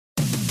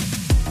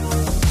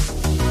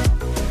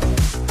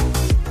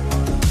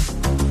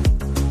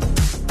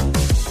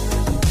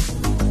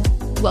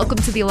Welcome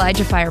to the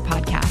ElijahFire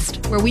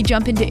podcast, where we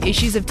jump into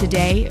issues of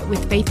today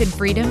with faith and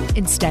freedom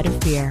instead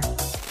of fear.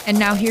 And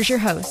now here's your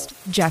host,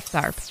 Jeff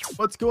Tharp.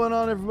 What's going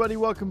on, everybody?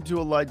 Welcome to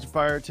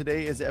ElijahFire.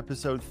 Today is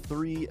episode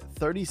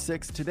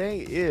 336.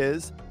 Today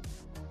is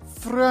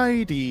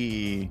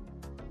Friday,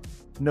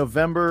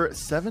 November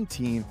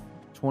 17th,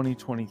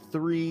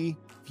 2023.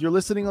 If you're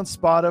listening on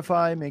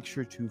Spotify, make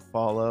sure to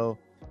follow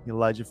the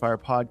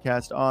ElijahFire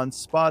podcast on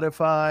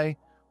Spotify.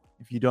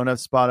 If you don't have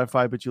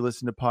Spotify, but you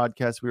listen to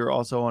podcasts, we are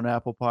also on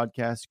Apple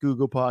Podcasts,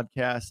 Google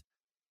Podcasts,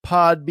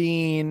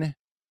 Podbean,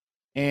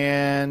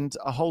 and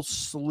a whole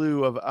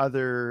slew of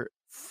other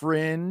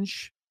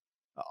fringe,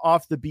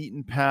 off the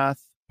beaten path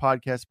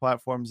podcast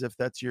platforms. If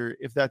that's your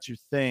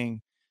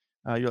thing,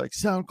 you're like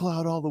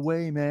SoundCloud all the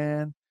way,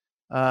 man.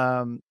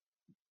 I'm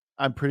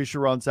pretty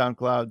sure we're on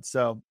SoundCloud.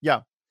 So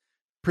yeah,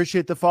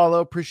 appreciate the follow,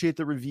 appreciate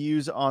the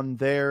reviews on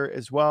there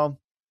as well.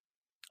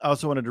 I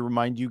also wanted to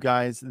remind you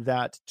guys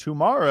that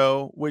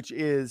tomorrow, which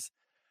is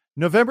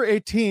November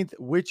 18th,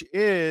 which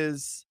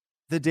is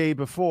the day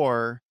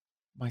before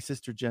my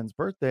sister Jen's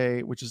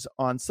birthday, which is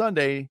on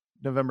Sunday,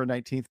 November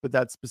 19th, but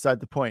that's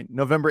beside the point.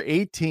 November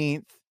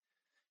 18th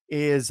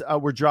is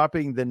we're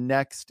dropping the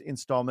next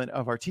installment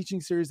of our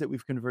teaching series that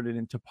we've converted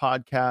into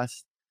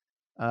podcast.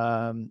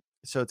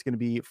 So it's going to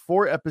be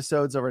 4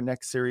 episodes of our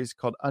next series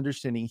called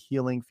Understanding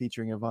Healing,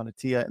 featuring Ivana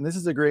Tia. And this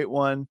is a great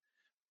one.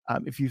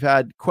 If you've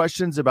had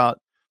questions about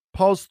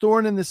Paul's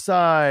thorn in the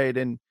side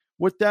and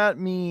what that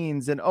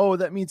means, and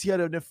that means he had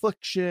an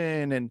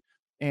affliction,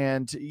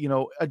 and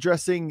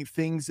addressing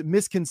things,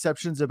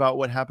 misconceptions about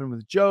what happened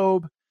with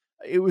Job.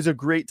 It was a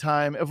great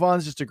time.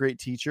 Yvonne's just a great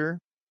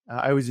teacher.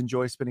 I always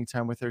enjoy spending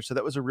time with her. So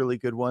that was a really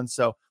good one.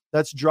 So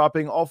that's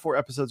dropping. All 4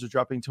 episodes are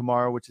dropping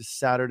tomorrow, which is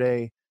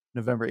Saturday,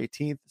 November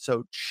 18th.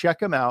 So check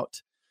them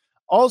out.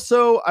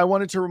 Also, I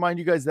wanted to remind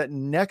you guys that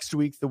next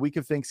week, the week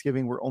of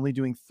Thanksgiving, we're only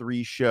doing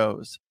 3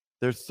 shows.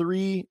 They're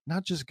 3,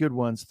 not just good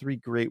ones, 3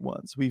 great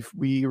ones.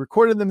 We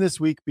recorded them this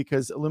week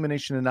because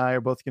Illumination and I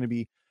are both going to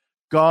be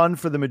gone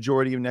for the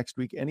majority of next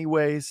week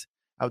anyways,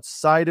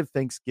 outside of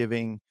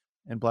Thanksgiving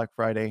and Black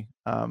Friday.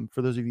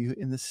 For those of you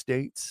in the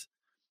States,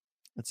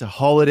 it's a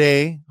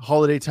holiday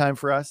time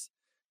for us.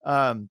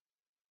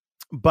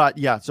 But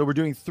yeah, so we're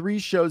doing 3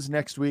 shows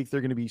next week.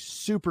 They're going to be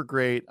super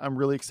great. I'm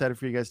really excited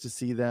for you guys to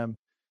see them.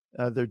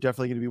 They're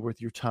definitely going to be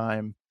worth your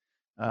time.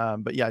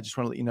 But yeah, I just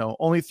want to let you know,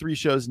 only 3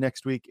 shows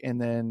next week.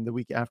 And then the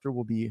week after,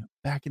 we'll be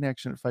back in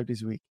action at 5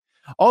 days a week.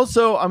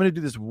 Also, I'm going to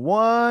do this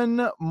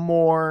one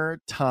more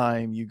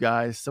time, you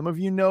guys. Some of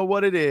you know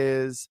what it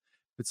is,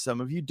 but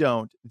some of you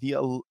don't. The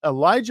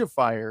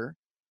ElijahFire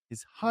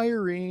is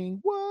hiring.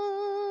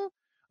 What?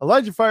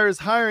 ElijahFire is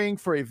hiring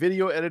for a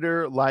video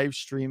editor, live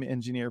stream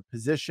engineer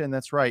position.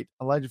 That's right.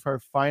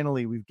 ElijahFire,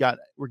 finally, we're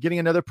getting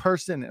another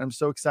person, and I'm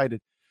so excited.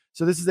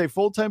 So this is a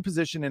full-time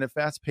position in a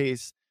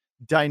fast-paced,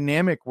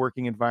 dynamic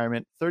working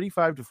environment,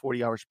 35 to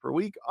 40 hours per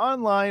week,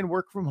 online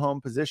work from home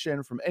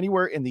position from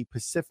anywhere in the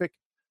Pacific,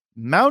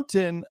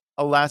 Mountain,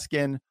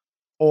 Alaskan,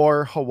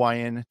 or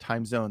Hawaiian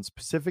time zones.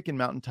 Pacific and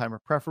Mountain time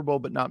are preferable,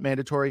 but not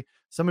mandatory.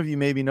 Some of you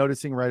may be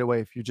noticing right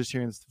away if you're just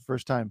hearing this the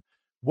first time.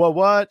 Well,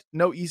 what?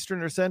 No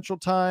Eastern or Central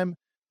time?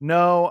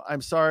 No,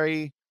 I'm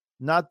sorry.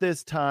 Not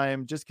this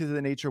time, just because of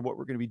the nature of what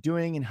we're going to be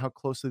doing and how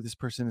closely this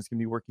person is going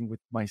to be working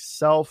with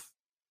myself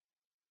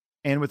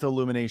and with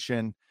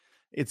Illumination.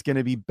 It's going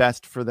to be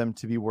best for them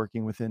to be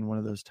working within one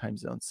of those time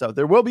zones. So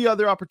there will be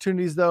other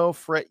opportunities, though.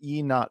 Fret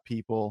ye not,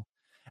 people.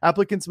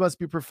 Applicants must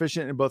be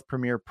proficient in both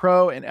Premiere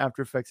Pro and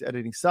After Effects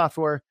editing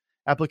software.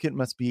 Applicant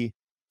must be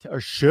or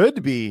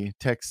should be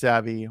tech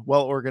savvy,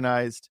 well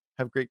organized,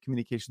 have great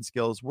communication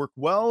skills, work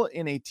well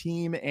in a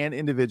team and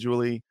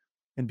individually,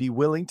 and be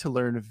willing to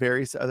learn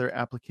various other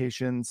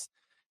applications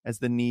as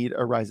the need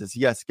arises.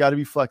 Yes, got to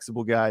be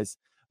flexible, guys.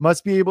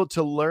 Must be able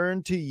to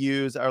learn to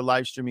use our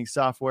live streaming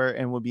software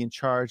and will be in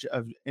charge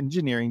of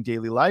engineering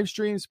daily live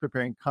streams,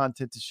 preparing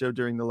content to show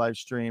during the live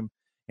stream,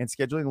 and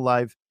scheduling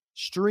live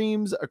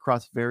streams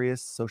across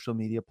various social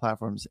media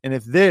platforms. And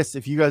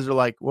if you guys are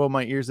like, well,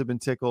 my ears have been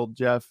tickled,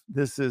 Jeff,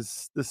 this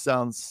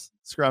sounds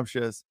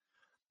scrumptious.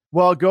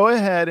 Well, go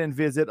ahead and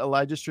visit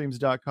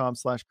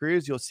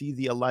ElijahStreams.com/careers. You'll see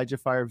the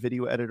ElijahFire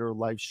video editor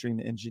live stream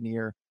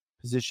engineer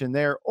position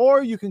there,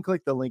 or you can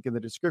click the link in the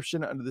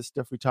description under the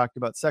stuff we talked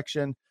about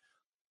section.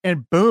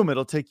 And boom,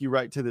 it'll take you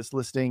right to this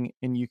listing,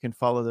 and you can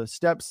follow those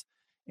steps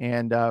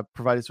and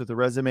provide us with a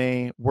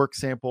resume, work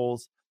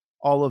samples,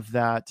 all of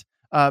that.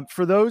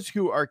 For those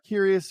who are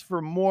curious for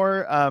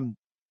more,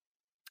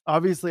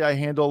 obviously I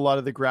handle a lot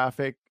of the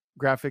graphic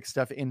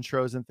stuff,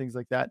 intros and things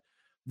like that.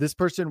 This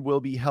person will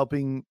be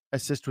helping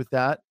assist with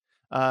that.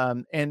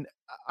 And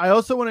I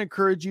also want to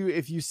encourage you,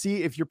 if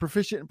you're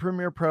proficient in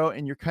Premiere Pro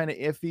and you're kind of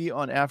iffy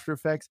on After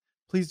Effects,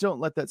 please don't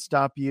let that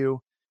stop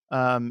you.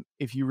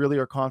 If you really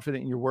are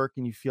confident in your work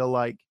and you feel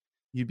like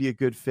you'd be a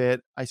good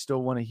fit, I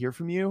still want to hear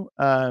from you,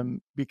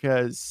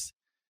 because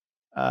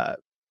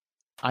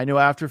I know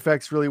After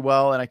Effects really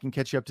well and I can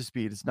catch you up to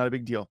speed. It's not a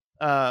big deal.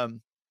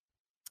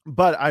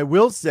 But I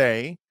will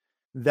say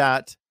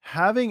that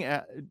having,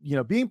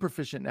 being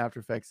proficient in After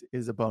Effects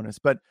is a bonus,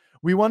 but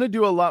we want to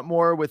do a lot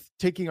more with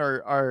taking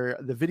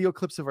the video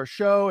clips of our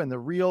show and the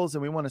reels,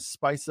 and we want to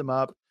spice them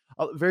up.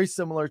 Very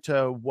similar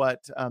to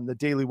what the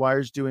Daily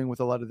Wire's doing with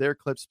a lot of their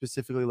clips,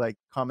 specifically like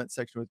comment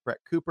section with Brett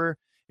Cooper.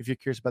 If you're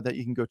curious about that,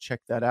 you can go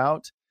check that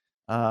out.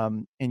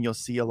 And you'll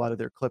see a lot of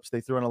their clips.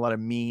 They throw in a lot of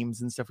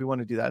memes and stuff. We want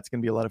to do that. It's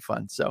going to be a lot of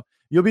fun. So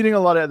you'll be doing a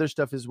lot of other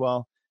stuff as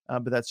well.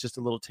 But that's just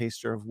a little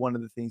taster of one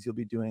of the things you'll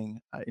be doing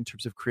in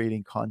terms of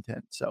creating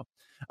content. So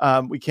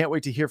we can't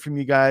wait to hear from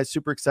you guys.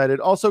 Super excited.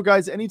 Also,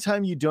 guys,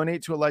 anytime you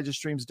donate to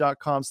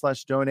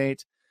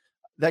ElijahStreams.com/donate,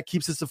 that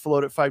keeps us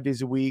afloat at 5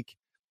 days a week.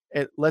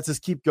 It lets us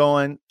keep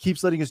going,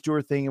 keeps letting us do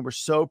our thing. And we're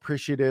so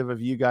appreciative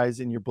of you guys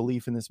and your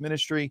belief in this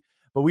ministry.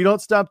 But we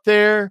don't stop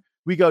there.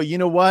 We go, you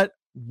know what?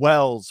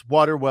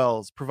 Water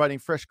wells, providing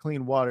fresh,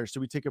 clean water.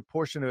 So we take a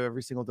portion of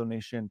every single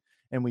donation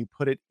and we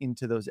put it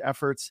into those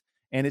efforts.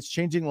 And it's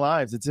changing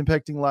lives. It's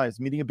impacting lives.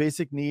 Meeting a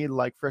basic need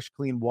like fresh,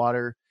 clean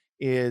water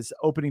is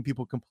opening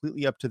people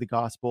completely up to the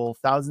gospel.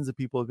 Thousands of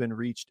people have been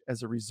reached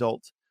as a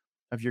result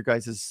of your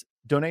guys'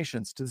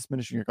 donations to this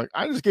ministry. You're like,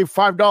 I just gave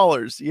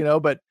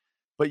 $5,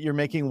 but you're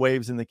making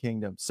waves in the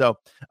kingdom. So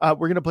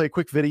we're going to play a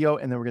quick video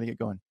and then we're going to get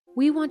going.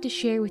 We want to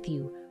share with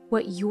you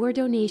what your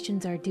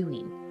donations are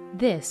doing.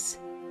 This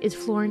is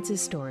Florence's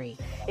story.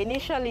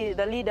 Initially,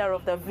 the leader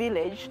of the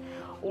village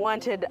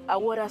wanted a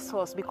water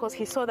source because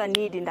he saw the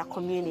need in the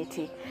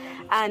community.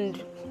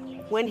 And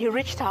when he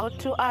reached out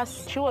to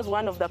us, she was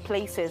one of the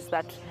places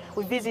that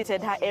we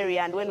visited her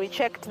area, and when we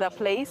checked the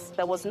place,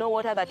 there was no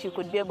water that you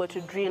could be able to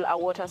drill a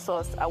water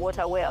source, a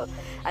water well.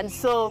 And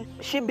so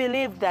she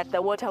believed that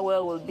the water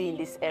well will be in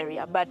this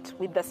area. But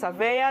with the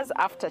surveyors,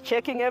 after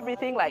checking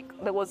everything,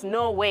 there was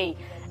no way.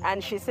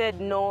 And she said,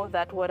 no,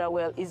 that water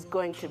well is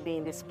going to be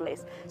in this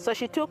place. So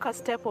she took a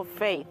step of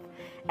faith.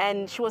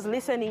 And she was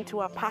listening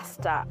to a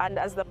pastor, and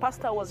as the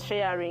pastor was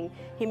sharing,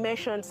 he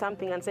mentioned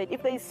something and said,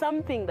 if there is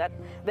something that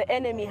the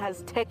enemy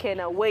has taken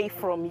away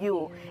from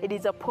you, it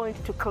is a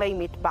point to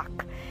claim it back.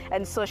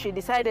 And so she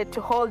decided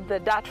to hold the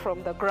dirt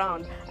from the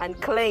ground and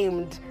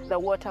claimed the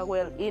water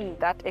well in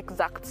that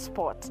exact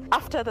spot.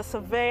 After the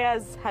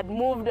surveyors had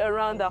moved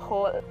around the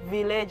whole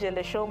village and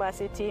the Show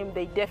Mercy team,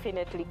 they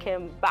definitely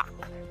came back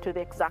to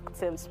the exact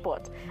same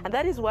spot. And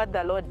that is what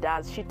the Lord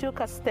does. She took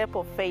a step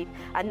of faith,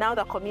 and now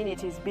the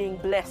community is being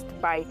blessed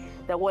by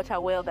the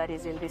water well that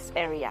is in this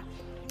area.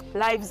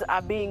 Lives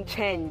are being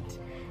changed.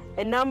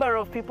 A number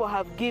of people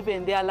have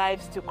given their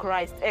lives to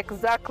Christ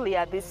exactly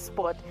at this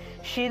spot.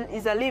 She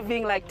is a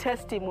living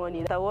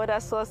testimony. The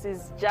water source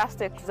is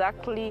just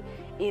exactly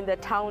in the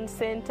town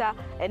center,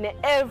 and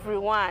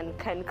everyone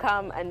can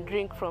come and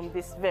drink from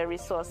this very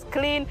source.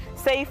 Clean,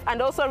 safe,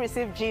 and also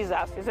receive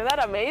Jesus. Isn't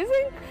that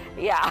amazing?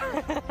 Yeah.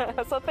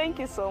 So thank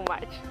you so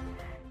much.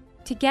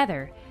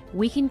 Together,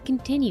 we can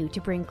continue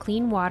to bring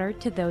clean water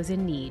to those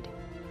in need.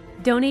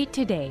 Donate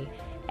today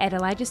at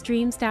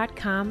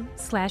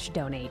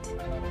ElijahStreams.com/donate.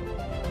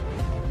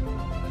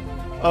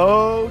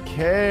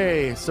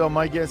 Okay, so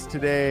my guest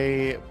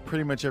today,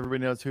 pretty much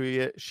everybody knows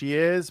who she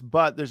is,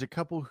 but there's a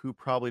couple who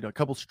probably don't, a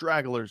couple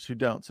stragglers who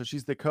don't. So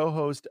she's the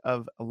co-host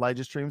of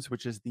Elijah Streams,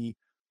 which is the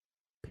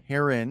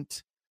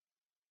parent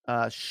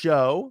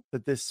show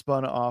that this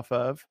spun off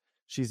of.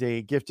 She's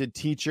a gifted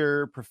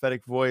teacher,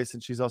 prophetic voice,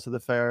 and she's also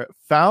the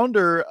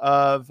founder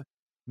of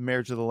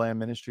Marriage of the Lamb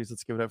Ministries.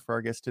 Let's give it up for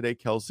our guest today,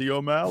 KELSEY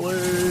O'Malley.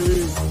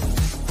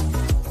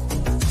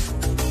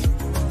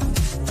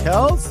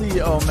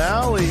 KELSEY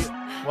O'Malley,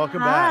 welcome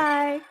back.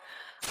 Hi.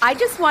 I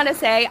just want to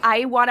say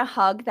I want to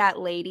hug that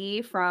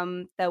lady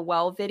from the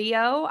well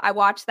video. I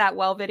watched that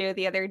well video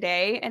the other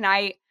day, and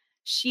her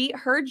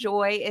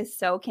joy is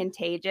so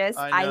contagious.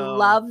 I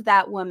love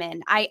that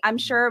woman. I'm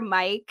sure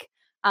Mike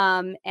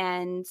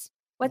and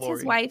what's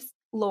his wife's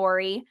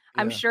Lori.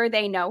 I'm sure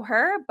they know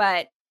her,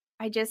 but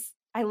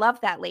I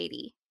love that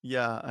lady.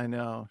 Yeah, I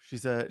know.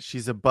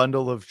 She's a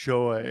bundle of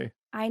joy.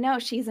 I know,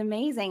 she's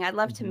amazing. I'd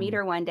love to meet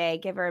her one day,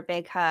 give her a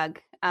big hug.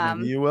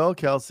 Maybe you will,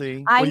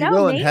 KELSEY. I know, you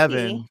will maybe. in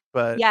heaven,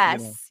 but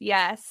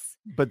yes.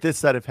 But this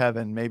side of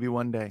heaven, maybe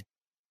one day.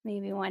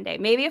 Maybe one day.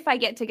 Maybe if I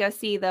get to go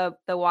see the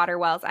water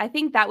wells. I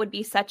think that would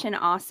be such an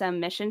awesome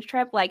mission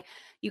trip.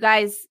 You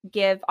guys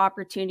give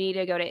opportunity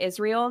to go to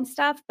Israel and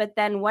stuff, but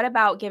then what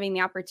about giving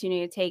the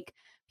opportunity to take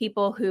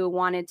people who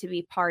wanted to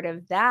be part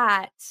of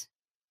that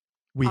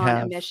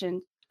on a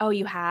mission? Oh,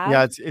 you have?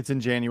 Yeah, it's in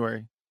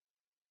January.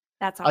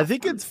 That's awesome. I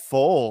think it's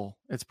full.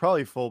 It's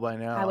probably full by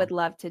now. I would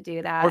love to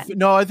do that.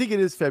 No, I think it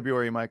is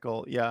February,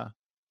 Michael. Yeah.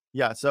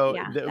 So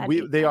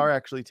they are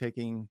actually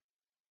taking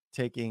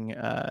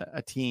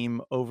a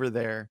team over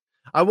there.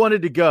 I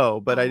wanted to go,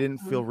 but I didn't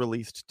feel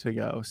released to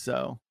go.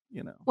 So,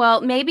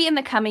 Well, maybe in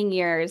the coming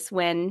years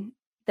when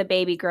the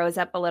baby grows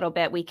up a little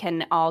bit, we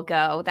can all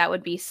go. That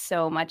would be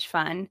so much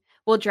fun.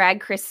 We'll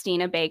drag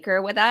Christina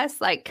Baker with us.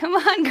 Come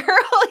on,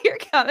 girl, you're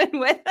coming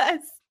with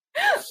us.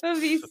 It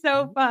would be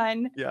so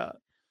fun. Yeah.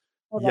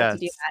 We'd love to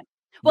do that.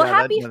 Well,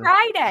 happy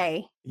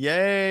Friday.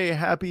 Yay.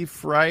 Happy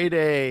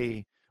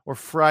Friday, or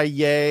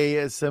Friday,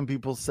 as some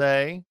people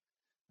say.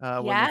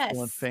 when they're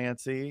feeling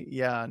fancy.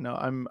 Yeah, no,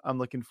 I'm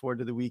looking forward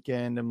to the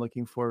weekend. I'm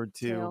looking forward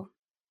to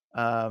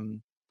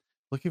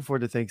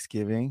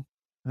Thanksgiving.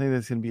 I think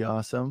that's gonna be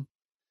awesome.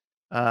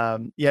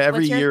 Every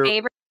What's your year.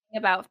 favorite thing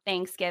about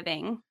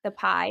Thanksgiving? The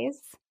pies?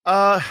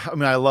 I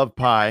mean, I love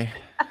pie.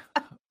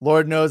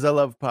 Lord knows I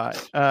love pie.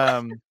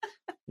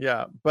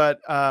 Yeah,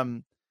 but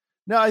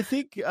no, I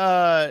think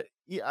yeah,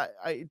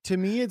 to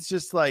me it's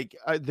just like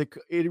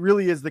it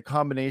really is the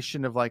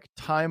combination of like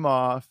time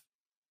off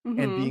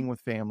and being with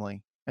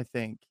family. I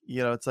think,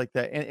 it's like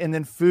that. And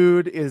then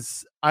food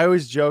is, I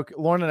always joke,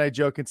 Lauren and I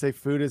joke and say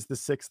food is the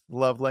sixth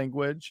love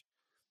language.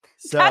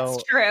 So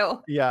that's true.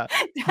 Yeah.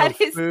 That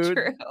is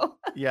true.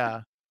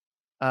 Yeah.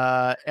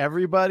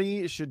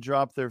 Everybody should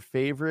drop their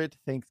favorite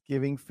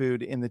Thanksgiving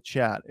food in the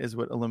chat, is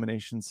what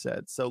Illumination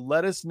said. So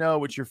let us know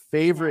what your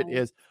favorite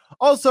is.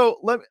 Also,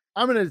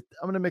 I'm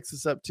gonna mix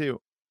this up too.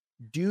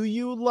 Do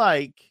you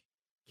like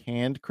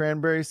canned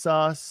cranberry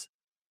sauce,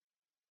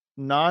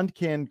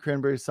 non-canned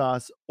cranberry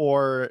sauce,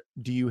 or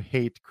do you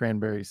hate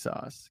cranberry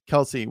sauce?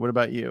 Kelsey, what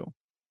about you?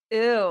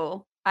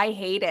 Ew, I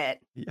hate it.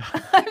 Yeah.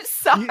 I'm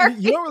sorry.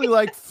 You don't really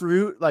like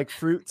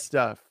fruit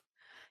stuff.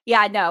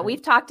 Yeah, no,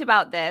 we've talked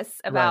about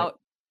this, about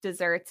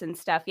desserts and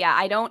stuff. Yeah,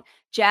 I don't.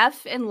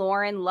 Jeff and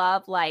Lauren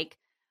love like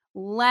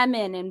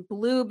lemon and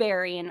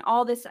blueberry and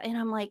all this. And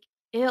I'm like,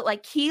 ew,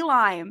 like key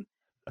lime.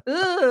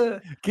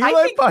 Ugh. Key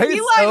lime pie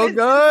is so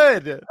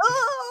good.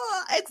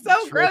 It's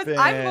so gross.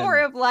 I'm more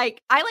of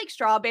like, I like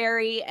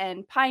strawberry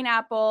and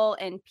pineapple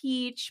and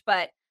peach.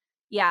 But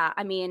yeah,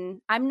 I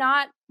mean, I'm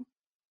not,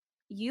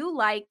 you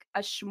like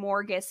a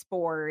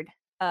smorgasbord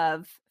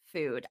of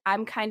food.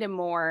 I'm kind of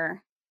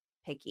more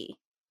picky.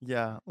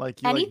 Yeah,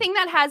 like anything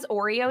that has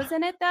Oreos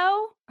in it,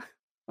 though.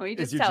 Let me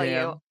just tell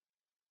you,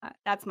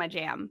 that's my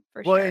jam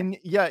for sure. Well, and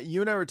yeah,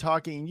 you and I were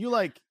talking. You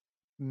like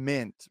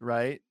mint,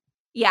 right?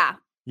 Yeah.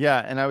 Yeah,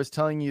 and I was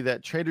telling you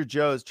that Trader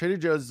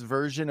Joe's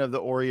version of the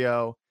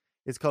Oreo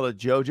is called a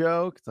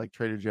JoJo. It's like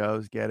Trader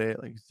Joe's, get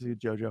it? Like it's a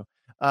JoJo.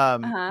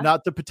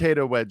 Not the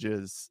potato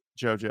wedges,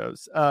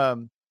 JoJo's.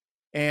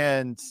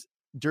 And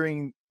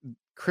during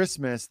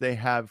Christmas, they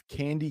have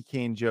candy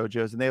cane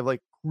JoJo's, and they have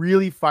like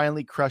really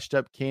finely crushed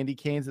up candy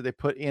canes that they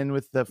put in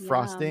with the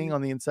frosting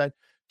on the inside.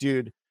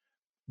 Dude,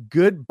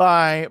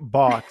 goodbye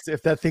box.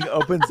 If that thing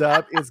opens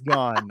up, it's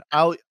gone.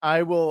 I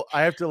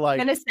have to like,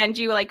 I'm gonna send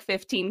you like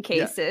 15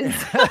 cases.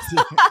 Yeah.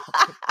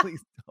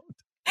 Please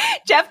don't.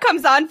 Jeff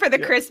comes on for the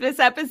Christmas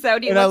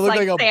episode. He looks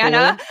like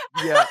Santa.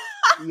 Yeah.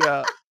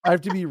 I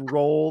have to be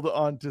rolled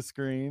onto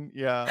screen.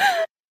 Yeah.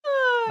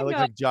 I look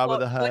like Jabba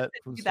the Hutt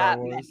from Star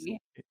Wars.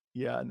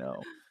 Yeah,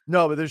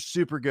 no, but they're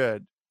super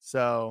good.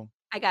 So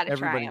I gotta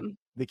try them.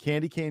 The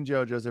candy cane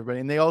JoJo's, everybody,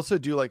 and they also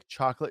do like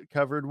chocolate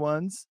covered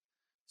ones.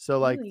 So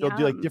like they'll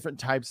do like different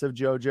types of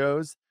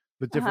JoJo's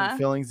with different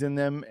fillings in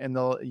them, and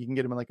you can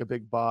get them in like a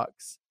big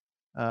box.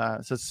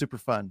 So it's super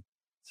fun.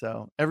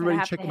 So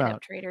everybody check them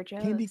out. Trader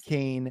Joe's. Candy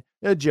cane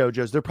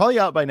JoJo's. They're probably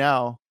out by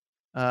now.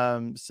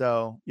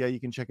 So yeah, you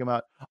can check them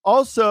out.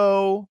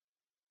 Also,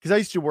 because I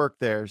used to work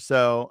there,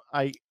 so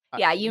I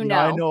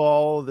know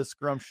all the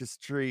scrumptious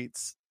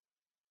treats.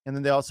 And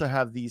then they also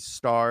have these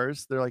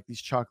stars. They're like these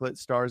chocolate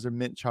stars or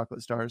mint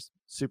chocolate stars.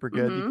 Super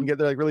good. You can get,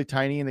 they're like really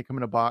tiny and they come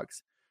in a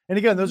box. And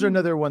again, those are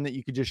another one that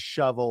you could just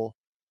shovel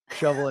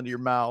into your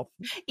mouth.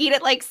 Eat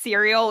it like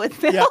cereal with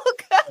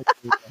milk.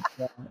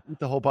 Yeah. Eat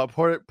the whole pot.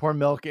 Pour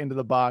milk into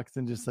the box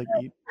and just like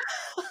eat.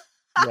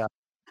 Yeah.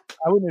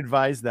 I wouldn't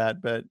advise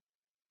that, but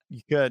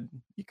you could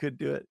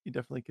do it. You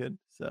definitely could.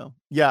 So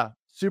yeah,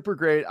 super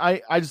great.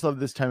 I just love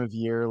this time of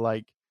year.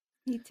 Like,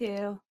 me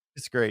too.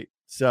 It's great.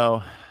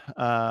 So,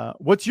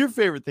 what's your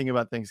favorite thing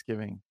about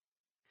Thanksgiving?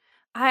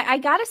 I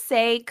gotta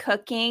say,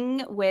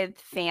 cooking with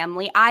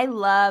family. I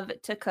love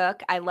to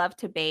cook. I love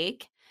to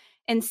bake.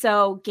 And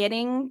so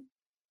getting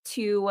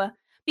to,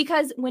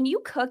 because when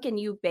you cook and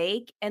you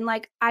bake, and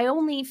like I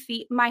only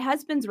feed, my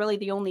husband's really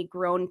the only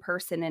grown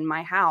person in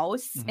my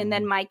house. And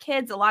then my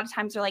kids, a lot of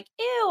times are like,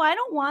 ew, I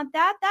don't want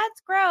that.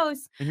 That's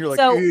gross. And you're like,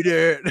 eat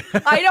it.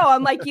 I know.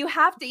 I'm like, you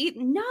have to eat.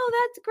 No,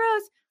 that's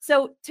gross.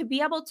 So to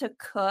be able to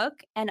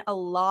cook and a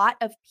lot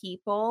of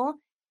people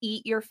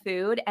eat your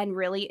food and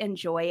really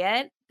enjoy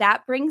it,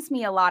 that brings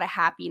me a lot of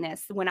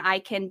happiness when I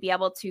can be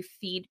able to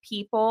feed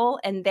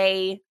people and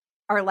they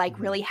are like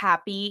really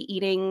happy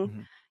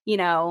eating,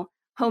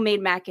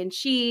 homemade mac and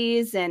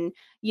cheese and,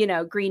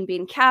 green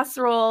bean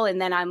casserole.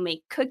 And then I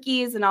make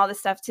cookies and all this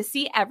stuff. To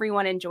see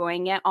everyone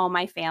enjoying it, all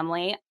my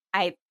family,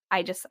 I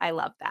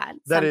love that.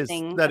 That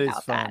is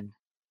fun.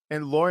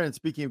 And Lauren,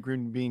 speaking of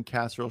green bean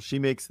casserole, she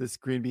makes this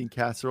green bean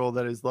casserole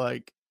that is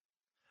like,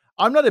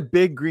 I'm not a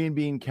big green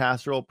bean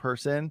casserole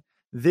person.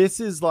 This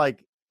is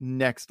like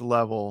next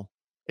level.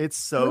 It's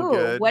so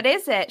good. What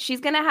is it? She's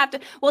going to have to,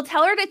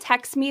 tell her to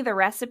text me the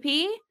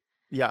recipe.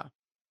 Yeah.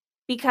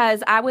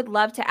 Because I would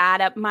love to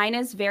add up. Mine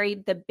is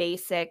the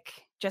basic,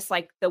 just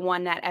like the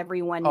one that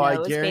everyone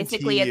knows.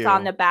 Basically, it's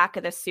on the back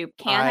of the soup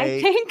can,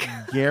 I think.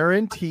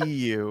 Guarantee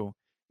you,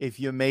 if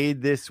you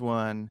made this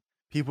one,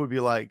 people would be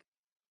like,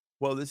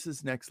 Well, this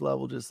is next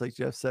level, just like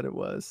Jeff said it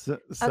was.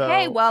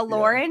 Okay, So, well, yeah.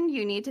 Lauren,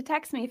 you need to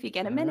text me if you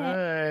get a minute. All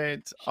right.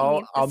 She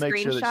needs to I'll make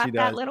sure that she screenshot that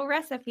does. little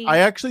recipe. I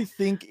actually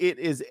think it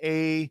is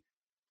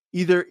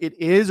either it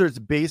is or it's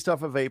based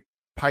off of a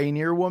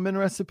Pioneer Woman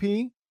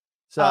recipe.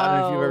 So I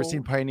don't know if you've ever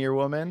seen Pioneer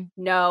Woman.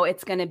 No,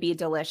 it's going to be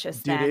delicious,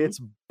 dude. then. It's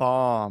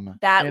bomb.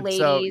 That and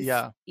lady's,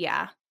 so,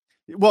 yeah.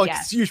 Well,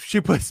 Yes.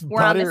 she puts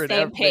We're on butter the and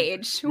same everything.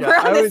 page. Yeah, We're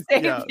on the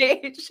same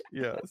page.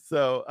 Yeah.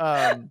 So,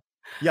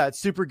 yeah, it's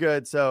super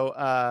good. So,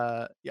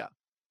 yeah,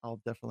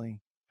 I'll definitely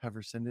have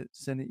her send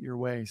it your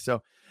way.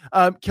 So,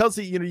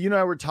 Kelsey, you and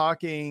I were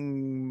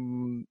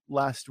talking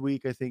last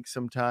week, I think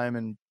sometime,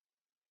 and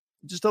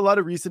just a lot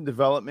of recent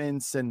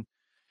developments and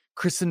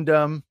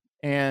Christendom,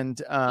 and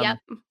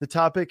the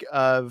topic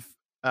of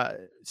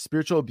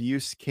spiritual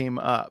abuse came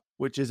up,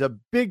 which is a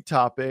big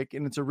topic,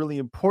 and it's a really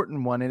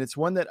important one. And it's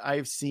one that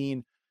I've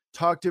seen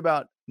talked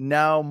about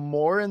now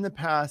more in the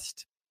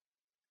past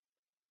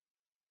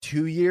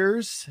 2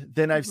 years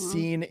than I've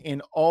seen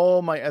in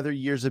all my other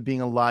years of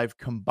being alive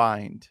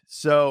combined.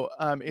 So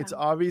it's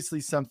obviously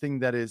something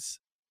that is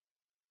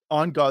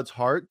on God's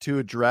heart to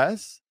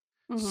address.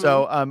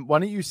 So why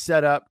don't you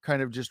set up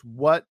kind of just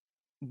what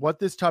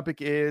this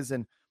topic is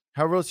and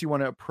however else you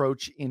want to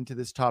approach into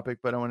this topic,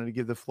 but I wanted to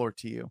give the floor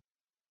to you.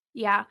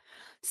 Yeah.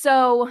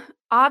 So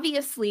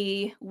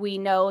obviously we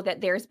know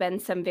that there's been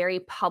some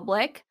very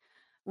public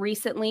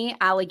recently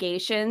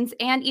allegations,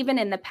 and even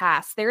in the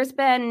past, there's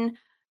been,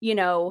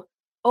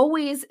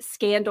 always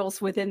scandals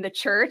within the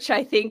church.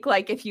 I think,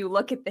 like, if you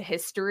look at the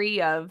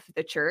history of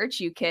the church,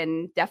 you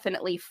can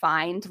definitely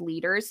find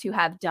leaders who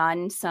have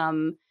done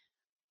some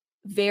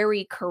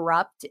very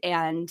corrupt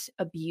and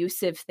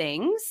abusive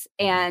things.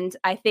 And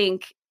I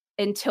think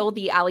until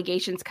the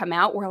allegations come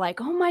out, we're like,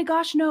 oh my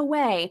gosh, no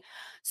way.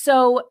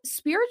 So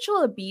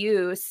spiritual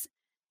abuse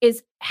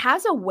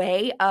has a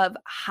way of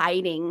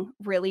hiding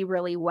really,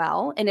 really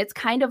well. And it's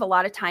kind of a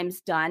lot of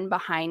times done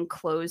behind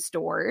closed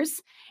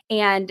doors.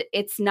 And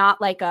it's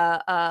not like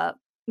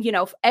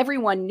if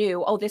everyone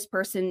knew, oh, this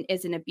person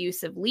is an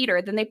abusive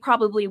leader, then they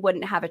probably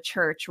wouldn't have a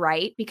church,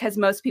 right? Because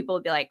most people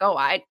would be like, oh,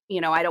 I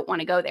don't want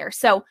to go there.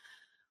 So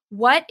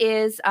what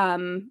is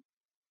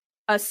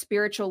a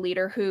spiritual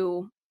leader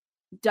who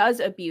does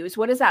abuse?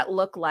 What does that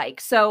look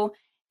like? So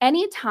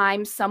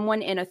anytime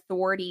someone in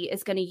authority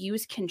is going to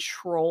use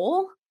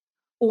control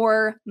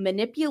or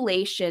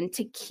manipulation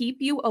to keep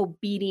you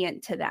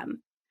obedient to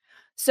them.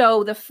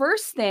 So the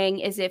first thing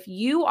is, if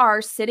you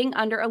are sitting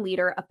under a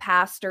leader, a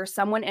pastor,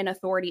 someone in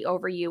authority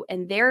over you,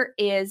 and there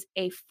is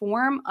a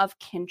form of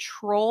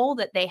control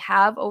that they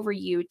have over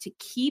you to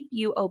keep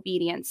you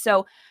obedient.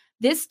 So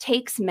this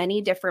takes many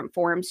different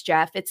forms,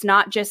 Jeff. It's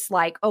not just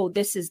like, oh,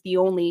 this is the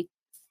only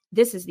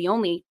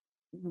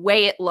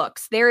way it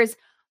looks. There's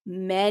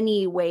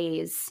many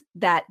ways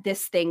that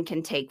this thing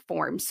can take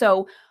form.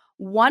 So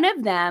one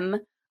of them,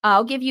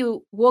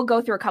 we'll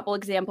go through a couple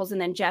examples, and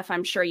then Jeff,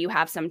 I'm sure you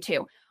have some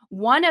too.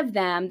 One of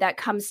them that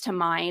comes to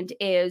mind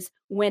is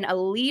when a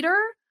leader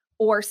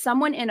or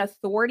someone in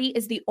authority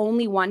is the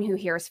only one who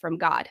hears from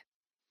God.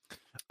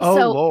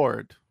 Oh,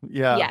 Lord.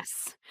 Yeah.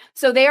 Yes.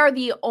 So they are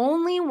the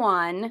only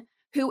one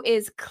who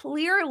is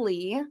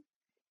clearly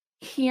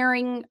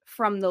hearing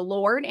from the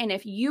Lord. And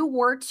if you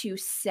were to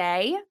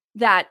say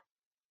that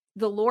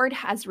the Lord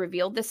has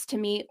revealed this to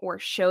me or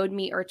showed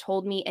me or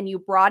told me, and you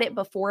brought it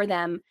before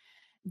them,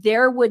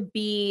 there would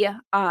be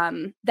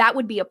that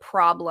would be a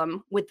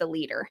problem with the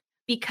leader,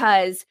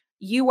 because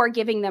you are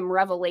giving them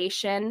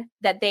revelation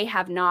that they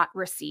have not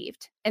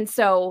received. And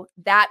so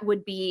that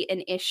would be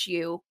an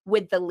issue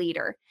with the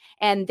leader.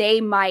 And they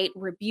might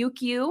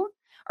rebuke you,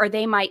 or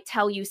they might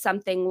tell you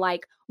something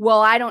like, well,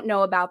 I don't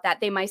know about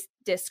that. They might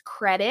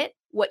discredit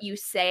what you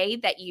say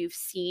that you've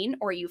seen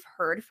or you've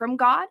heard from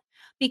God,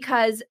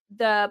 because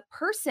the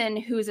person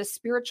who is a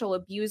spiritual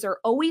abuser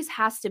always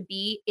has to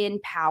be in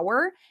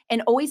power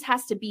and always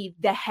has to be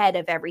the head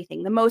of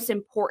everything, the most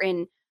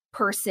important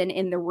person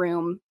in the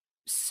room,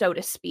 so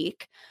to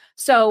speak.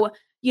 So,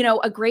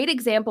 a great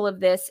example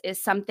of this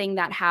is something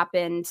that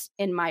happened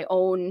in my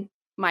own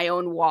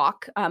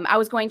walk. I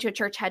was going to a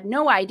church, had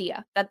no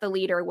idea that the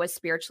leader was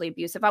spiritually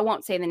abusive. I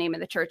won't say the name of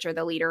the church or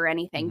the leader or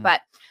anything,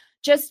 but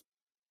just,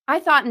 I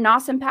thought an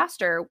awesome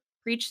pastor,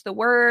 preached the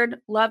word,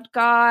 loved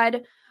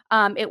God.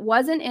 It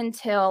wasn't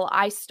until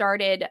I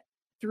started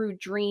through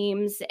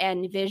dreams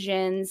and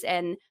visions,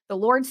 and the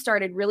Lord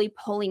started really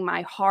pulling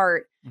my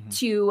heart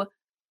to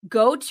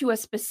go to a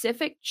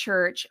specific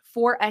church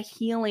for a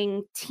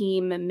healing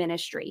team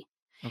ministry.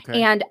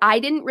 Okay. And I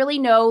didn't really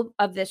know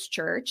of this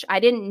church. I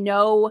didn't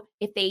know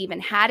if they even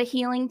had a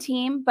healing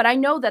team, but I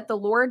know that the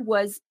Lord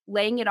was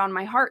laying it on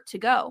my heart to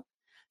go.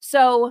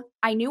 So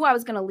I knew I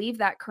was going to leave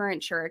that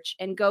current church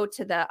and go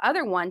to the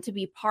other one to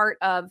be part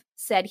of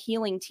said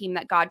healing team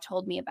that God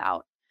told me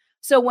about.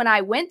 So when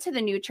I went to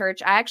the new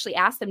church, I actually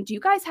asked them, do you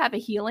guys have a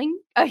healing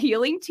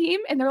team?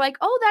 And they're like,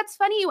 oh, that's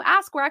funny you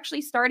ask. We're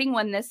actually starting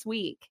one this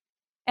week.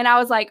 And I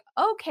was like,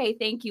 okay,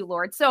 thank you,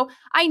 Lord. So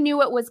I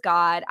knew it was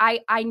God.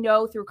 I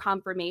know through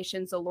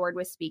confirmations the Lord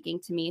was speaking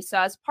to me. So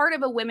as part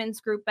of a women's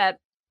group at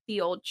the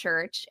old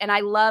church. And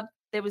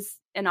it was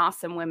an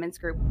awesome women's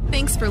group.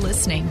 Thanks for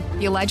listening.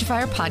 The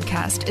ElijahFire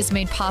podcast is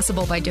made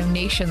possible by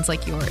donations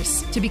like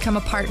yours. To become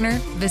a partner,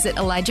 visit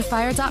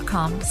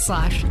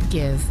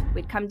ElijahFire.com/give.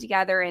 We'd come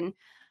together and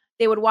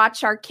they would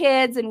watch our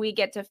kids, and we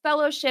get to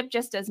fellowship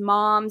just as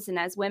moms and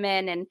as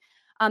women. And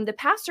the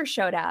pastor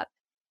showed up,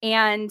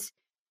 and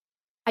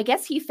I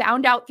guess he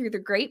found out through the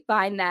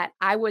grapevine that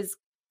I was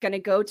going to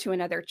go to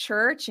another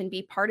church and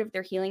be part of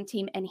their healing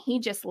team. And he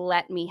just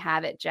let me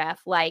have it,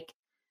 Jeff.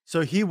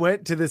 So he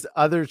went to this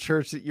other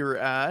church that you were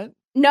at?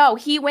 No,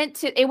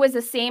 it was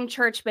the same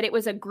church, but it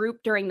was a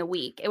group during the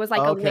week. It was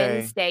like a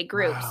Wednesday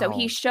group. Wow. So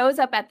he shows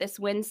up at this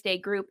Wednesday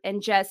group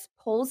and just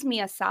pulls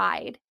me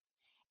aside,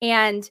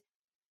 and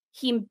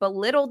he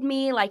belittled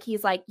me.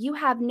 He's like, you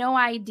have no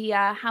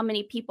idea how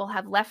many people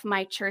have left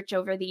my church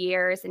over the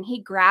years. And he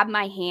grabbed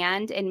my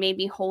hand and made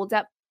me hold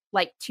up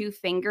 2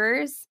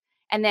 fingers.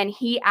 And then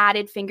he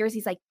added fingers.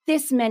 He's like,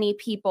 this many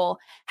people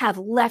have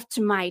left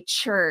my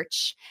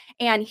church.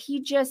 And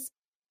he just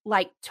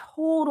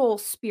total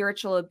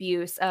spiritual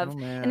abuse of,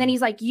 and then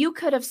he's like, you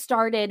could have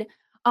started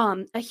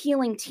a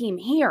healing team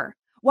here.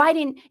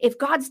 If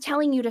God's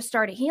telling you to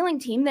start a healing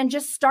team, then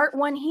just start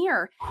one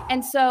here.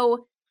 And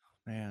so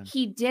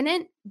he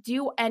didn't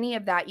do any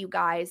of that, you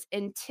guys,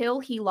 until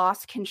he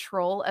lost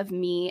control of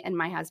me and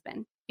my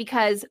husband.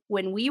 Because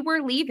when we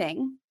were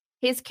leaving,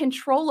 his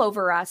control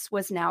over us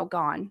was now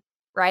gone,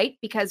 right?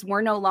 Because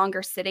we're no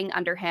longer sitting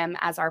under him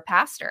as our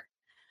pastor.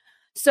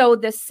 So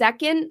the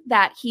second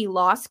that he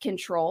lost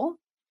control,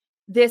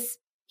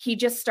 he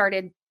just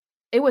started,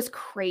 it was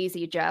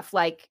crazy, Jeff.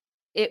 I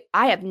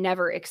have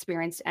never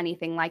experienced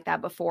anything like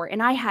that before.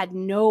 And I had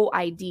no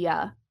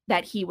idea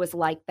that he was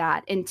like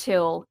that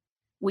until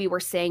we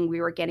were saying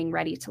we were getting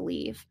ready to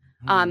leave.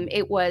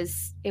 It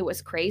was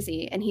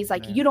crazy. And he's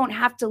like, you don't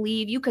have to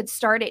leave. You could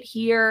start it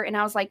here. And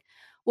I was like,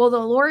 well, the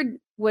Lord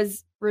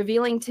was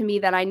revealing to me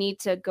that I need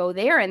to go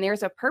there, and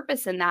there's a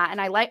purpose in that.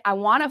 And I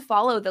want to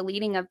follow the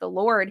leading of the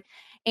Lord.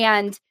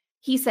 And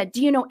he said,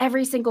 do you know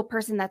every single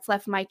person that's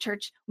left my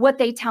church, what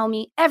they tell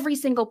me? Every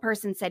single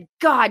person said,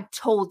 God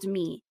told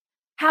me.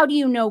 How do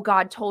you know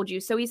God told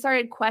you? So he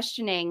started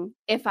questioning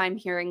if I'm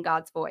hearing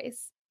God's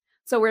voice.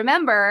 So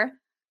remember,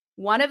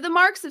 one of the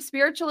marks of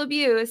spiritual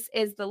abuse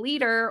is the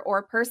leader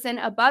or person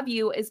above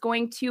you is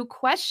going to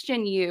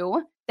question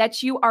you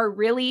that you are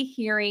really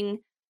hearing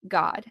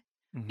God.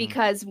 Mm-hmm.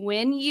 Because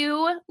when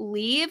you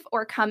leave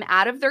or come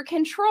out of their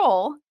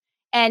control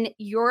and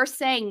you're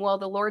saying, well,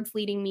 the Lord's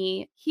leading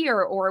me here,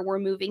 or we're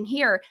moving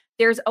here,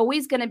 there's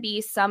always going to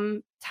be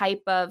some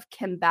type of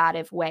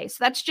combative way. So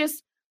that's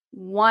just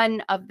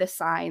one of the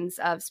signs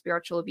of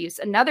spiritual abuse.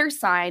 Another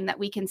sign that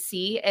we can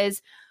see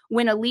is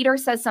when a leader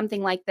says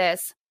something like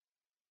this.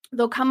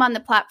 They'll come on the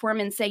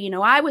platform and say,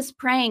 I was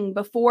praying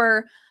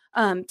before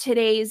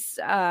today's,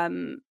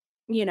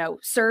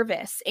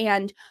 service.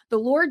 And the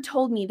Lord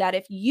told me that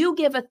if you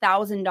give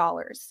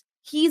 $1,000,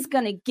 he's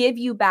going to give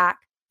you back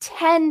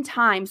 10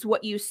 times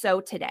what you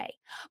sow today.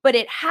 But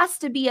it has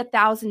to be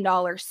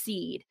 $1,000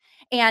 seed.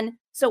 And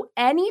so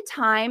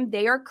anytime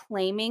they are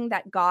claiming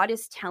that God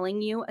is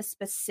telling you a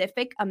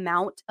specific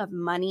amount of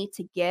money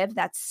to give,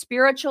 that's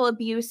spiritual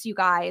abuse, you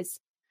guys.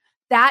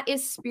 That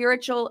is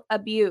spiritual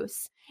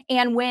abuse.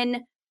 And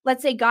when,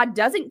 let's say, God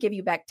doesn't give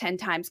you back 10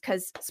 times,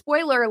 because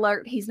spoiler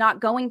alert, he's not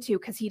going to,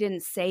 because he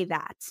didn't say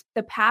that.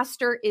 The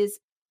pastor is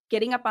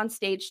getting up on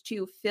stage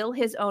to fill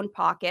his own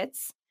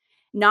pockets,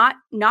 not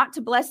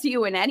to bless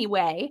you in any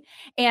way.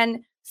 And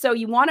so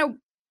you want to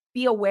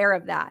be aware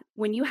of that.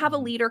 When you have a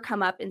leader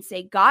come up and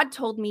say, God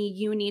told me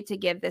you need to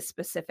give this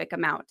specific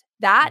amount,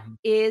 that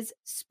is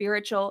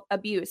spiritual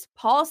abuse.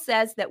 Paul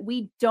says that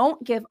we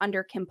don't give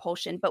under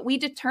compulsion, but we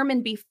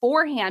determine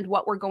beforehand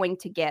what we're going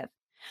to give.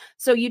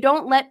 So you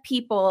don't let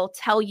people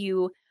tell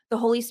you the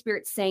Holy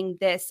Spirit saying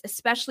this,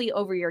 especially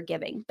over your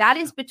giving. That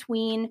is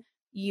between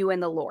you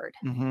and the Lord.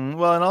 Mm-hmm.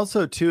 Well, and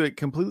also too, it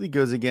completely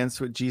goes against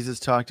what Jesus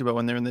talked about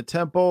when they're in the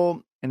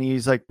temple, and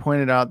he's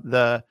pointed out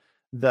the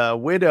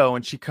widow,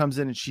 and she comes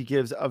in and she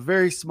gives a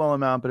very small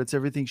amount, but it's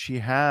everything she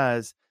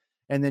has.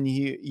 And then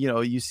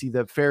you see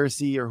the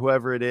Pharisee or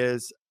whoever it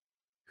is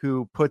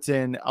who puts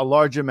in a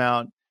large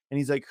amount. And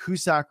he's like, who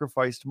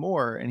sacrificed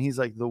more? And he's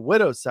like, the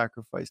widow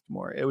sacrificed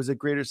more. It was a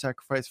greater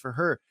sacrifice for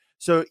her.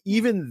 So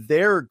even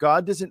there,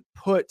 God doesn't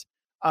put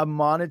a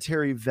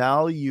monetary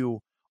value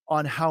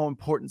on how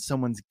important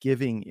someone's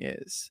giving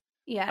is.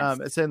 Yes.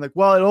 It's saying it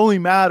only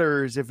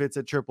matters if it's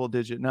a triple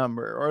digit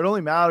number, or it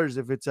only matters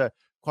if it's a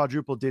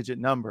quadruple digit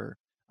number,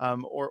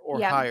 or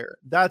higher.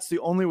 That's the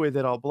only way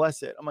that I'll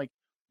bless it. I'm like,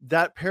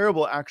 that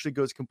parable actually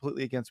goes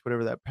completely against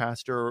whatever that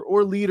pastor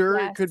or leader,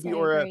 it could be,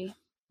 or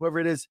whoever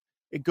it is.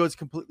 It goes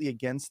completely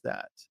against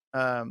that.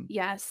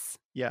 Yes.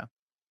 Yeah.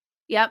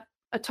 Yep.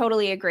 I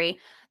totally agree.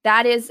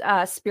 That is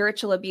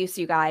spiritual abuse,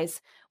 you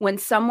guys. When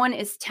someone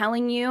is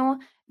telling you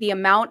the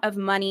amount of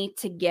money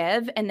to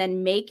give and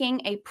then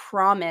making a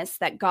promise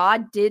that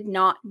God did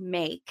not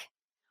make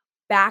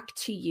back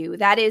to you,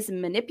 that is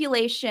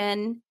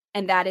manipulation.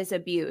 and that is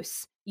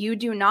abuse. You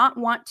do not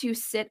want to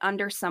sit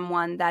under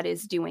someone that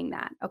is doing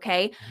that,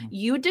 okay? Mm-hmm.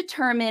 You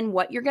determine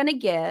what you're going to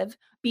give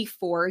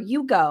before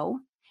you go,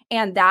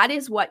 and that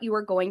is what you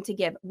are going to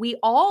give. We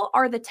all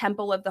are the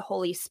temple of the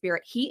Holy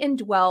Spirit. He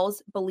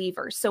indwells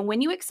believers. So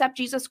when you accept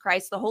Jesus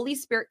Christ, the Holy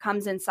Spirit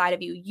comes inside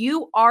of you.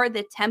 You are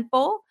the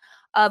temple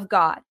of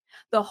God.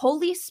 The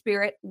Holy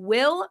Spirit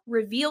will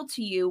reveal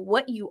to you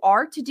what you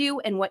are to do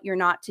and what you're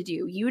not to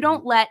do. You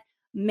don't let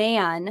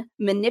man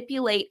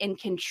manipulate and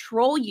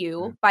control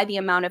you by the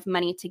amount of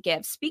money to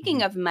give.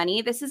 Speaking of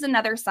money, this is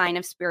another sign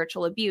of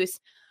spiritual abuse.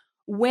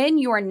 When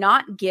you're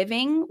not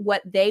giving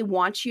what they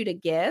want you to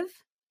give,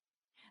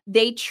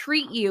 they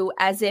treat you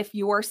as if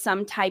you're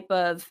some type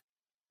of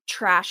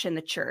trash in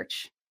the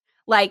church.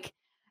 Like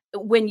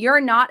when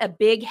you're not a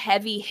big,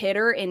 heavy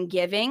hitter in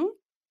giving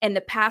and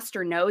the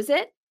pastor knows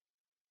it,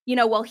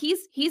 well,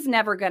 he's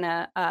never going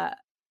to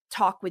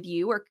talk with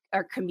you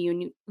or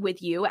commune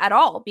with you at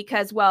all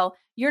because, well,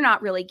 you're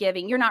not really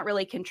giving, you're not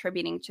really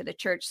contributing to the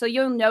church. So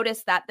you'll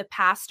notice that the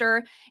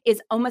pastor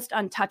is almost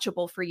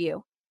untouchable for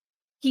you.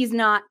 He's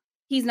not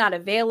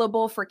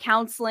available for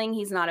counseling.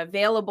 He's not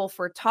available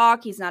for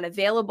talk. He's not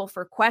available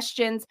for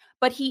questions,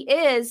 but he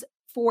is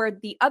for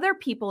the other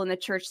people in the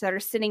church that are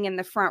sitting in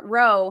the front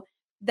row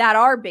that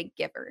are big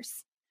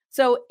givers.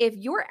 So if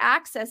your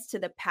access to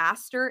the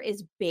pastor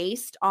is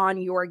based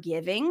on your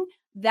giving,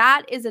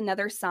 that is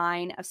another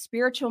sign of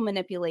spiritual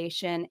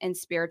manipulation and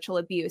spiritual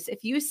abuse.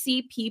 If you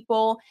see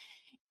people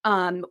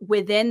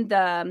within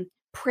the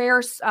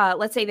prayers,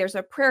 let's say there's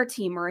a prayer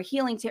team or a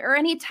healing team or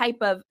any type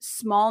of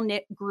small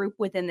knit group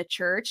within the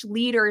church,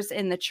 leaders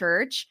in the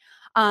church,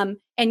 and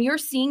you're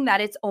seeing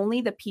that it's only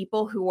the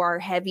people who are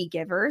heavy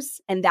givers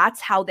and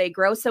that's how they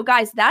grow. So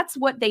guys, that's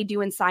what they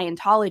do in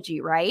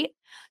Scientology, right?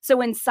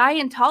 So in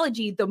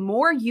Scientology, the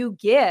more you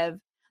give,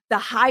 the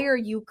higher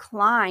you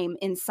climb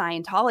in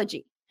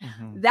Scientology.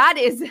 Mm-hmm. That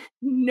is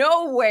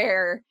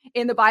nowhere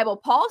in the Bible.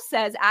 Paul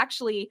says,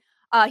 actually,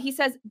 he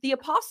says, the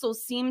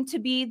apostles seem to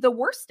be the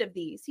worst of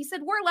these. He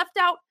said, we're left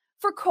out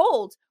for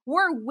cold.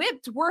 We're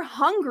whipped. We're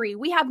hungry.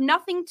 We have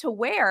nothing to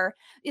wear.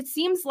 It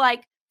seems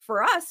like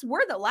for us,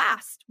 we're the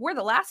last. We're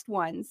the last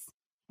ones.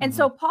 Mm-hmm. And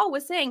so Paul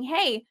was saying,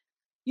 hey,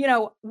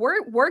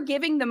 we're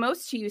giving the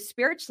most to you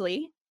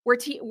spiritually.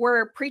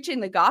 We're preaching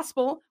the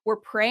gospel. We're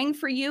praying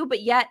for you,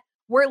 but yet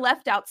we're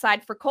left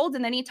outside for cold.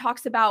 And then he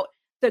talks about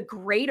the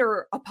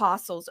greater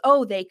apostles.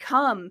 Oh, they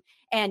come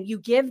and you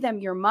give them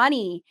your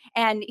money.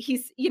 And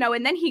he's,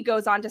 and then he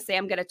goes on to say,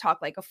 I'm going to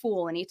talk like a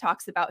fool. And he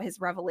talks about his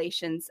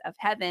revelations of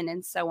heaven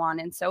and so on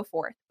and so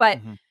forth. But,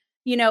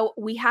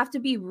 we have to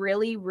be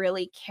really,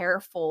 really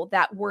careful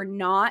that we're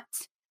not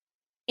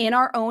in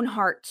our own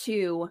heart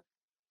too.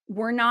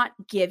 We're not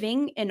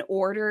giving in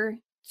order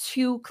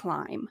to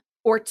climb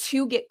or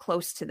to get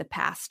close to the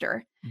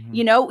pastor.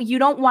 Mm-hmm. You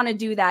don't want to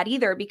do that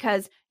either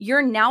because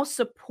you're now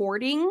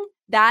supporting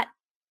that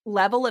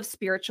level of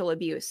spiritual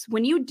abuse.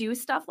 When you do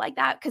stuff like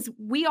that, because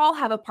we all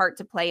have a part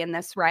to play in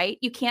this, right?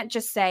 You can't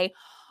just say,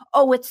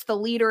 oh, it's the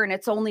leader and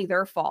it's only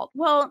their fault.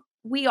 Well,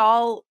 we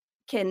all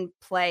can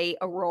play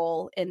a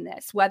role in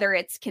this, whether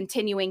it's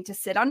continuing to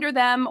sit under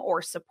them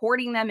or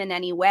supporting them in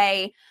any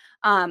way.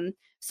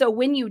 So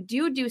when you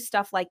do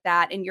stuff like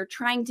that and you're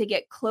trying to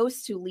get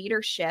close to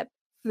leadership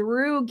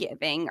through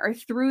giving or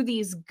through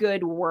these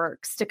good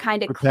works to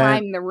kind of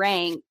climb the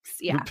ranks.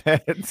 Yeah.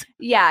 Repent.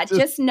 Yeah.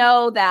 Just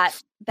know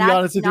that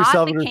that's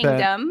not the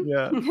kingdom.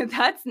 Yeah.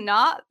 That's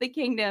not the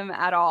kingdom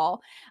at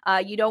all.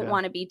 You don't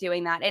want to be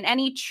doing that. And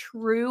any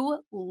true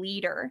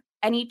leader,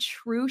 any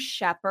true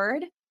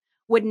shepherd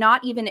would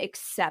not even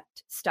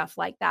accept stuff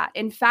like that.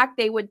 In fact,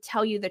 they would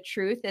tell you the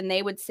truth and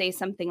they would say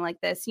something like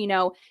this,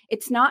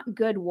 it's not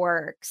good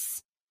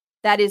works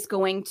that is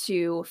going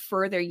to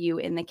further you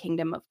in the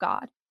kingdom of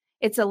God.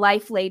 It's a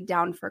life laid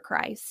down for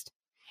Christ.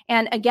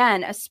 And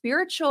again, a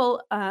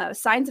spiritual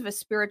signs of a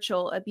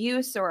spiritual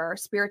abuse or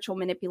spiritual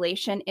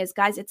manipulation is,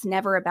 guys, it's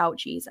never about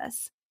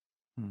Jesus.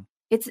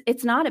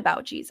 It's not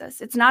about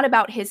Jesus. It's not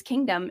about his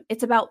kingdom.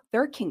 It's about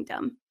their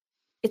kingdom.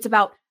 It's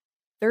about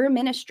their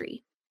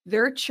ministry,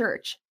 their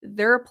church,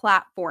 their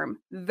platform,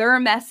 their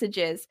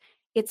messages.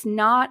 It's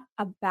not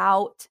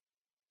about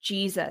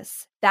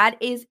Jesus.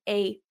 That is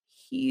a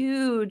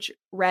huge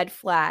red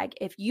flag.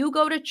 If you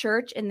go to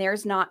church and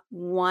there's not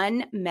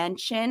one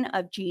mention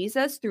of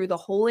Jesus through the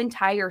whole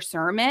entire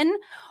sermon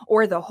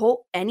or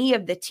any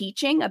of the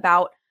teaching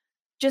about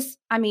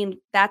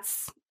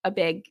that's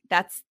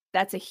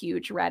a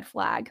huge red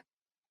flag.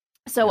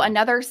 So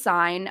another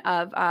sign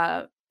of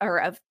a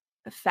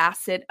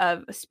facet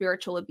of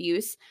spiritual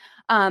abuse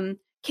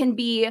can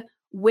be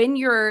when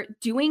you're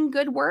doing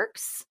good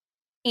works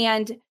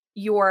and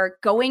you're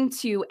going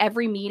to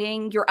every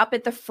meeting, you're up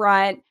at the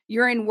front,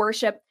 you're in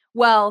worship.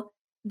 Well,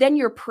 then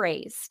you're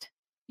praised.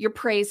 You're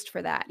praised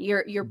for that.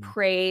 You're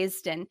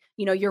praised and,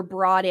 you're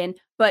brought in.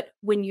 But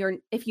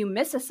if you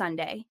miss a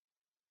Sunday,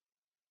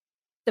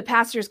 the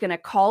pastor's going to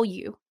call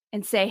you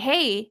and say,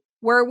 hey,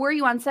 where were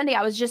you on Sunday?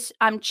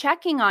 I'm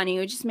checking on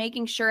you, just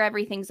making sure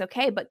everything's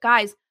okay. But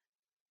guys,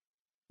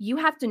 you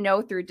have to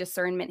know through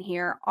discernment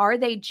here, are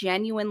they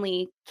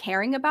genuinely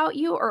caring about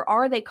you, or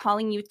are they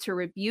calling you to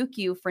rebuke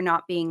you for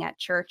not being at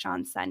church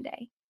on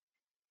Sunday?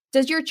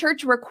 Does your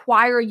church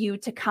require you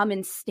to come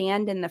and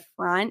stand in the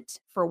front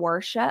for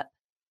worship?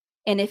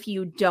 And if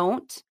you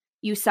don't,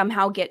 you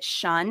somehow get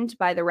shunned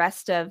by the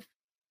rest of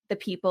the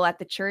people at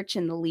the church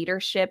and the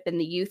leadership and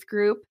the youth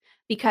group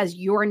because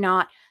you're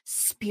not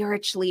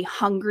spiritually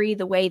hungry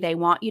the way they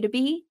want you to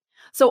be.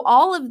 So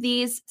all of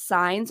these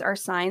signs are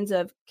signs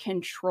of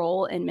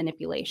control and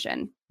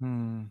manipulation.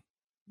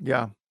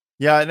 Yeah.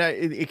 Yeah. And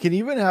it can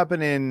even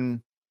happen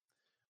in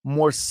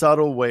more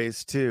subtle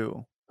ways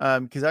too.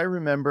 Because I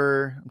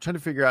remember, I'm trying to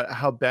figure out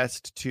how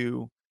best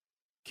to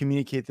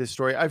communicate this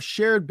story. I've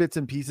shared bits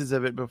and pieces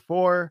of it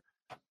before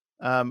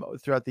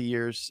throughout the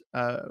years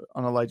on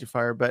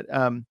ElijahFire, but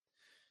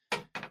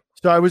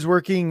so I was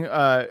working.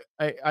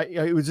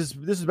 It was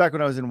just, this is back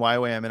when I was in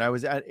YWAM, and I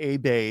was at a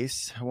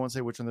base. I won't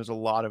say which one. There's a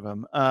lot of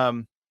them,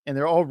 and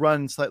they're all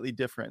run slightly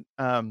different.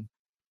 And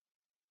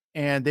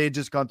they had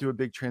just gone through a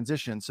big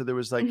transition. So there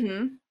was like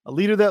a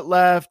leader that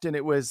left, and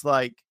it was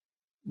like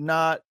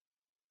not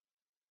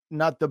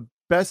the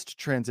best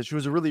transition. It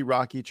was a really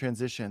rocky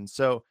transition.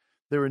 So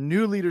there were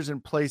new leaders in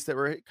place that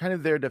were kind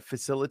of there to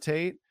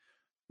facilitate.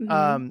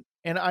 And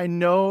I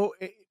know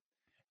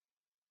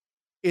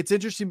it's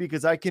interesting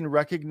because I can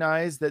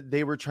recognize that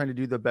they were trying to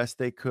do the best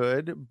they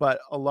could,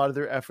 but a lot of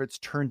their efforts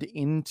turned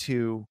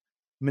into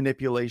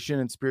manipulation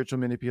and spiritual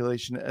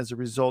manipulation as a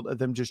result of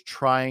them just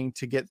trying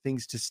to get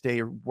things to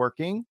stay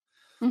working.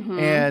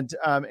 And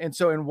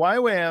so in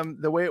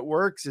YWAM, the way it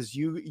works is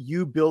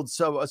you build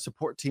a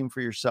support team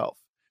for yourself.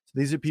 So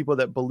these are people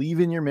that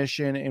believe in your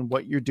mission and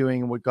what you're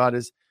doing and what God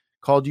has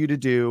called you to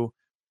do,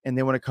 and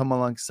they want to come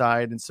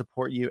alongside and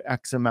support you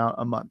X amount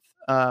a month.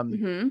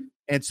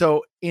 And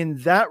so in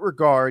that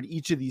regard,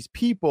 each of these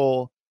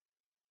people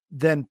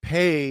then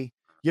you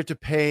have to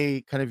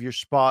pay kind of your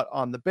spot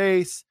on the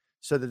base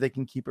so that they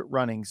can keep it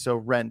running. So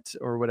rent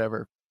or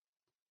whatever.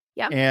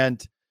 Yeah.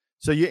 And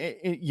so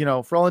you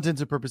know, for all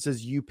intents and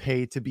purposes, you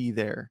pay to be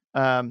there.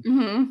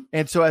 And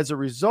so as a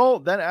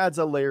result, that adds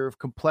a layer of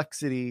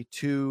complexity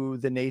to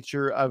the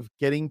nature of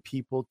getting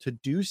people to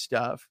do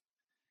stuff.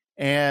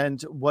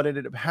 And what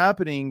ended up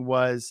happening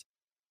was,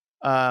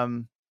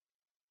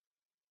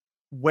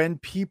 when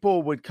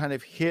people would kind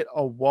of hit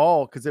a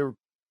wall, because they were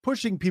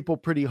pushing people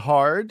pretty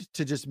hard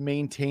to just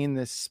maintain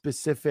this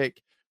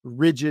specific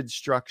rigid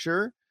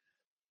structure,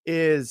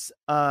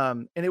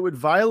 and it would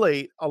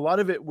violate, a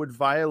lot of it would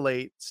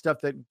violate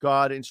stuff that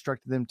God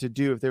instructed them to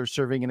do if they were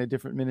serving in a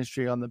different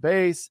ministry on the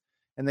base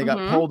and they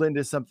got pulled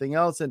into something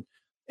else. And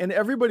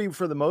everybody,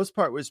 for the most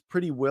part, was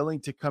pretty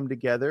willing to come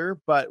together.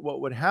 But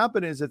what would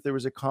happen is if there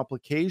was a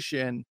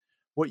complication,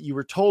 what you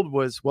were told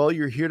was, well,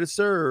 you're here to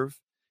serve,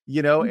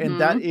 you know, and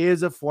that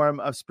is a form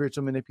of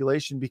spiritual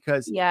manipulation,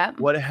 because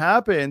what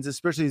happens,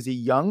 especially as a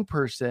young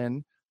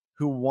person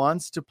who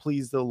wants to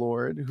please the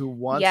Lord, who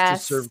wants to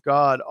serve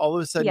God, all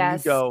of a sudden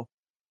you go,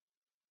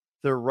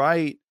 they're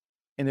right.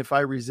 And if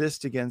I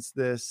resist against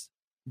this,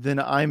 then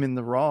I'm in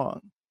the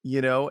wrong,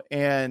 you know?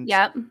 And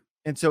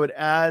so it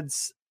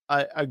adds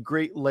a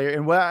great layer.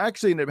 And what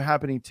actually ended up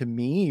happening to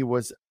me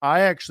was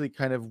I actually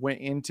kind of went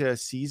into a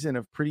season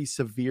of pretty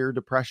severe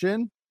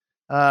depression.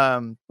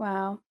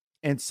 Wow.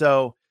 And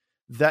so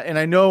and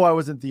I know I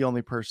wasn't the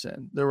only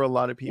person. There were a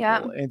lot of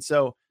people. And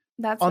so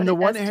that's on the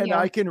one hand,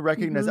 I can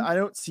recognize, I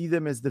don't see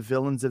them as the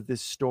villains of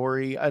this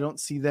story. I don't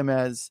see them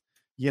as,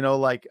 you know,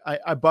 like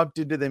I bumped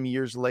into them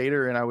years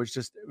later and I was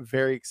just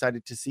very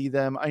excited to see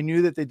them. I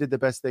knew that they did the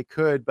best they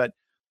could, but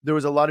there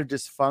was a lot of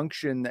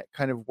dysfunction that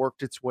kind of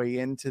worked its way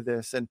into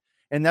this. And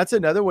that's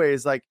another way,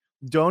 is like,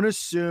 don't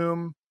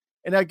assume,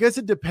 and I guess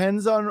it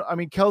depends on, I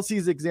mean,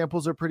 Kelsey's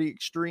examples are pretty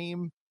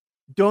extreme.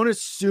 Don't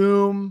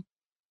assume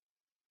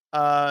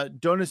a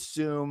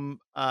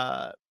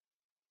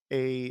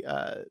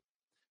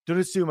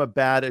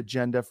bad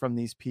agenda from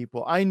these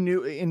people. I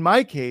knew, in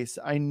my case,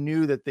 I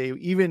knew that they,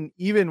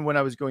 even when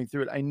I was going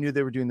through it, I knew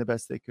they were doing the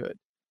best they could,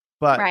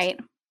 but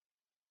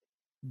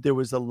there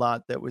was a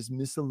lot that was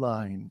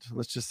misaligned.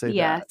 Let's just say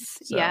that.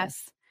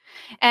 Yes.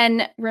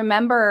 And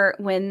remember,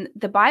 when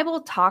the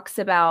Bible talks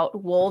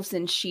about wolves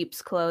in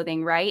sheep's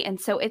clothing, right? And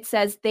so it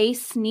says they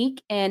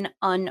sneak in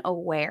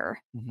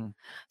unaware.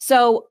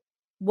 So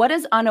what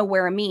does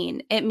unaware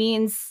mean? It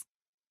means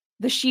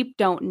the sheep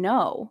don't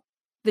know.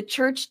 The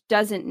church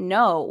doesn't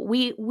know.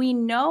 We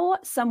know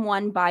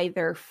someone by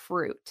their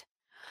fruit.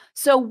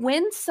 So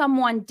when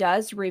someone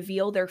does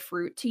reveal their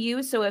fruit to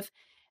you, so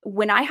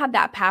when I had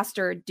that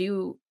pastor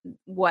do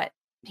what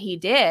he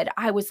did,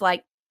 I was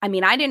like, I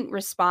mean, I didn't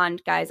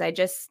respond, guys.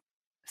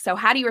 So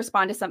how do you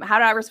respond to something? How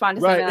do I respond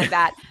to something like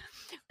that?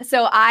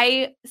 So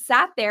I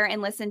sat there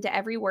and listened to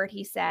every word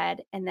he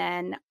said. And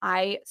then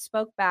I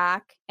spoke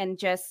back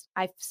and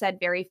I said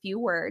very few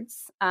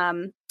words.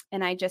 And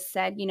I just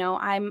said, you know,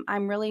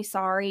 I'm really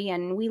sorry.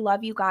 And we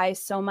love you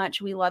guys so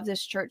much. We love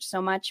this church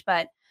so much,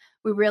 but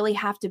we really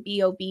have to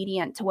be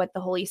obedient to what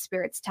the Holy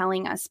Spirit's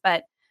telling us.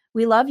 But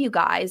we love you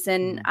guys.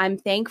 And I'm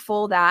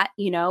thankful that,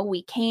 you know,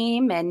 we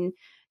came and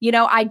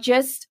I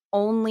just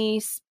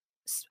only,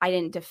 I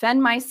didn't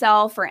defend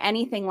myself or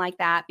anything like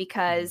that,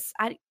 because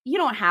you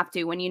don't have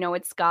to when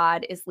it's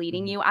God is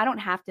leading you. I don't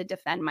have to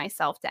defend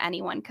myself to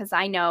anyone because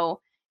I know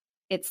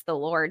it's the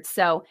Lord.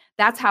 So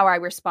that's how I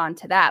respond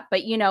to that.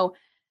 But,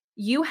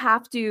 you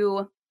have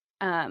to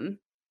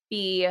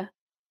be,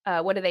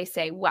 what do they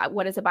say?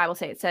 What does the Bible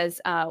say? It says,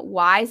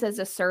 wise as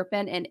a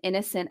serpent and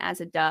innocent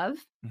as a dove.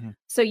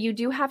 So you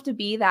do have to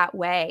be that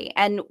way.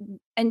 And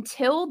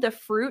until the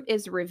fruit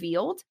is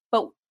revealed,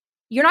 but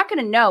you're not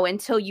going to know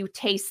until you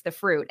taste the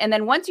fruit. And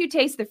then once you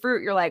taste the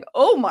fruit, you're like,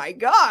 oh my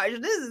gosh,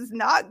 this is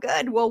not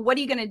good. Well, what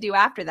are you going to do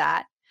after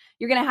that?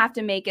 You're going to have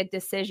to make a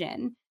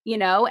decision,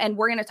 and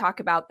we're going to talk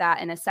about that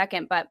in a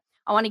second. But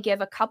I want to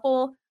give a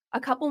couple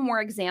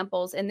more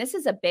examples. And this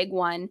is a big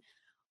one.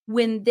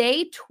 When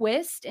they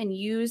twist and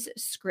use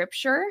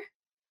scripture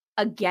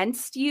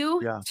against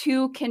you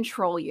to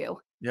control you.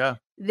 Yeah.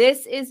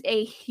 This is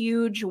a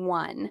huge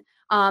one.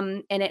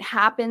 And it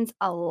happens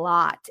a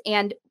lot.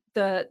 And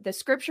the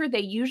scripture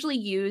they usually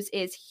use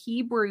is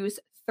Hebrews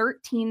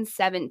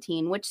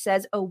 13:17, which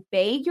says,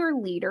 obey your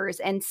leaders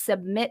and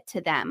submit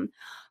to them,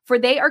 for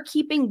they are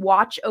keeping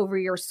watch over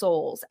your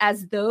souls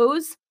as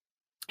those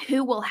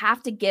who will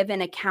have to give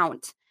an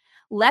account.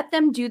 Let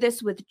them do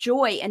this with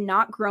joy and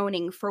not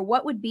groaning, for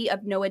what would be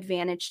of no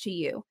advantage to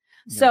you.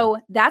 Yeah. So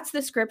that's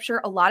the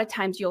scripture. A lot of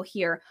times you'll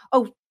hear,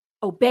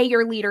 obey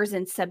your leaders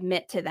and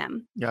submit to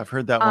them. Yeah, I've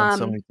heard that one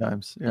so many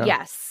times. Yeah.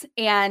 Yes.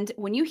 And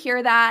when you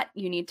hear that,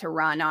 you need to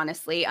run,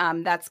 honestly.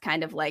 That's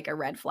kind of like a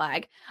red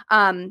flag.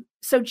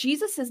 So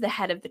Jesus is the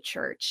head of the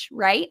church,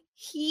 right?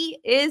 He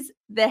is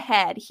the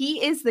head.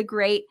 He is the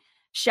great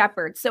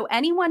shepherd. So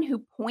anyone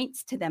who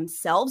points to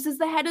themselves as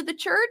the head of the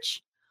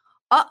church,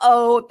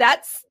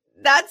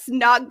 that's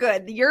not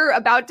good. You're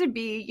about to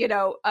be,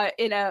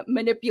 in a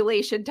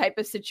manipulation type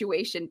of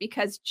situation,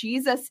 because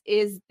Jesus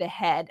is the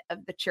head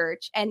of the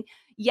church. And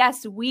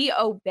yes, we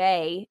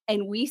obey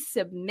and we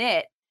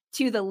submit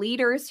to the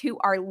leaders who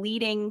are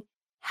leading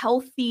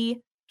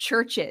healthy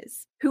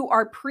churches, who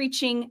are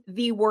preaching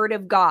the word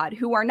of God,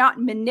 who are not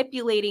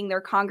manipulating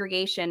their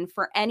congregation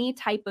for any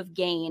type of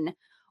gain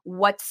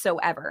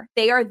whatsoever.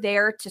 They are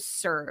there to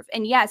serve.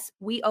 And yes,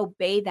 we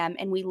obey them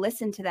and we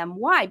listen to them.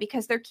 Why?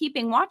 Because they're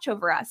keeping watch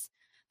over us.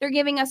 They're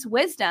giving us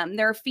wisdom.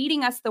 They're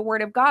feeding us the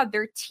word of God.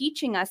 They're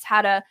teaching us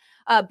how to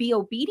be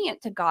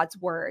obedient to God's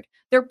word.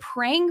 They're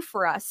praying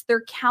for us.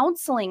 They're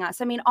counseling us.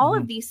 I mean, all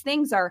of these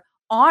things are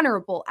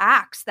honorable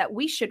acts that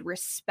we should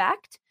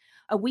respect,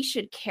 we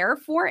should care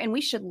for, and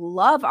we should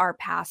love our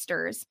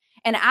pastors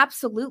and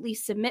absolutely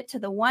submit to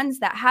the ones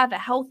that have a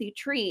healthy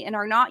tree and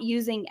are not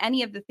using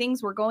any of the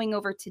things we're going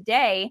over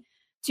today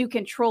to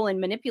control and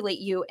manipulate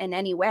you in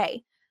any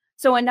way.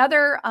 So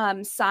another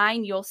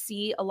sign you'll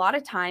see a lot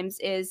of times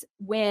is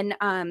when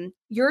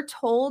you're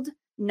told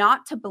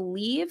not to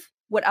believe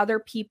what other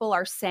people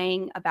are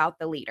saying about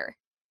the leader.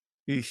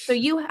 Eesh. So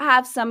you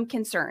have some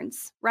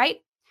concerns, right?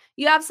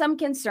 You have some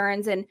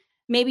concerns, and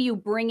maybe you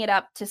bring it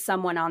up to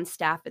someone on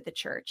staff at the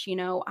church.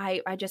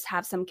 I just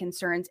have some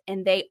concerns,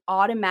 and they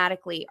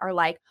automatically are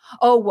like,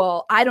 oh,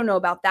 well, I don't know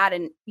about that.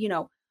 And,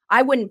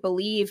 I wouldn't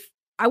believe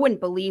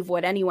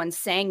what anyone's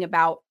saying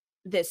about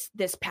this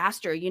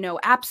pastor,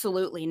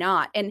 absolutely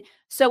not. And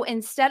so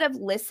instead of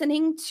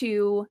listening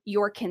to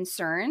your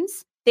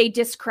concerns, they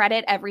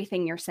discredit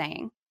everything you're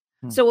saying.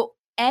 So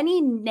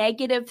any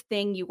negative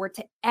thing you were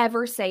to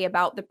ever say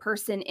about the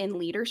person in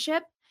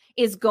leadership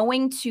is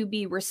going to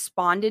be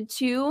responded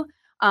to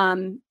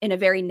in a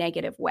very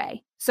negative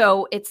way.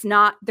 So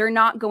they're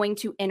not going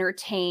to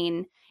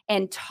entertain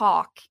and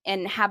talk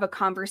and have a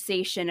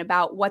conversation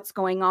about what's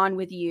going on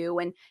with you.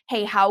 And,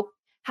 hey, how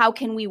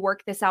can we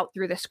work this out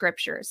through the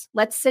scriptures?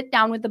 Let's sit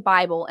down with the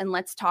Bible and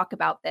let's talk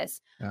about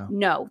this. Yeah.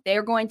 No,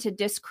 they're going to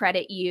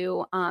discredit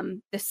you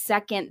the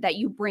second that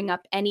you bring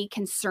up any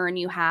concern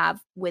you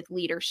have with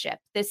leadership.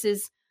 This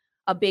is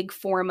a big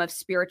form of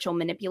spiritual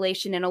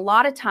manipulation. And a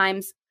lot of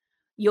times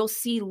you'll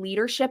see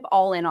leadership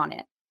all in on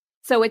it.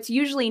 So it's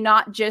usually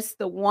not just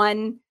the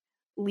one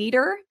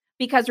leader,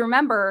 because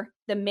remember,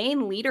 the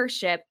main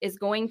leadership is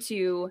going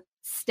to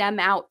stem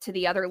out to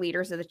the other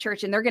leaders of the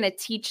church, and they're going to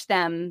teach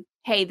them,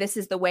 hey, this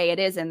is the way it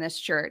is in this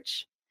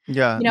church.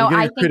 Yeah. You're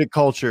going to create a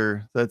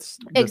culture. That's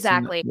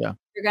exactly. Yeah.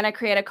 You're going to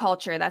create a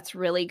culture. That's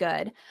really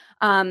good.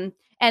 And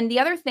the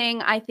other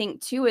thing I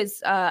think too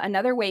is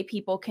another way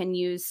people can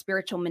use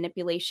spiritual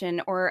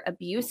manipulation or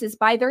abuse is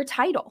by their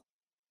title.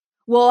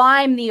 Well,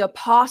 I'm the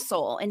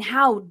apostle, and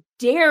how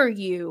dare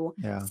you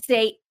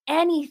say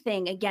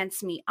anything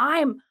against me?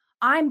 I'm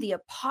the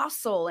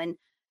apostle. And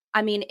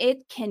I mean,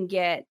 it can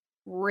get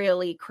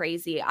really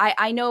crazy.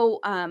 I know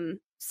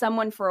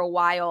someone for a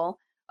while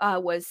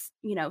was,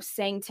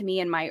 saying to me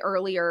in my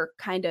earlier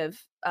kind of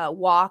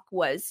walk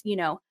was,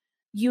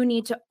 you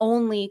need to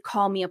only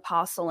call me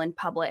apostle in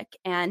public.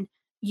 And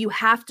you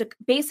have to,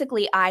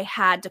 basically, I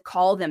had to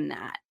call them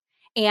that.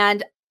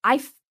 And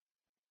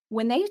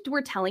when they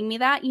were telling me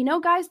that,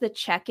 guys, the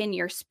check in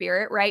your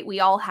spirit, right? We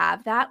all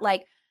have that.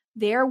 Like,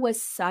 there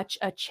was such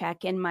a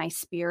check in my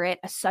spirit,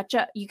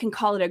 you can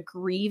call it a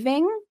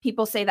grieving.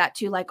 People say that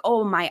too, like,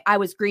 oh, I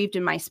was grieved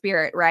in my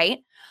spirit, right?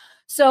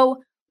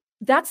 So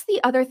that's the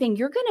other thing.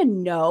 You're going to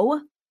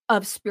know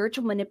of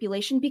spiritual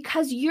manipulation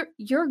because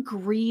you're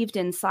grieved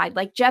inside.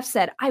 Like Jeff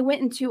said, I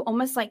went into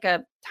almost like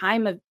a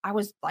time of, I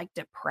was like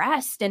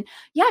depressed, and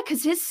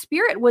because his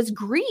spirit was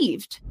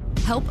grieved.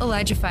 Help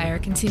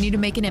ElijahFire continue to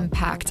make an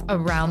impact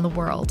around the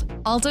world.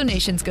 All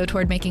donations go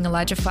toward making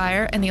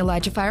ElijahFire and the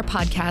ElijahFire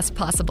podcast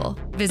possible.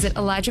 Visit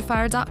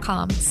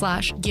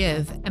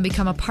ElijahFire.com/give and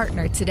become a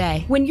partner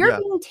today. When you're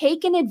being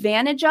taken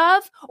advantage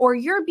of, or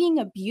you're being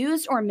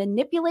abused or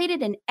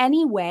manipulated in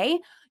any way,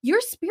 your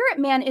spirit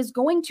man is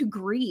going to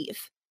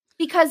grieve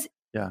because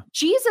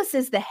Jesus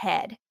is the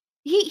head.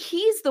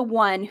 He's the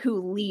one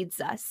who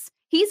leads us.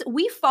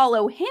 We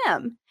follow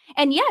him.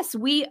 And yes,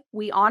 we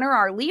honor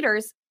our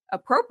leaders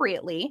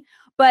appropriately,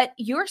 but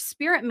your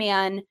spirit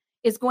man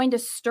is going to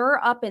stir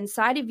up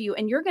inside of you,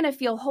 and you're going to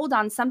feel, hold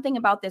on, something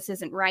about this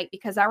isn't right.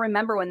 Because I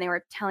remember when they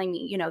were telling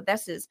me,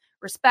 this is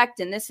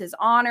respect and this is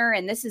honor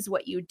and this is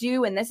what you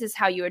do and this is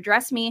how you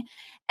address me.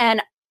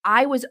 And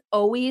I was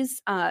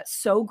always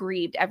so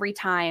grieved every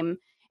time.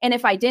 And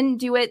if I didn't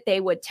do it,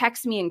 they would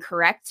text me and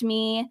correct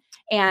me.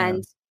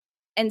 And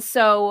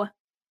so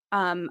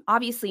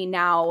obviously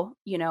now,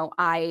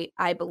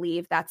 I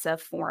believe that's a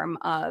form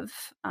of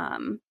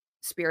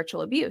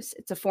spiritual abuse.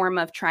 It's a form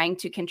of trying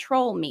to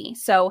control me.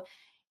 So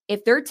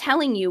if they're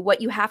telling you what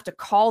you have to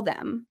call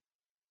them,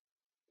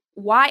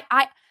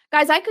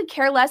 guys, I could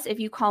care less if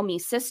you call me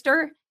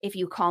sister, if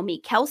you call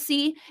me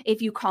Kelsey,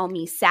 if you call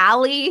me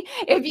Sally,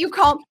 if you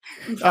call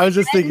I was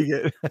just thinking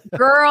it.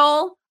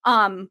 girl.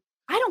 I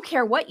don't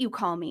care what you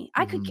call me.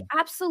 I could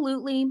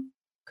absolutely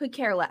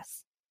care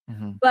less.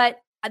 But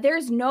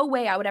there's no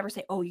way I would ever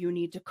say, oh, you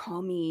need to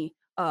call me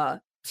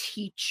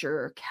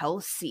teacher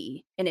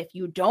Kelsey. And if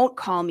you don't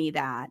call me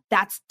that,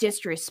 that's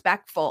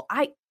disrespectful.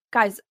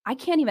 Guys, I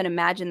can't even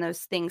imagine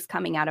those things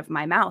coming out of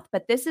my mouth.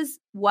 But this is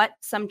what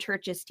some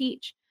churches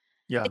teach.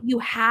 Yeah. You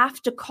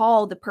have to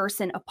call the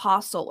person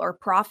apostle or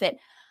prophet.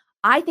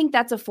 I think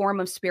that's a form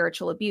of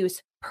spiritual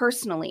abuse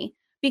personally,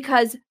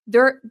 because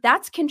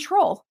that's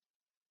control.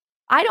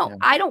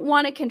 I don't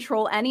want to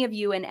control any of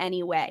you in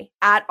any way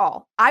at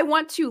all. I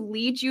want to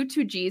lead you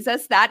to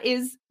Jesus. That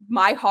is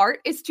my heart,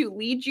 is to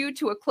lead you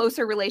to a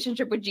closer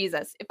relationship with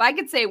Jesus. If I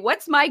could say,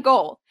 what's my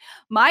goal?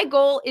 My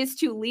goal is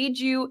to lead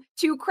you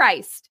to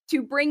Christ,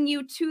 to bring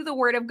you to the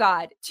word of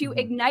God, to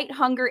ignite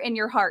hunger in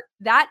your heart.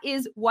 That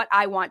is what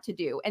I want to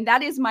do. And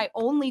that is my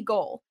only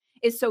goal,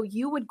 is so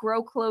you would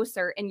grow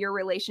closer in your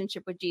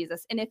relationship with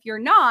Jesus. And if you're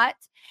not,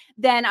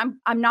 then I'm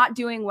not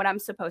doing what I'm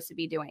supposed to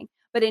be doing.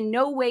 But in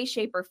no way,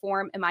 shape, or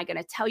form am I going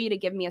to tell you to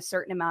give me a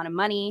certain amount of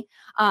money.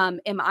 Am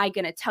I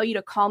going to tell you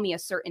to call me a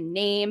certain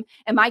name?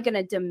 Am I going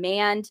to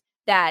demand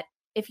that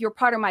if you're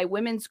part of my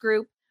women's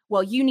group,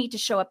 well, you need to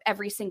show up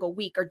every single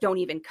week or don't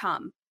even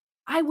come?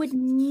 I would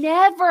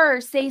never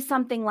say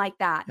something like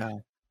that. Yeah.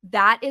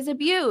 That is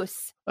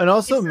abuse. And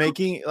also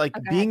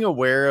being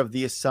aware of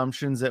the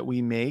assumptions that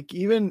we make,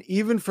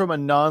 even from a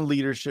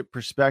non-leadership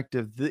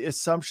perspective, the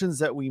assumptions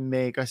that we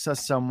make. I saw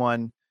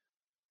someone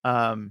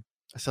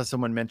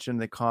mention in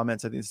the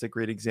comments, I think it's a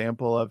great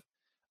example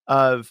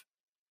of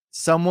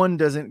someone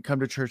doesn't come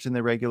to church and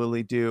they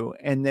regularly do.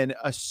 And then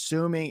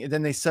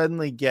then they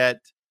suddenly get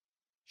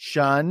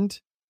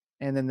shunned,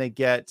 and then they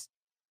get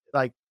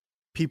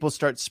people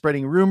start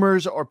spreading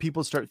rumors, or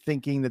people start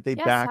thinking that they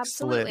backslid.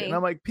 Absolutely. And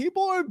I'm like,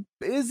 people are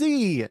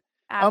busy.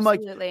 Absolutely. I'm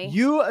like,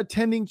 you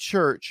attending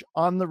church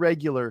on the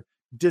regular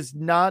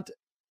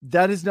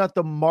that is not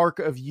the mark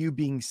of you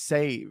being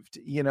saved.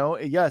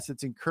 Yes,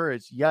 it's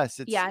encouraged. Yes,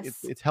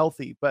 it's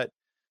healthy, but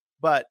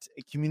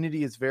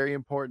community is very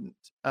important.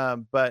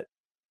 But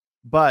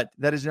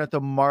that is not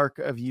the mark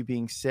of you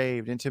being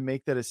saved. And to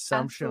make that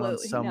assumption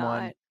Absolutely on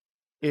someone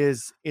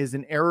is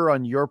an error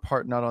on your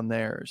part, not on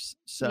theirs.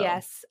 So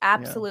yes,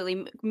 absolutely.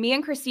 Yeah. Me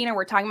and Christina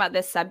were talking about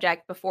this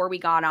subject before we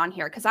got on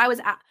here, because I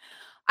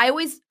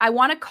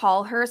want to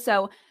call her.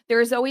 So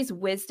there's always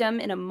wisdom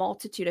in a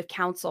multitude of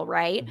counsel,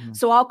 right?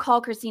 So I'll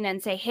call Christina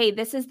and say, hey,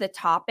 this is the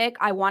topic.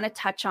 I want to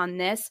touch on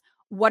this.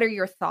 What are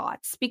your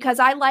thoughts? Because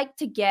I like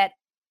to get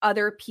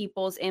other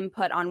people's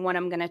input on what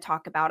I'm going to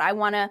talk about. I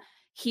want to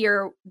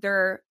hear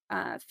their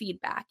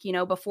feedback,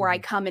 before I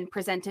come and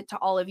present it to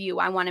all of you.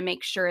 I want to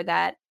make sure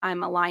that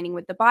I'm aligning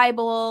with the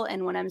Bible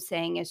and what I'm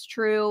saying is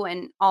true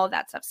and all of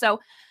that stuff. So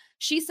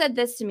she said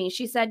this to me.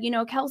 She said,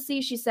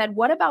 Kelsey, she said,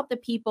 what about the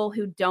people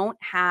who don't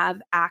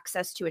have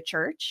access to a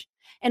church?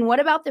 And what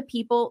about the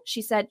people,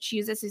 she said, she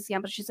used this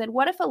example. She said,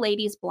 what if a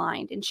lady's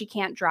blind and she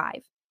can't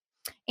drive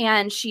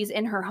and she's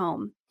in her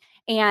home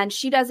and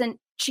she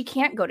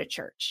can't go to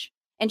church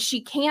and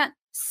she can't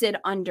sit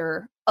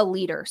under a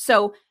leader?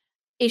 So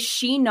is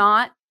she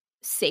not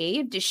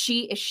saved?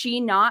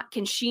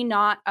 Can she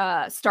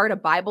not start a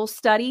Bible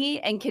study?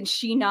 And can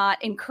she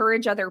not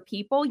encourage other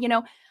people?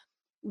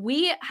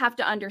 We have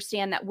to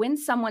understand that when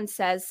someone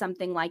says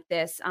something like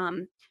this,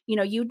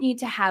 you need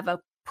to have a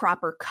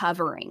proper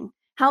covering.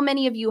 How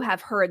many of you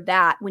have heard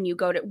that when you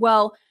go to,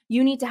 well,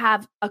 you need to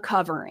have a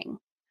covering.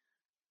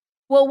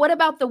 Well, what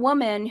about the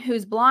woman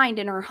who's blind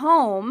in her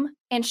home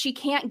and she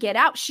can't get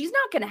out? She's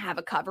not going to have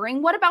a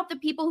covering. What about the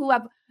people who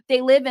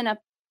they live in a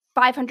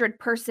 500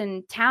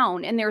 person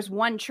town and there's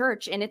one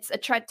church and it's a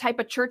type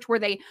of church where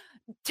they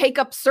take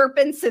up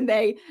serpents and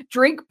they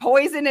drink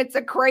poison? It's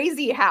a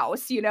crazy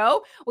house,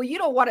 Well, you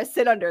don't want to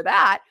sit under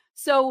that.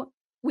 So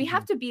we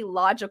have to be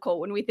logical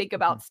when we think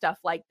about stuff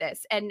like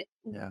this. And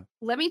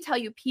let me tell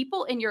you,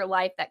 people in your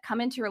life that come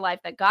into your life,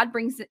 that God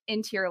brings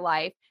into your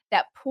life,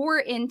 that pour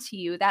into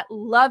you, that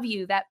love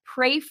you, that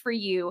pray for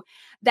you,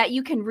 that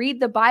you can read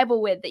the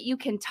Bible with, that you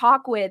can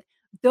talk with,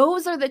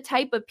 those are the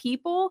type of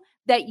people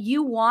that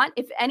you want.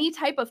 If any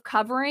type of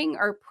covering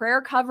or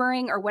prayer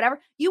covering or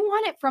whatever, you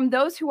want it from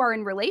those who are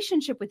in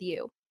relationship with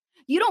you.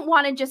 You don't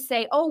want to just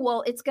say, oh,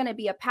 well, it's going to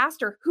be a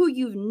pastor who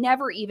you've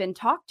never even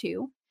talked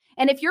to.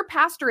 And if your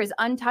pastor is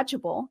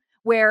untouchable,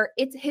 where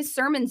it's his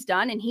sermon's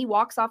done and he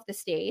walks off the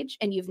stage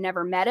and you've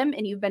never met him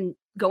and you've been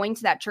going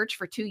to that church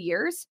for 2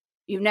 years,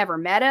 you've never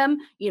met him,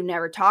 you've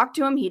never talked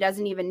to him, he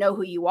doesn't even know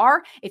who you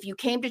are. If you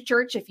came to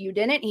church, if you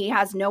didn't, he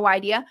has no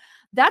idea.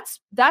 That's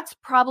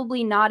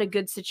probably not a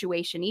good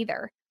situation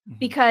either,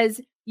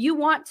 because you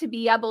want to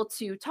be able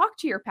to talk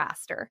to your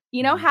pastor,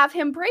 have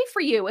him pray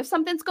for you. If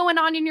something's going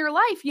on in your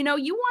life, you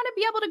want to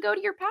be able to go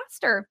to your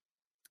pastor.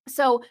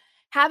 So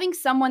having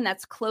someone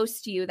that's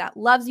close to you, that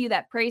loves you,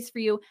 that prays for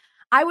you,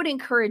 I would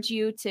encourage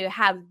you to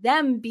have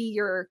them be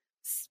your,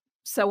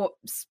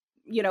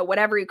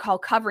 whatever you call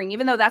covering,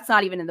 even though that's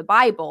not even in the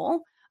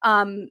Bible.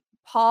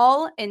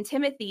 Paul and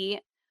Timothy,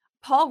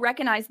 Paul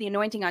recognized the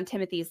anointing on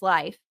Timothy's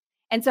life.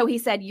 And so he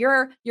said,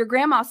 your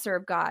grandma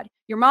served God,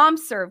 your mom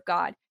served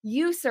God,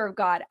 you serve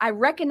God. I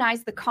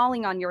recognize the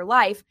calling on your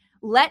life.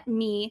 Let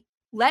me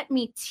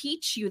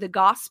teach you the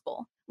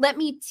gospel. Let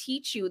me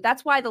teach you.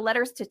 That's why the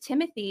letters to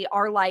Timothy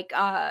are like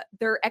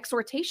they're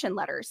exhortation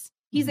letters.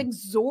 He's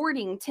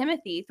exhorting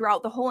Timothy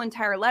throughout the whole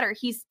entire letter.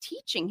 He's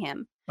teaching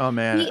him. Oh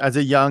man, as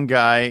a young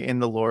guy in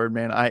the Lord,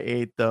 man, I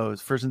ate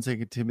those. 1st and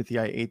 2nd Timothy,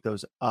 I ate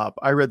those up.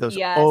 I read those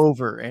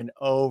over and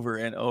over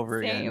and over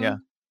again. Yeah.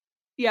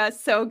 Yeah,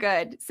 so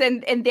good.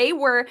 And they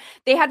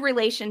had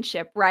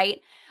relationship,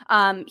 right?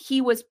 He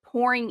was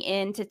pouring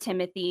into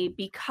Timothy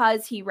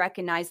because he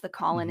recognized the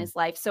call in his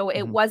life. So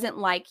it wasn't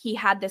like he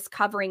had this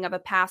covering of a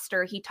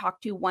pastor he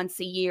talked to once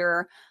a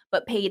year,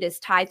 but paid his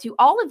tithe to.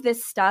 All of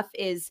this stuff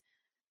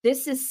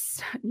this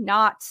is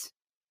not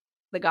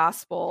the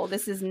gospel.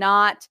 This is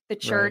not the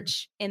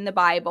church in the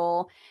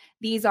Bible.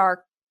 These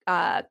are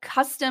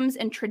customs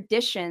and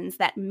traditions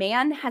that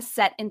man has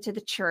set into the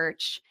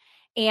church.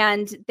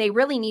 And they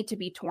really need to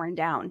be torn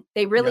down.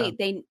 They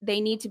really, they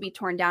need to be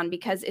torn down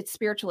because it's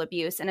spiritual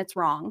abuse and it's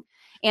wrong.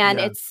 And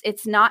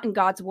it's not in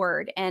God's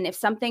word. And if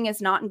something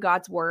is not in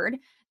God's word,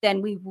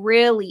 then we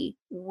really,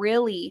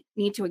 really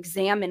need to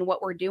examine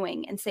what we're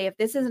doing and say, if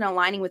this isn't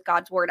aligning with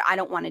God's word, I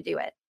don't want to do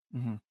it.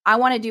 I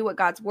want to do what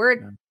God's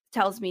word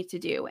tells me to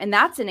do. And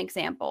that's an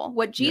example.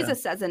 What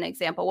Jesus says an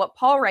example. What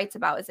Paul writes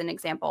about is an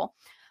example.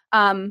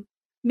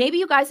 Maybe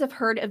you guys have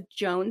heard of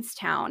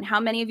Jonestown.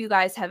 How many of you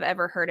guys have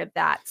ever heard of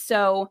that?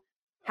 So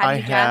I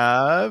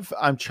have.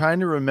 I'm trying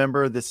to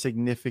remember the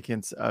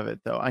significance of it,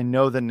 though. I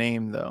know the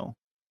name, though.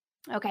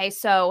 Okay,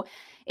 so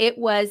it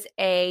was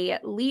a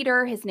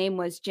leader. His name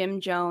was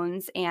Jim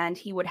Jones, and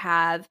he would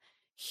have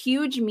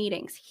huge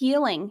meetings,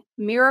 healing,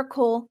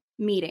 miracle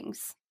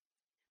meetings.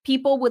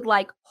 People would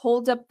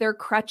hold up their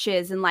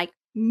crutches and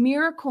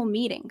miracle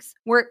meetings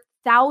where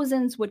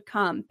thousands would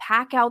come,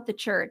 pack out the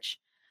church.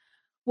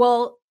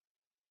 Well,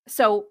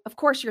 so of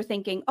course you're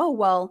thinking, oh,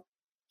 well,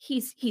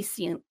 he's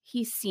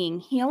seeing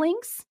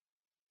healings.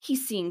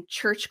 He's seeing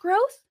church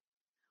growth.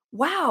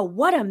 Wow,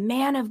 what a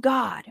man of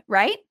God,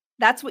 right?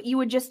 That's what you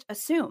would just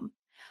assume.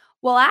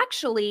 Well,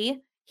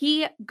 actually,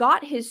 he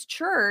got his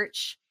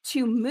church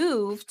to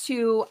move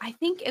to, I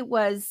think it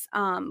was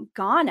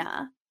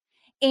Ghana,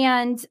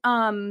 and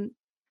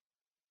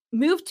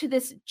move to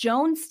this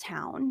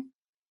Jonestown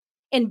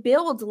and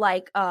build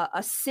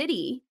a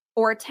city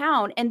or a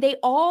town. And they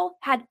all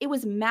it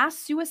was mass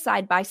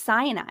suicide by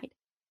cyanide.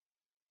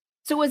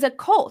 So it was a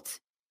cult.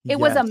 It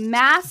was a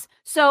mass.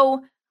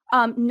 So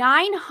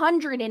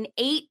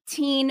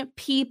 918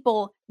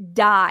 people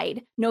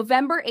died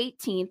November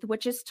 18th,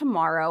 which is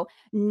tomorrow,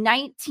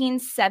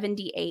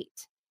 1978.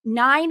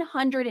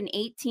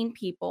 918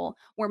 people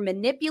were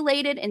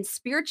manipulated and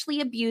spiritually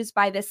abused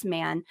by this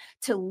man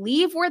to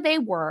leave where they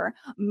were,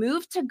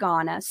 move to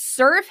Ghana,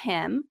 serve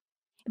him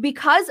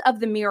because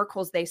of the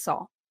miracles they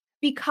saw,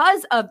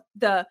 because of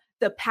the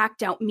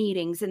packed out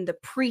meetings and the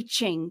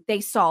preaching they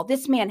saw.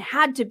 This man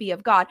had to be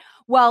of God.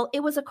 Well,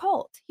 it was a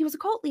cult. He was a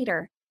cult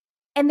leader.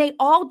 And they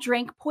all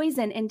drank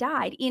poison and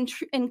died,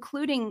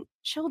 including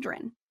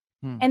children.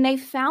 And they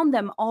found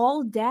them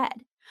all dead.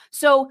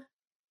 So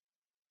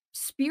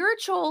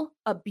spiritual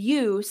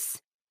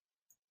abuse,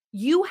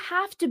 you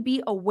have to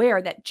be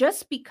aware that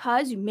just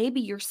because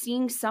maybe you're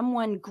seeing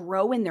someone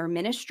grow in their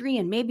ministry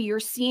and maybe you're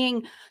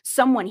seeing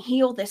someone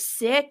heal the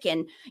sick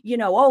and,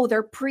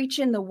 they're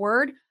preaching the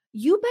word,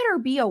 you better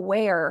be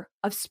aware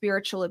of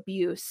spiritual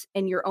abuse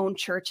in your own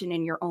church and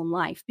in your own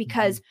life,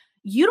 because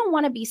you don't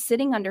want to be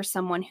sitting under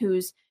someone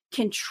who's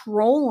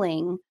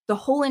controlling the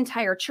whole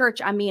entire church.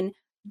 I mean,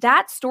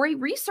 that story,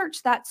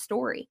 research that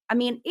story. I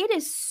mean,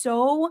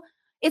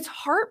 it's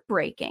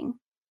heartbreaking.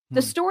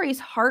 The story is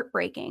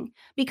heartbreaking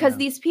because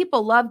these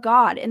people love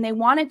God and they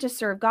wanted to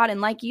serve God. And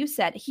like you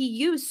said, he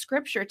used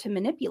scripture to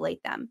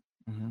manipulate them.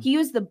 He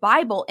used the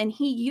Bible and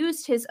he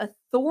used his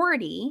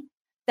authority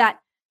that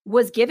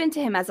was given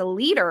to him as a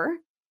leader.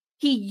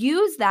 He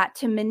used that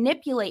to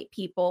manipulate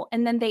people,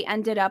 and then they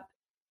ended up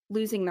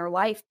losing their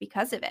life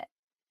because of it.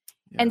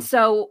 Yeah. And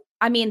so,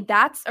 I mean,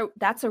 that's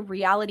a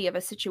reality of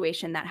a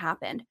situation that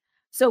happened.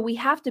 So we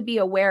have to be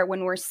aware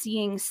when we're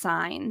seeing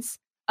signs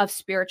of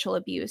spiritual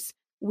abuse.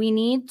 We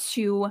need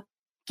to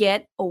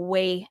get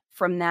away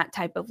from that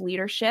type of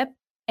leadership,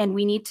 and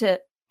we need to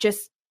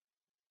just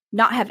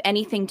not have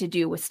anything to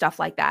do with stuff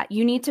like that.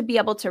 You need to be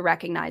able to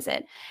recognize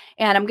it.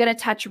 And I'm going to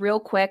touch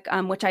real quick,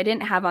 which I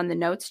didn't have on the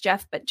notes,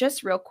 Jeff, but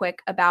just real quick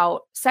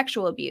about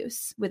sexual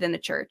abuse within the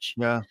church.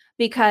 Yeah.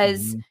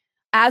 Because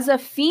as a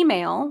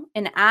female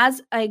and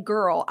as a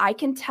girl, I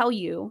can tell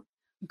you,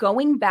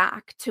 going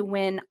back to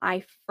when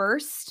I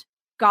first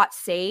got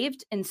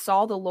saved and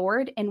saw the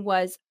Lord and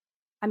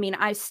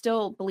I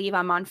still believe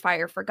I'm on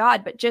fire for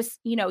God, but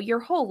just, your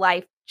whole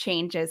life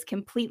changes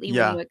completely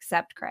when you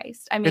accept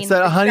Christ. I mean, it's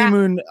that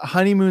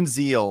honeymoon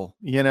zeal,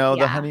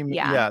 the honeymoon.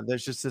 Yeah.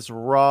 There's just this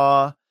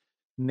raw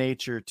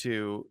nature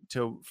to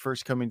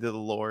first coming to the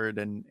Lord,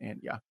 and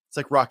it's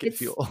like rocket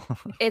fuel.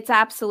 It's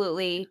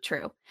absolutely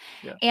true.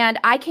 Yeah. And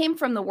I came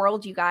from the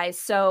world, you guys.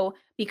 So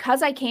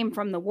because I came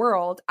from the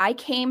world, I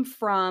came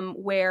from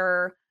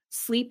where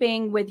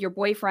sleeping with your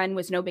boyfriend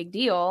was no big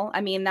deal. I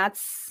mean,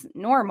 that's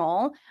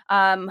normal.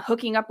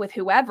 Hooking up with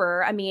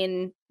whoever, I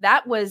mean,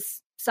 that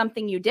was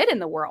something you did in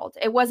the world.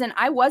 I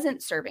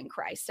wasn't serving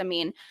Christ. I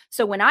mean,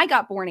 so when I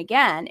got born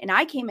again and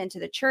I came into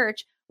the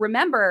church,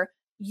 remember,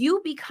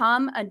 you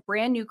become a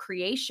brand new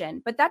creation,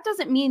 but that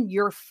doesn't mean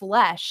your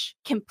flesh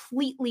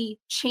completely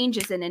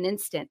changes in an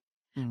instant.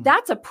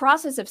 That's a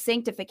process of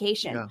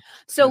sanctification. Yeah.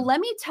 So let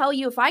me tell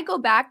you, if I go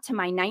back to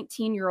my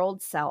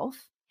 19-year-old self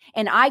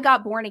and I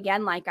got born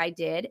again like I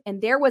did,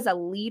 and there was a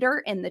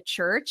leader in the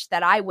church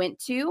that I went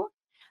to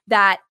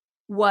that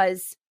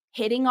was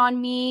hitting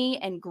on me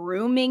and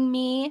grooming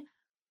me,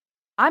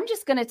 I'm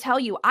just going to tell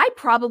you, I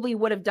probably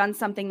would have done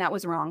something that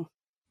was wrong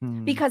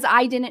because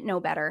I didn't know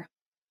better.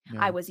 Yeah.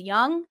 I was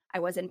young. I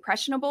was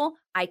impressionable.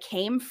 I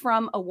came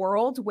from a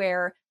world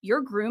where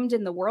you're groomed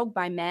in the world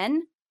by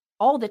men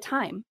all the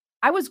time.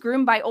 I was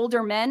groomed by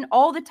older men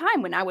all the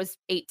time when I was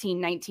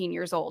 18, 19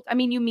 years old. I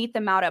mean, you meet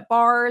them out at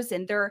bars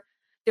and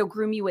they'll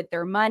groom you with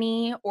their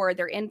money or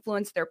their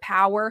influence, their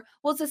power.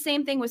 Well, it's the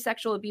same thing with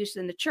sexual abuse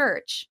in the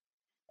church.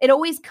 It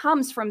always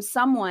comes from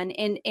someone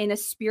in a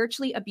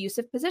spiritually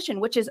abusive position,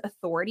 which is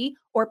authority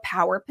or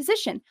power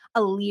position,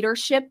 a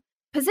leadership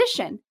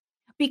position,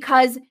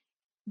 because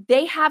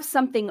they have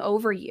something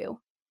over you.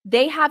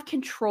 They have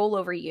control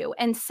over you.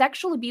 And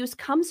sexual abuse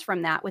comes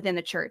from that within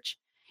the church.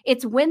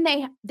 It's when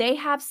they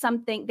have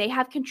something, they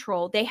have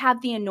control, they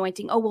have the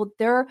anointing. Oh, well,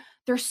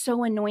 they're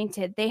so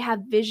anointed. They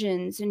have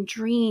visions and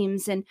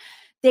dreams and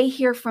they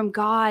hear from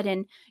God.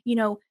 And,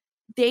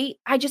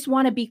 I just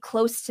want to be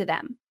close to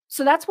them.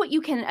 So that's what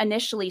you can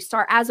initially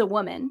start as a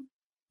woman.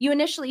 You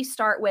initially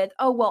start with,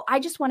 oh, well, I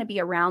just want to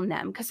be around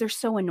them because they're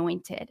so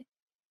anointed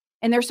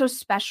and they're so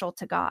special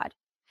to God.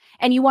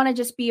 And you want to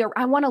just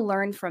I want to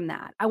learn from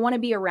that. I want to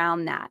be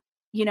around that.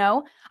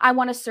 I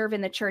want to serve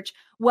in the church.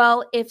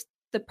 Well, if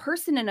the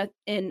person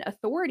in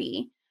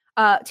authority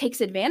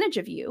takes advantage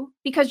of you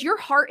because your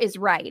heart is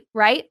right?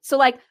 So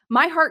like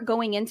my heart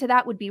going into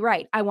that would be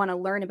right. I want to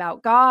learn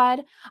about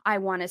God. I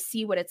want to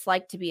see what it's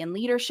like to be in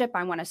leadership.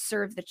 I want to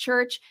serve the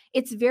church.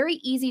 It's very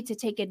easy to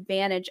take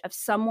advantage of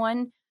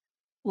someone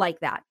like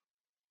that.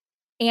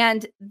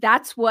 And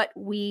that's what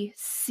we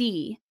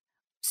see.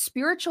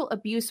 Spiritual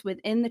abuse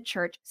within the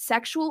church,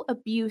 sexual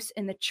abuse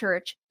in the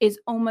church is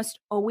almost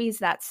always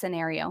that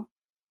scenario.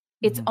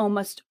 It's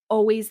almost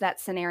always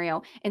that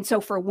scenario. And so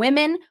for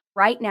women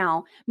right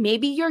now,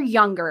 maybe you're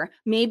younger,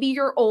 maybe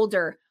you're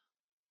older,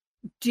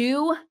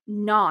 do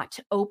not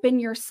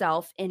open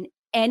yourself in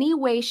any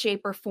way,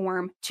 shape, or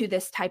form to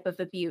this type of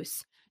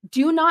abuse.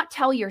 Do not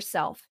tell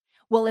yourself,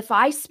 well, if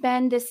I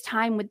spend this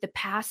time with the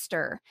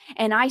pastor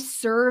and I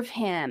serve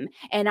him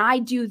and I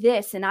do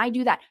this and I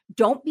do that,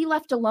 don't be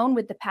left alone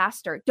with the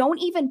pastor. Don't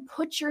even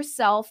put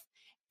yourself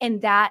in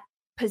that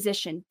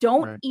position.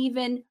 Don't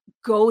even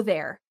go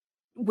there.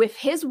 If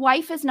his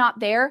wife is not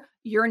there,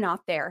 you're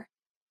not there.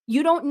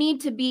 You don't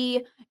need to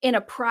be in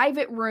a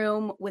private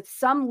room with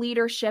some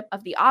leadership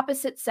of the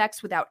opposite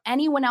sex without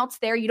anyone else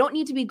there. You don't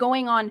need to be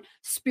going on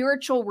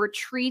spiritual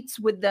retreats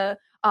with the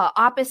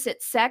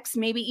opposite sex,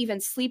 maybe even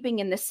sleeping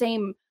in the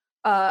same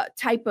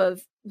type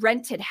of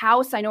rented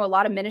house. I know a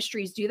lot of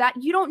ministries do that.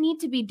 You don't need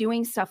to be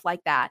doing stuff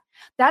like that.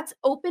 That's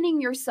opening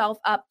yourself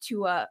up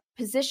to a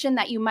position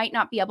that you might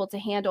not be able to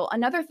handle.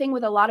 Another thing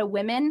with a lot of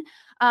women,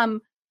 a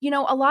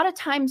lot of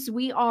times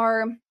we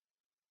are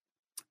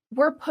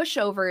we're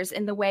pushovers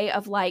in the way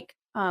of like,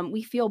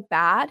 we feel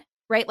bad,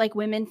 right? Like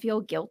women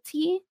feel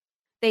guilty.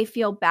 They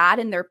feel bad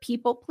and they're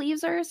people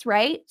pleasers,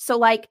 right? So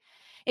like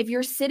if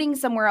you're sitting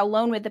somewhere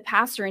alone with the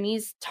pastor and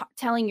he's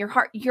telling your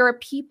heart, you're a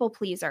people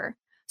pleaser.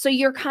 So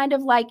you're kind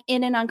of like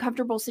in an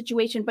uncomfortable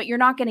situation, but you're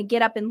not going to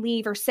get up and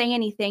leave or say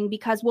anything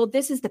because, well,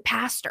 this is the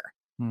pastor.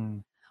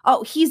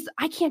 Oh,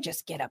 I can't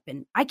just get up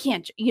and I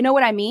can't, you know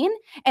what I mean?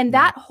 And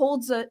that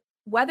holds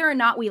whether or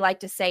not we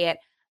like to say it,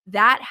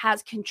 that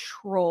has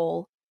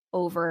control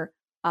over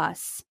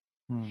us.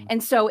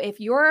 And so if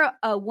you're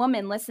a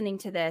woman listening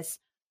to this,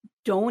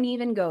 don't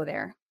even go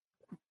there.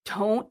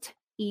 Don't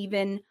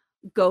even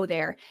go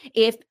there.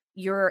 If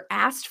you're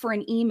asked for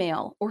an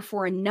email or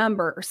for a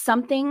number or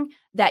something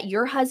that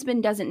your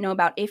husband doesn't know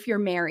about, if you're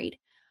married,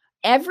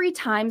 every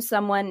time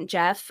someone,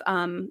 Jeff,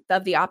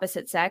 of the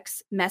opposite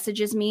sex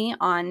messages me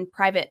on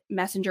private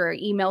messenger or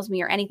emails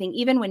me or anything,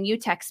 even when you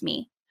text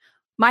me,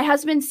 my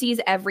husband sees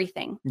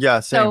everything. Yeah,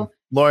 same. So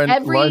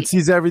Lauren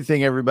sees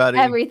everything, everybody.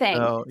 Everything.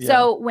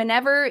 So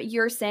whenever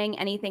you're saying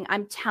anything,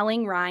 I'm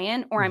telling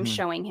Ryan or I'm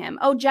showing him,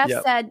 oh, Jeff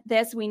said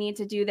this, we need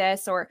to do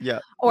this, or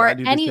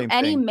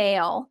any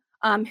male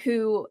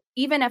who,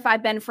 even if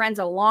I've been friends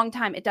a long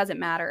time, it doesn't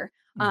matter.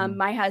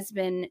 My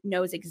husband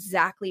knows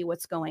exactly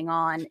what's going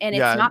on. And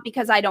it's not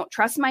because I don't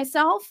trust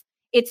myself.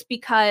 It's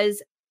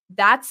because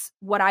that's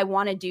what I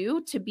want to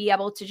do, to be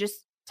able to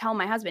just tell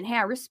my husband, hey,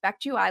 I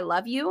respect you. I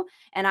love you.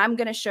 And I'm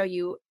going to show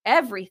you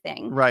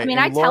everything. Right. I mean,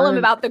 I tell him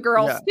about the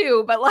girls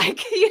too, but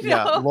like, you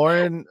know.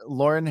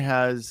 Lauren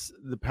has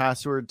the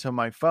password to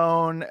my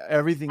phone.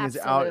 Everything is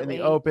out in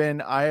the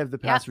open. I have the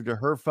password to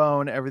her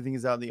phone. Everything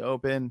is out in the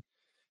open.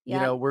 You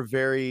know, we're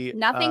very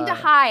nothing to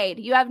hide.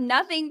 You have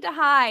nothing to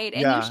hide,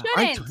 and you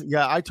shouldn't.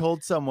 I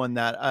told someone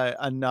that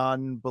a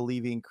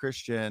non-believing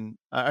Christian,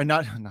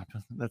 not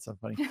that's not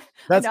funny.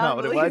 That's not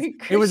what it was. Christian.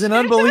 It was an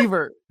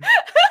unbeliever,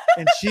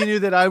 and she knew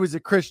that I was a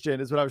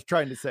Christian, is what I was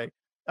trying to say.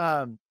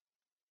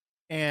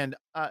 And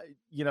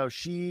you know,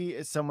 she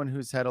is someone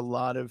who's had a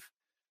lot of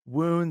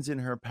wounds in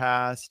her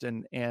past,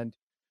 and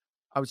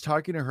I was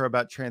talking to her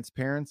about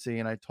transparency,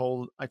 and I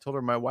told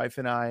her, my wife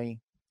and I,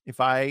 if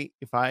I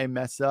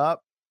mess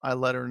up, I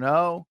let her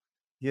know,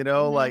 you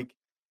know, like,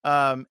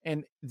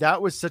 and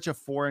that was such a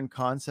foreign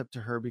concept to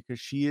her, because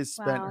she has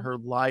spent her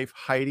life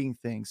hiding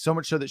things, so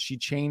much so that she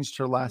changed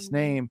her last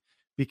name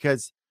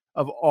because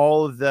of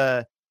all of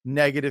the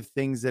negative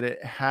things that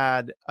it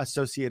had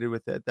associated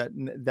with it, that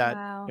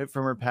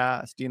from her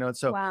past, you know. And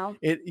so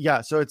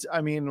so it's,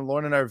 I mean,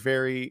 Lauren and I are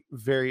very,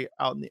 very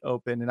out in the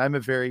open, and I'm a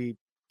very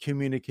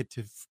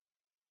communicative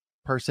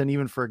person,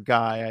 even for a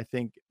guy. I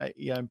think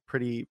I'm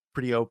pretty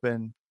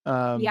open.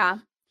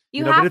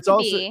 You have to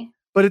be.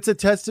 But it's a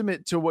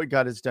testament to what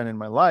God has done in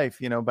my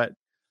life, you know. But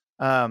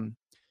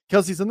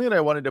Kelsey, something that I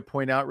wanted to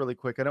point out really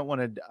quick, I don't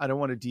want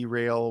to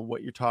derail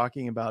what you're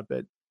talking about,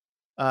 but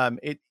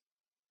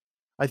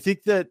I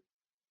think that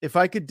if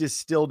I could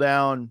distill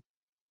down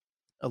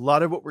a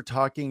lot of what we're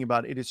talking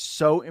about, it is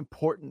so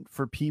important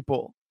for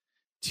people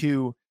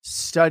to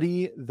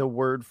study the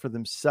word for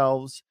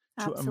themselves,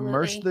 to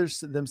immerse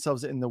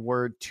themselves in the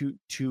word,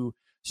 to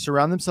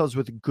surround themselves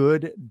with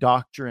good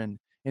doctrine,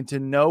 and to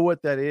know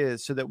what that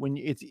is, so that when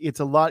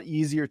it's a lot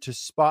easier to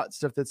spot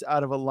stuff that's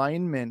out of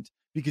alignment,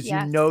 because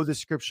you know the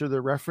scripture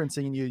they're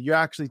referencing, and you're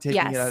actually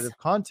taking it out of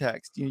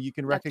context. You know, you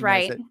can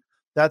recognize it.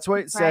 That's why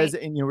it says,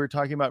 and you know, we're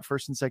talking about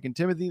 1st and 2nd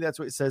Timothy. That's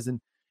what it says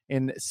in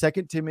 2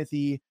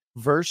 Timothy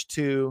verse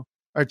 2,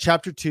 or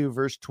chapter 2,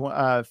 verse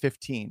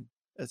 15.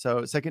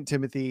 So 2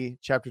 Timothy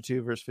chapter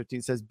 2, verse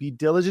 15 says, be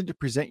diligent to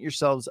present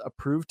yourselves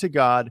approved to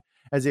God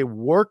as a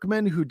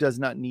workman who does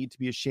not need to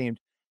be ashamed,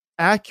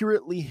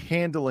 accurately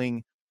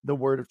handling the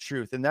word of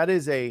truth. And that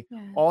is a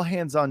all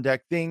hands on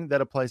deck thing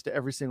that applies to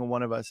every single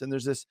one of us. And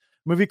there's this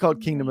movie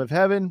called Kingdom of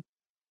Heaven, and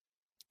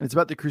it's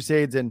about the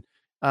Crusades. And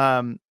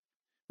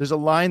there's a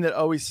line that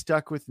always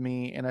stuck with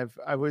me, and I've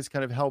always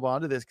kind of held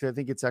on to this because I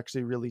think it's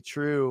actually really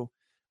true.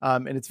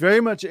 And it's very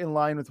much in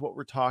line with what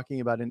we're talking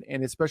about.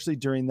 And especially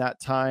during that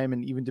time,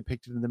 and even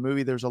depicted in the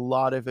movie, there's a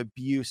lot of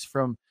abuse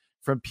from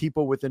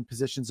people within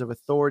positions of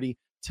authority,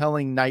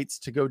 telling knights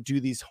to go do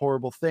these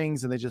horrible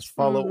things, and they just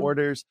follow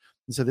orders.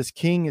 And so this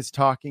king is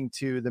talking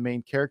to the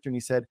main character, and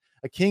he said,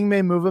 a king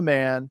may move a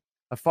man,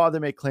 a father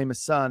may claim a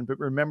son, but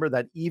remember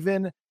that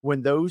even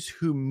when those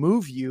who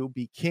move you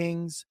be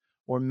kings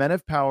or men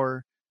of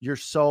power, your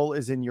soul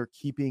is in your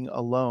keeping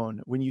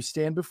alone. When you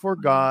stand before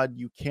God,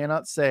 you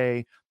cannot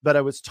say, but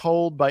I was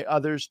told by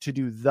others to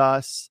do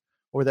thus,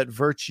 or that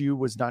virtue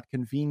was not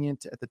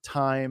convenient at the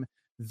time.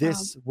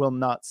 This will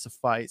not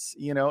suffice,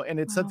 you know. And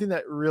it's something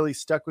that really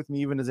stuck with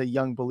me, even as a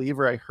young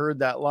believer. I heard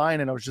that line,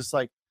 and I was just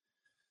like,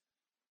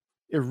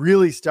 it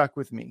really stuck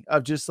with me,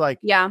 of just like,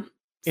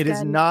 it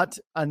is not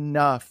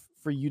enough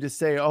for you to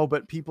say, oh,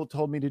 but people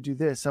told me to do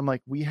this. I'm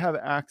like, we have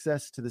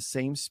access to the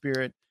same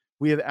Spirit.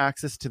 We have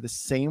access to the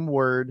same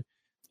word.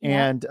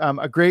 And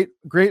a great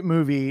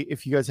movie,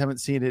 if you guys haven't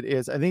seen it,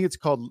 is, I think it's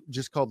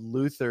called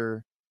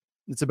Luther.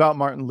 It's about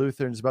Martin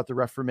Luther, and it's about the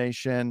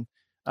Reformation.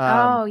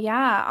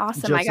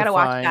 Awesome. I gotta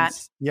watch that.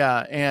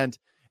 Yeah, and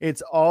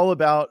It's all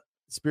about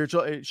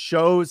spiritual. It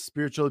shows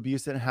spiritual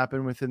abuse that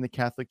happened within the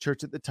Catholic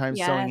Church at the time,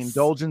 selling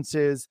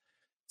indulgences.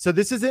 So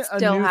this isn't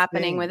still a new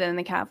happening thing within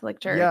the Catholic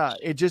Church. Yeah,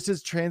 it just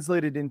is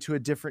translated into a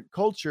different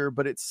culture,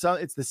 but it's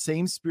the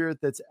same spirit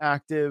that's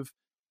active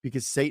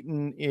because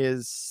Satan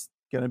is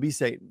going to be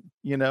Satan,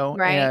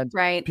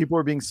 and people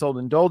are being sold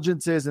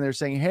indulgences and they're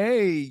saying,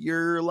 hey,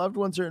 your loved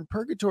ones are in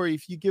purgatory.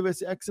 If you give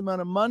us X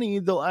amount of money,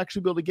 they'll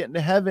actually be able to get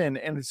into heaven.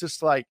 And it's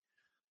just like,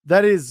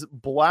 that is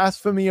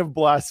blasphemy of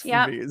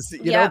blasphemies,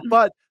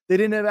 but they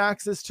didn't have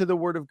access to the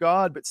word of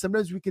God. But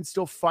sometimes we can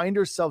still find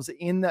ourselves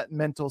in that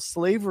mental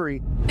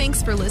slavery.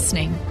 Thanks for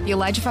listening. The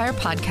ElijahFire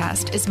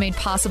podcast is made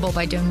possible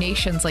by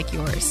donations like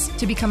yours.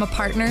 To become a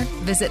partner,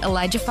 visit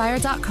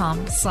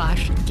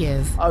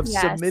ElijahFire.com/give. Of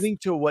submitting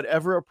to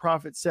whatever a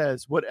prophet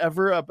says,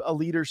 whatever a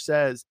leader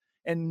says,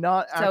 and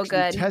not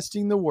actually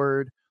testing the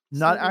word,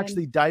 not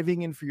actually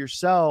diving in for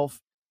yourself.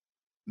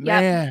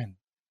 Man,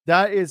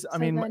 that is,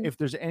 if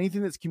there's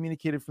anything that's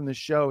communicated from the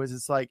show is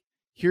it's like,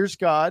 here's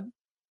God,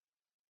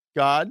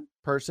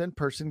 person,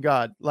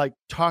 God. Like,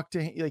 talk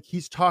to him. Like,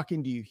 he's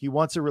talking to you. He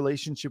wants a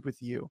relationship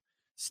with you.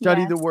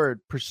 Study the word,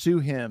 pursue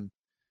him.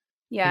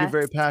 Yeah. You're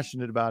very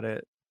passionate about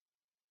it.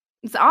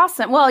 It's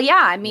awesome. Well,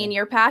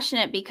 you're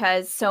passionate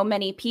because so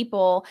many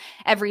people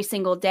every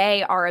single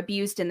day are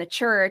abused in the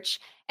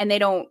church and they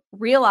don't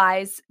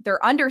realize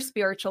they're under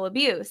spiritual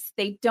abuse.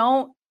 They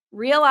don't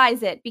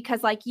realize it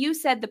because, like you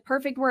said, the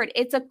perfect word,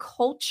 it's a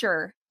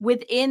culture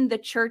within the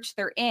church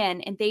they're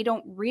in, and they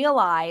don't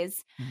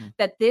realize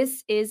that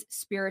this is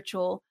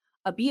spiritual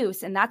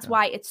abuse. And that's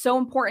why it's so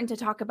important to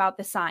talk about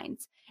the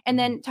signs and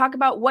then talk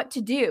about what to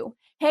do.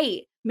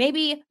 Hey,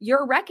 maybe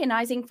you're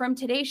recognizing from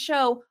today's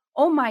show,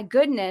 oh my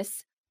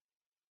goodness,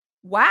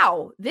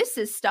 wow, this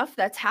is stuff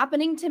that's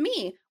happening to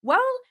me.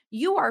 Well,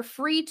 you are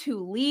free to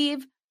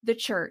leave the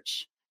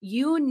church.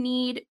 You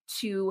need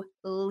to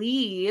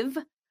leave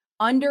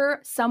under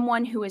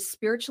someone who is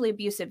spiritually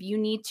abusive. You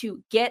need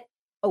to get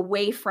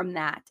away from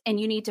that, and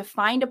you need to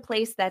find a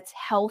place that's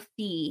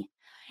healthy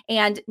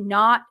and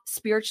not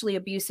spiritually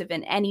abusive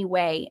in any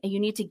way. And you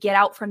need to get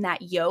out from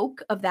that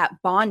yoke of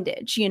that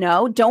bondage,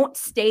 don't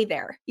stay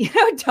there,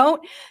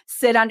 don't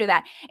sit under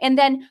that. And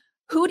then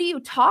who do you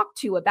talk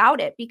to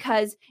about it?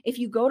 Because if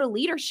you go to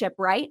leadership,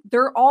 right,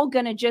 they're all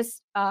going to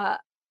just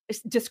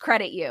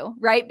discredit you,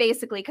 right?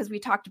 Basically, because we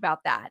talked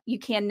about that. You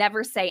can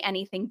never say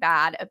anything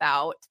bad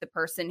about the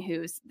person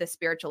who's the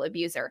spiritual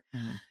abuser.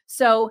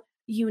 So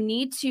you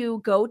need to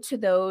go to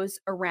those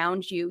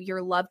around you,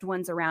 your loved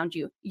ones around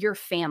you, your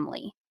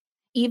family.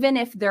 Even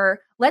if they're,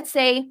 let's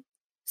say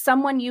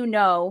someone,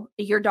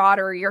 your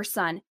daughter or your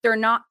son, they're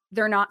not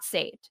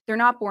saved. They're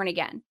not born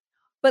again.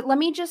 But let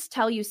me just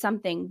tell you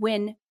something.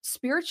 When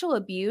spiritual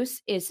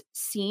abuse is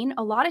seen,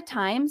 a lot of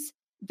times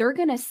they're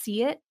going to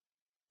see it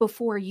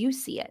before you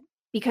see it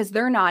because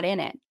they're not in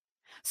it.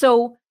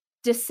 So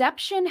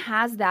deception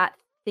has that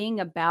thing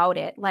about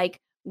it. Like,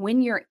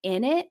 when you're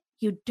in it,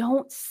 you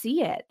don't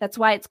see it. That's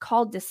why it's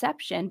called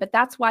deception, but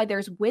that's why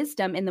there's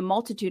wisdom in the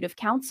multitude of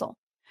counsel.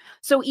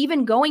 So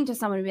even going to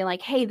someone and being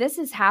like, hey, this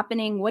is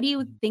happening. What do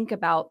you think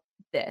about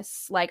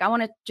this? Like, I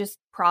want to just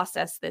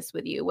process this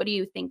with you. What do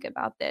you think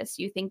about this?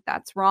 You think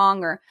that's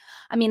wrong? Or,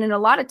 and a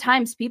lot of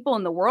times people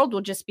in the world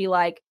will just be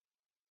like,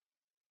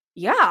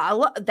 yeah,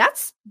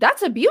 that's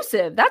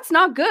abusive. That's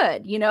not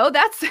good.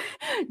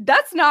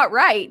 That's not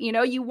right.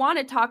 You want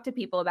to talk to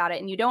people about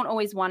it, and you don't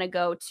always want to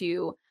go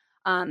to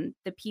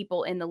the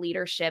people in the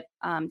leadership,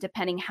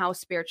 depending how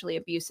spiritually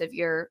abusive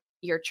your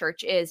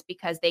church is,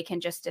 because they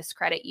can just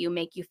discredit you,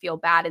 make you feel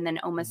bad, and then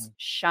almost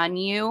shun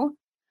you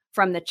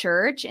from the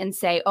church and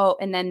say, oh,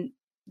 and then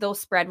they'll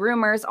spread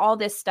rumors, all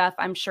this stuff.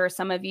 I'm sure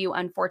some of you,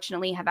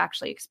 unfortunately, have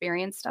actually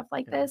experienced stuff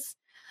like this.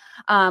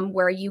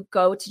 Where you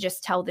go to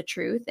just tell the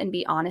truth and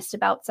be honest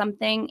about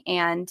something,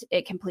 and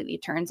it completely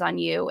turns on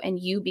you, and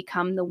you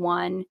become the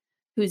one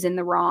who's in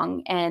the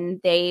wrong, and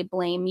they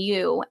blame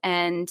you,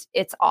 and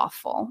it's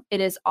awful.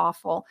 It is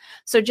awful.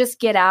 So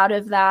just get out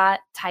of that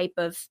type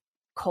of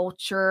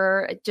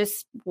culture.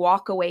 Just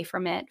walk away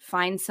from it.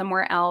 Find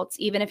somewhere else.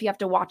 Even if you have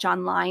to watch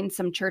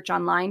some church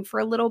online for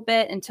a little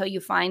bit until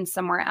you find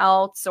somewhere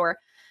else, or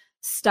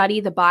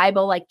study the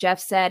Bible. Like Jeff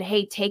said,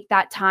 hey, take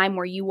that time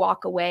where you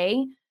walk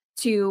away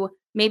to,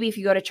 maybe if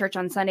you go to church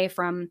on Sunday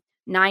from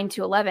 9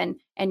 to 11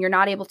 and you're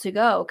not able to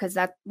go because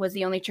that was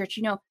the only church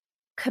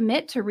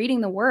commit to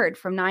reading the word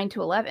from 9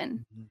 to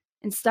 11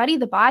 and study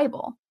the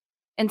Bible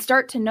and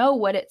start to know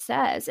what it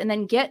says, and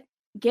then get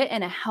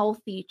in a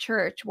healthy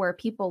church where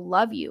people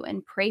love you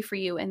and pray for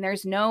you, and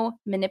there's no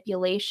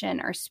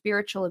manipulation or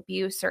spiritual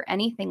abuse or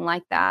anything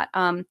like that.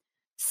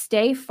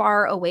 Stay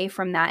far away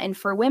from that. And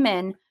for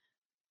women,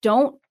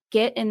 don't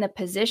get in the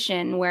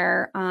position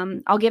where,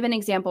 I'll give an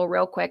example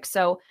real quick.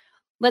 So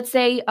let's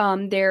say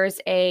there's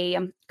a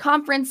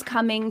conference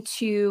coming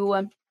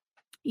to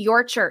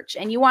your church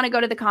and you want to go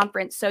to the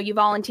conference. So you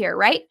volunteer,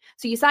 right?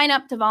 So you sign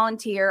up to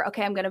volunteer.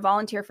 Okay, I'm going to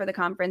volunteer for the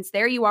conference.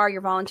 There you are,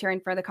 you're volunteering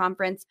for the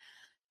conference.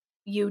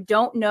 You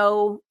don't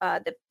know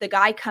the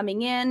guy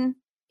coming in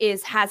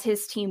has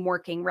his team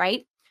working,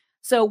 right?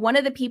 So one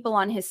of the people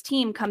on his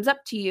team comes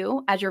up to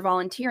you as you're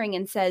volunteering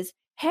and says,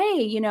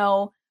 hey,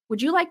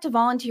 would you like to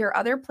volunteer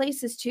other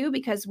places too?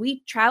 Because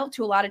we travel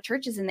to a lot of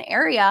churches in the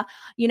area.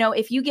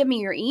 If you give me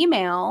your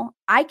email,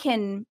 I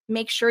can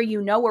make sure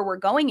you know where we're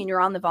going and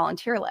you're on the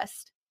volunteer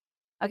list.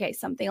 Okay,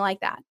 something like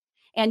that.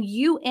 And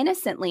you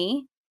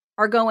innocently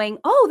are going,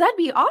 oh, that'd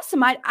be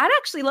awesome. I'd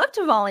actually love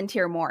to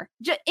volunteer more.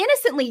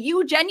 Innocently,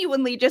 you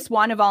genuinely just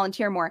want to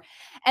volunteer more.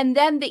 And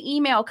then the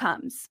email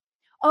comes.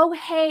 Oh,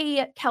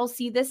 hey,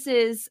 Kelsey, this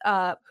is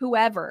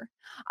whoever.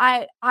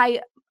 I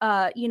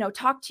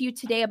talked to you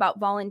today about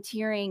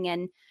volunteering,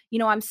 and,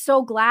 I'm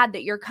so glad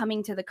that you're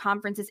coming to the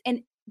conferences.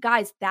 And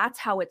guys, that's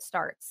how it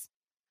starts.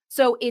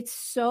 So it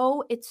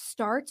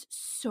starts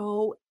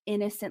so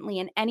innocently.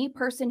 And any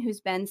person who's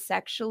been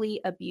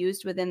sexually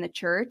abused within the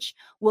church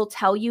will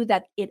tell you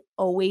that it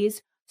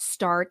always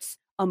starts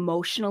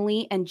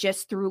emotionally and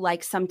just through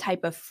like some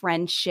type of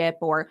friendship,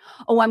 or,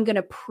 oh, I'm going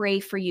to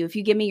pray for you. If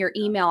you give me your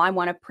email, I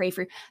want to pray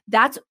for you.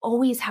 That's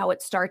always how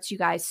it starts, you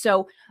guys.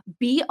 So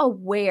be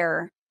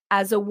aware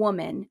as a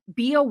woman,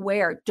 be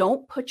aware.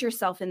 Don't put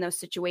yourself in those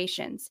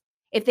situations.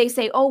 If they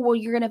say, oh, well,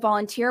 you're going to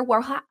volunteer.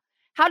 Well,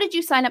 how did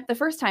you sign up the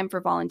first time for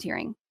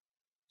volunteering?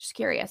 Just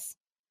curious.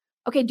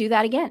 Okay, do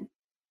that again.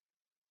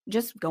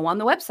 Just go on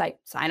the website,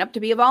 sign up to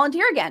be a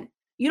volunteer again.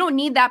 You don't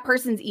need that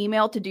person's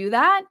email to do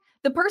that.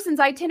 The person's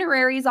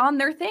itinerary is on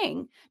their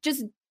thing.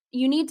 Just,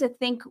 you need to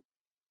think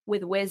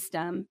with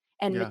wisdom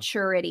and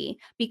maturity,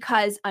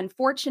 because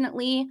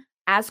unfortunately,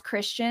 as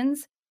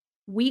Christians,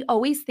 we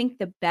always think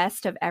the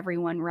best of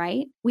everyone,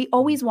 right? We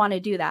always want to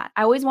do that.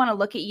 I always want to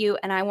look at you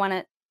and I want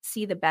to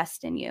see the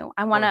best in you.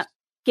 I want to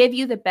give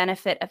you the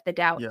benefit of the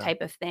doubt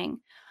type of thing.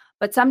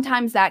 But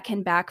sometimes that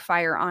can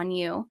backfire on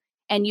you,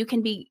 and you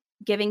can be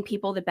giving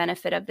people the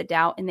benefit of the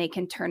doubt and they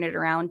can turn it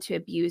around to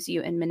abuse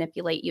you and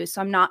manipulate you. So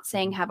I'm not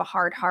saying have a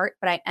hard heart,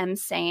 but I am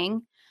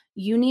saying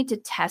you need to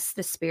test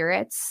the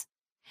spirits,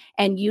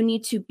 and you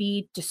need to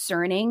be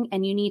discerning,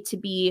 and you need to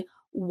be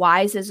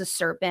wise as a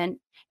serpent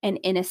and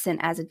innocent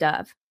as a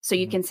dove. So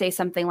you can say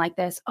something like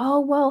this. Oh,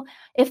 well,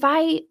 if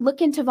I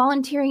look into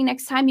volunteering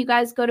next time you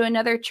guys go to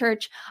another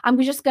church,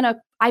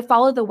 I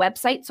follow the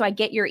website, so I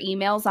get your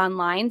emails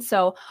online.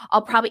 So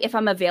I'll probably, if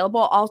I'm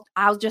available,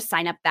 I'll just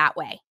sign up that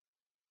way.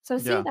 So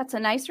see, that's a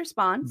nice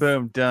response.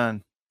 Boom,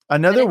 done.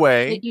 Another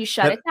way you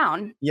shut it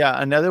down. Yeah.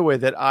 Another way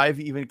that I've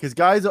even, because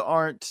guys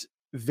aren't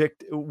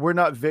we're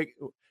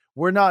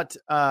not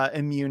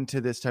immune to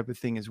this type of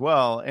thing as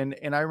well.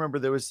 And I remember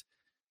there was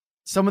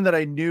someone that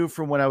I knew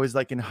from when I was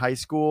like in high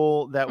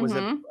school that was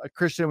a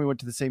Christian. We went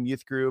to the same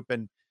youth group,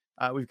 and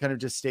we've kind of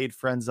just stayed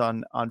friends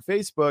on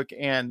Facebook.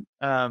 And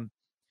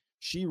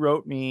she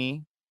wrote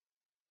me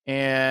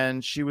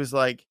and she was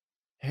like,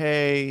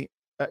 hey,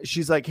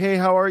 hey,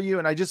 how are you?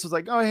 And I just was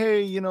like, oh,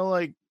 hey,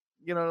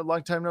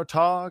 long time no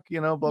talk,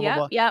 blah, blah,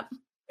 blah. Yep.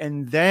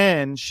 And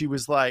then she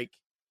was like,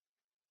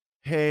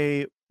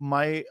 hey,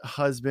 my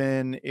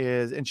husband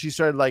is, and she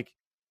started like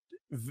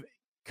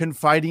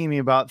confiding me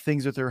about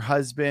things with her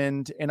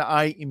husband. And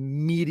I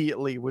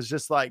immediately was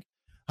just like,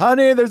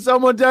 honey, there's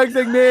someone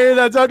texting me.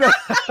 That's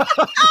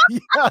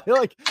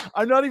like,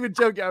 I'm not even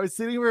joking. I was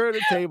sitting with her at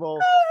a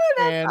table,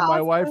 and awesome.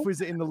 My wife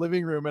was in the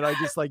living room, and I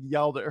just like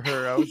yelled at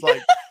her. I was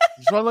like,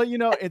 just want to let you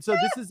know. And so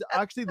this is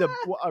actually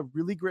a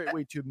really great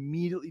way to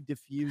immediately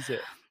diffuse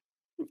it.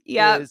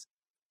 Yeah.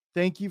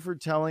 Thank you for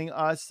telling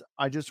us.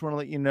 I just want to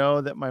let you know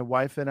that my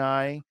wife and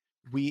I,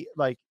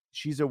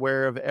 she's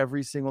aware of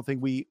every single thing.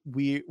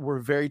 We were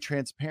very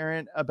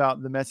transparent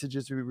about the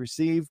messages we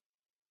receive.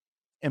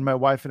 And my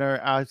wife and I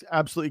are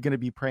absolutely going to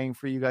be praying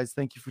for you guys.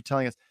 Thank you for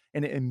telling us.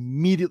 And it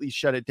immediately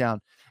shut it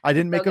down. I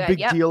didn't make a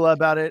big deal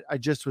about it. I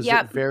just was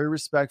very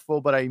respectful,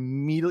 but I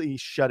immediately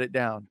shut it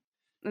down.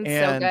 That's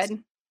so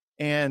good.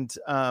 And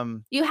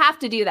you have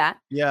to do that.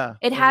 Yeah.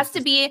 It has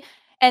to be.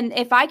 And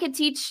if I could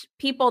teach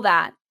people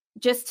that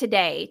just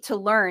today, to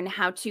learn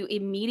how to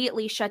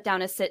immediately shut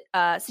down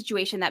a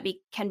situation that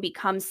can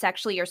become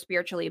sexually or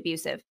spiritually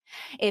abusive.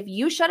 If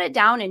you shut it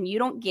down and you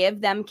don't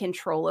give them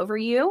control over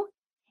you,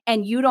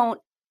 and you don't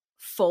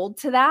fold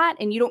to that,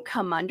 and you don't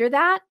come under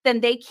that, then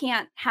they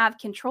can't have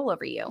control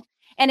over you.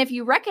 And if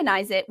you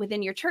recognize it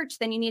within your church,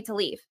 then you need to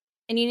leave,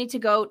 and you need to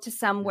go to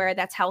somewhere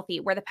that's healthy,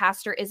 where the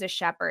pastor is a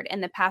shepherd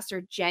and the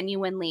pastor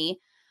genuinely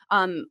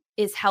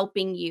is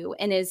helping you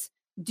and is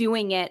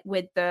doing it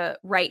with the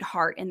right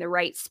heart and the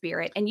right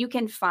spirit. And you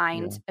can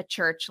find a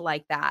church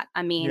like that.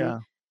 I mean,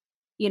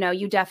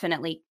 you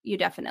definitely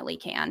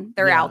can.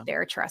 They're out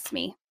there. Trust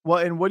me. Well,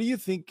 and what do you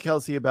think,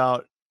 Kelsey,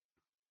 about,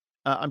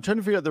 I'm trying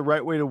to figure out the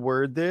right way to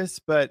word this,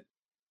 but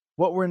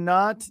what we're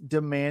not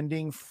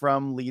demanding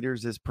from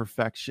leaders is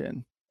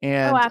perfection.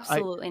 And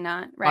absolutely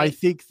not. Right. I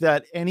think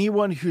that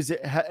anyone who's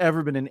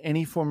ever been in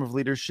any form of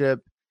leadership,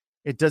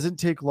 it doesn't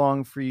take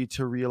long for you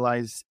to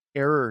realize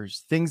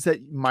errors, things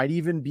that might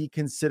even be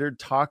considered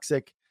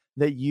toxic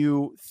that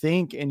you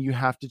think and you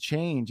have to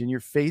change, and you're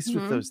faced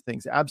with those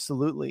things.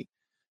 Absolutely.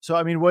 So,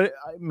 I mean,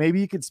 maybe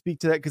you could speak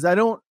to that,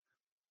 because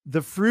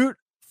the fruit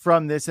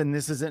from this, and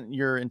this isn't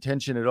your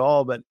intention at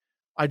all, but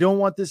I don't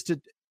want this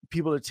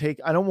people to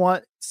I don't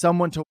want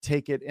someone to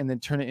take it and then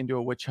turn it into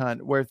a witch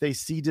hunt where if they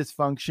see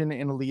dysfunction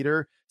in a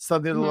leader,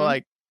 suddenly they're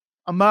like,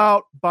 I'm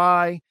out,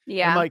 bye.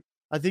 Yeah. I'm like,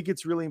 I think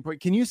it's really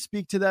important. Can you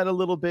speak to that a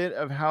little bit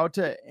of how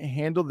to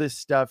handle this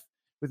stuff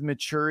with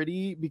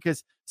maturity?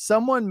 Because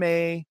someone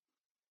may,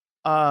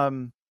 a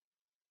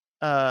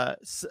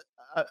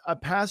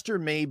pastor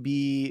may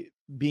be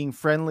being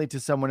friendly to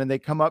someone and they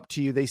come up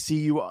to you, they see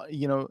you,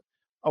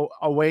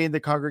 away in the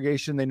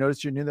congregation, they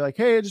notice you're new, they're like,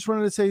 hey, I just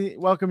wanted to say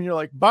welcome. And you're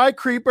like, bye,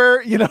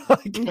 creeper.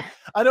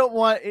 I don't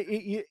want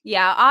it.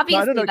 Yeah,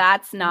 obviously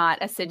that's not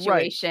a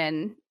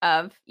situation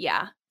of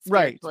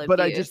right. abuse. But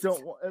I just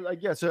don't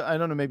so I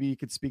don't know, maybe you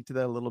could speak to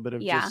that a little bit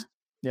of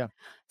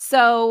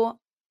So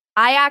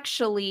I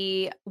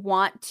actually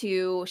want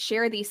to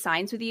share these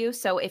signs with you.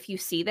 So if you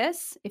see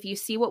this, if you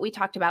see what we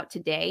talked about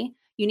today,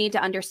 you need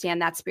to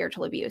understand that's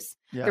spiritual abuse.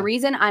 Yeah. The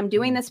reason I'm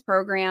doing this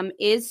program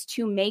is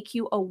to make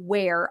you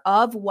aware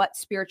of what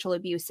spiritual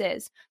abuse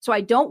is. So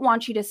I don't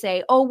want you to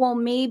say, oh, well,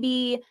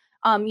 maybe,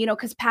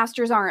 because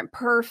pastors aren't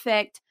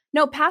perfect.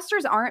 No,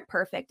 pastors aren't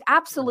perfect.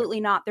 Absolutely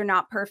not. They're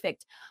not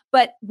perfect.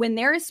 But when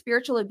there is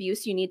spiritual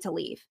abuse, you need to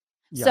leave.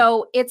 Yeah.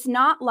 So it's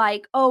not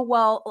like, oh,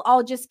 well,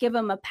 I'll just give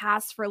him a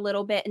pass for a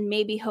little bit and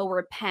maybe he'll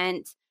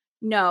repent.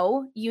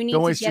 No, you need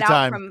to get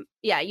out from,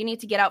 you need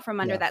to get out from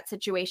under that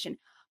situation.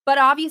 But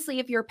obviously,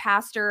 if your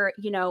pastor,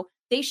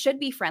 they should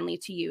be friendly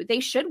to you. They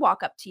should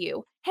walk up to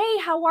you. Hey,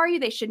 how are you?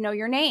 They should know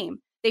your name.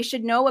 They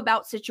should know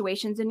about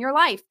situations in your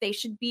life. They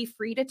should be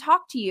free to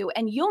talk to you.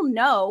 And you'll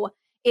know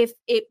if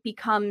it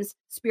becomes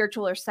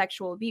spiritual or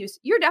sexual abuse.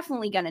 You're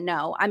definitely going to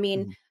know. I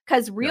mean,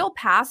 because real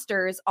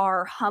pastors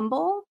are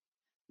humble.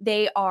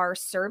 They are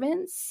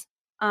servants.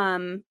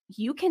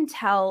 You can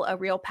tell a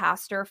real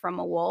pastor from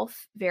a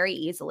wolf very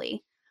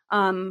easily.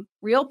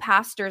 Real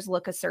pastors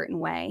look a certain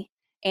way.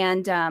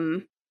 And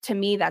to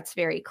me, that's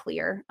very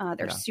clear.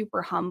 They're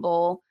super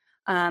humble.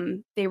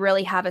 They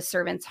really have a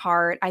servant's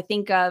heart. I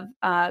think of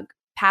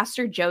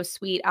Pastor Joe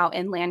Sweet out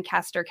in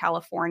Lancaster,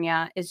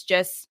 California, is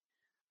just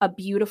a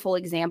beautiful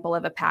example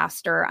of a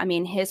pastor. I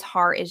mean, his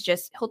heart is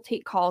just, he'll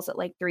take calls at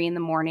like 3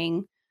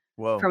 a.m.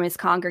 from his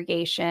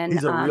congregation.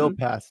 He's a real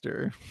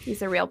pastor.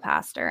 He's a real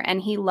pastor,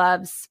 and he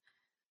loves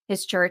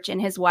his church,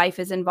 and his wife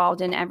is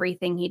involved in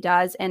everything he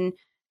does. And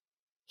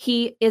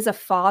he is a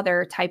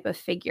father type of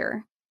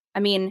figure. I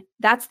mean,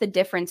 that's the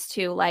difference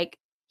too. Like,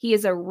 he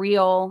is a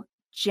real,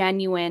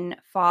 genuine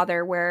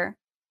father where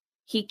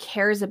he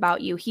cares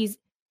about you. He's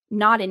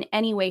not in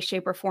any way,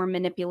 shape, or form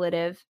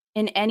manipulative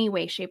in any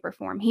way, shape, or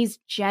form. He's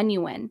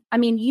genuine. I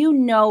mean,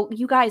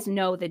 you guys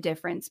know the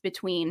difference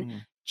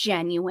between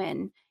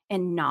genuine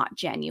and not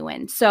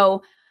genuine.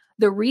 So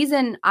the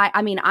reason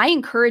I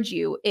encourage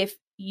you, if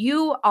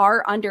you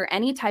are under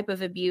any type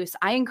of abuse,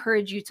 I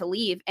encourage you to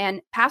leave.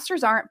 And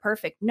pastors aren't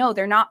perfect. No,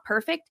 they're not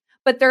perfect,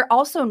 but they're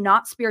also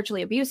not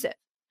spiritually abusive.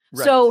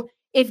 Right. So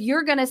if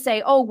you're going to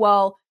say, oh,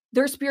 well,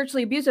 they're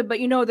spiritually abusive, but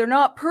they're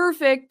not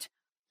perfect.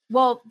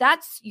 Well,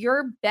 that's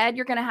your bed.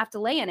 You're going to have to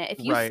lay in it. If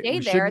you stay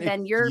there,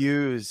 then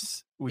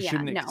we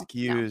shouldn't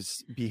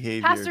excuse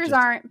behavior.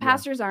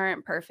 Pastors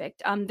aren't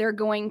perfect. They're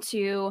going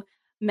to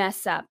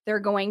mess up. They're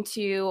going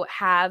to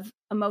have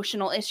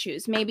emotional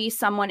issues. Maybe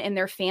someone in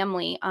their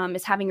family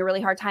is having a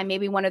really hard time.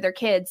 Maybe one of their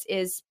kids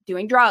is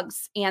doing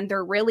drugs and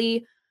they're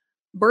really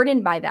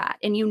burdened by that.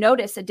 And you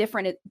notice a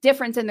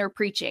difference in their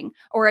preaching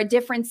or a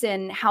difference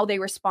in how they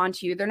respond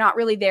to you. They're not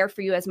really there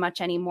for you as much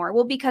anymore.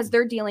 Well, because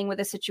they're dealing with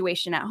a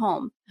situation at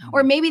home.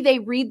 Or maybe they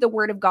read the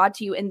word of God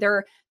to you and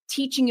they're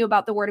teaching you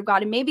about the word of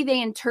God, and maybe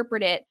they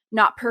interpret it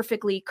not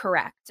perfectly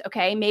correct.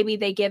 Okay. Maybe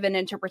they give an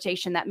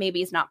interpretation that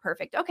maybe is not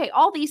perfect. Okay.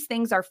 All these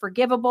things are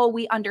forgivable.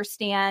 We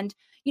understand,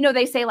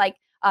 they say like,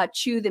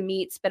 chew the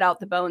meat, spit out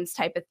the bones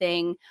type of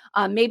thing.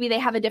 Maybe they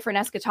have a different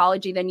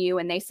eschatology than you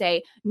and they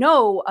say,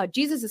 no,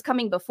 Jesus is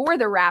coming before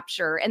the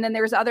rapture. And then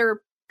there's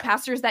other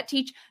pastors that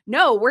teach,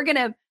 no,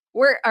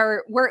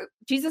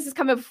 Jesus is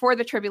coming before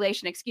the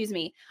tribulation. Excuse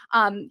me.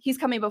 He's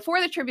coming before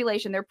the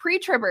tribulation. They're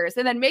pre-tribbers.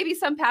 And then maybe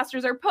some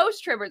pastors are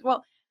post-tribbers.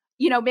 Well,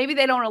 maybe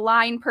they don't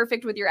align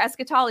perfect with your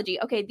eschatology.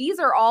 Okay. These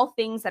are all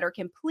things that are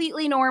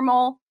completely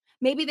normal.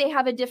 Maybe they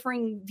have a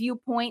differing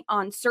viewpoint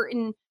on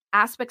certain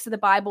aspects of the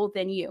Bible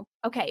than you.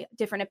 Okay.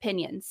 Different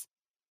opinions.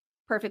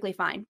 Perfectly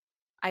fine.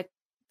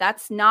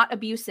 That's not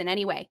abuse in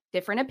any way.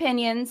 Different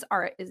opinions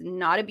is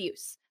not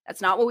abuse.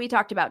 That's not what we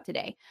talked about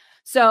today.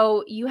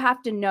 So you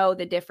have to know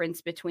the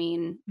difference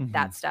between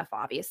that stuff,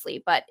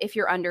 obviously. But if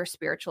you're under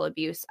spiritual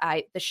abuse,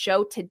 the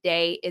show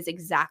today is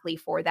exactly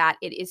for that.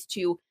 It is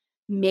to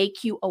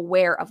make you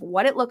aware of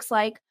what it looks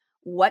like,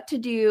 what to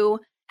do,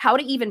 how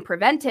to even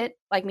prevent it.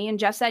 Like me and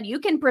Jeff said, you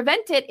can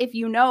prevent it if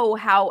you know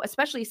how,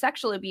 especially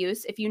sexual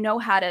abuse, if you know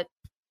how to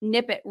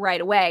nip it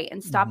right away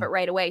and stop it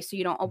right away so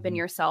you don't open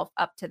yourself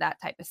up to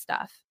that type of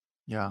stuff.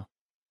 Yeah.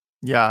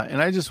 Yeah.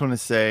 And I just want to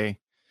say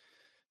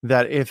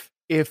that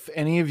if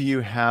any of you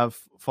have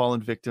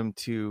fallen victim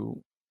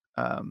to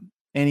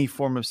any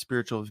form of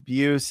spiritual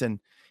abuse, and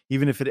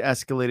even if it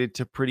escalated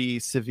to pretty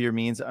severe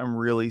means, I'm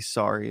really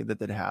sorry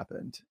that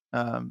happened.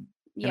 And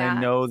I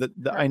know that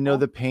I know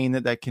the pain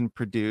that can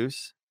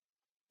produce.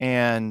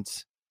 And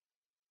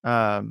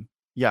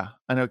yeah,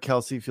 I know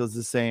Kelsey feels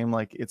the same.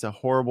 Like, it's a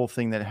horrible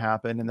thing that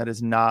happened, and that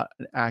is not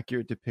an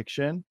accurate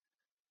depiction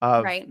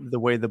of the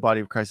way the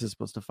body of Christ is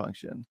supposed to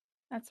function.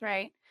 That's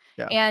right.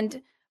 Yeah.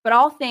 But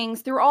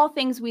through all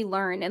things we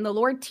learn, and the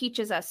Lord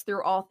teaches us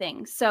through all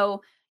things.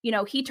 So,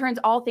 he turns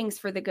all things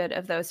for the good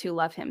of those who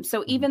love him.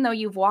 So even though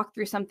you've walked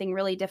through something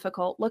really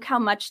difficult, look how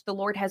much the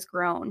Lord has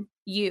grown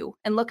you,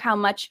 and look how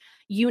much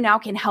you now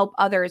can help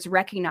others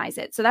recognize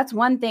it. So that's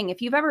one thing.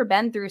 If you've ever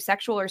been through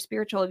sexual or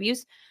spiritual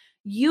abuse,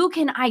 you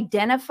can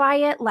identify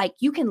it. Like,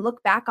 you can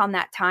look back on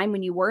that time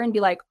when you were and be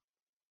like,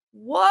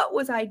 what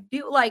was I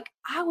do? Like,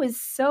 I was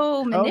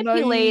so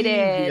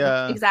manipulated.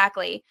 Yeah.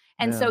 Exactly.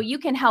 And so you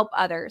can help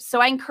others.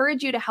 So I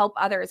encourage you to help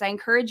others. I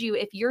encourage you,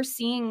 if you're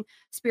seeing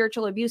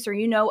spiritual abuse, or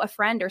a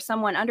friend or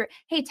someone under,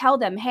 hey, tell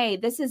them, hey,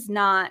 this is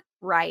not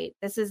right.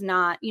 This is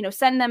not,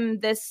 send them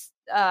this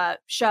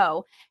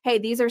show. Hey,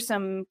 these are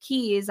some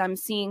keys I'm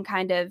seeing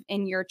kind of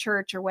in your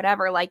church or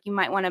whatever. Like, you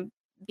might want to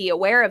be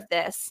aware of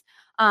this.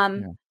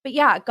 But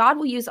yeah, God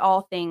will use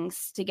all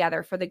things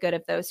together for the good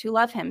of those who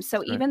love him.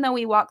 So even though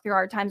we walk through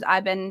hard times,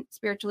 I've been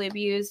spiritually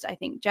abused. I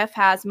think Jeff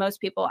has.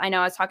 Most people, I know,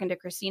 I was talking to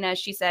Christina.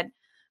 She said,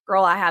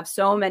 girl, I have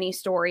so many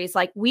stories.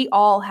 Like, we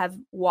all have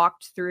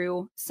walked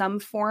through some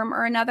form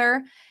or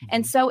another.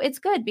 And so it's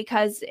good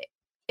because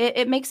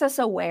it makes us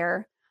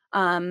aware.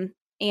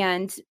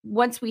 And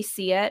once we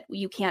see it,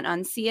 you can't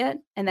unsee it.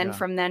 And then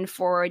from then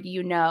forward,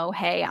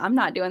 hey, I'm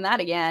not doing that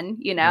again.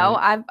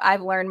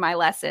 I've learned my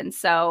lesson.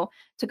 So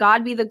to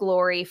God be the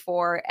glory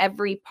for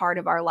every part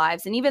of our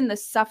lives, and even the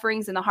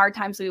sufferings and the hard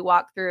times we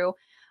walk through.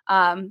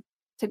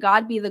 To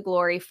God be the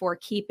glory for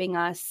keeping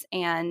us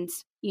and,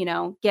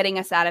 getting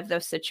us out of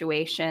those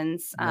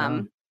situations.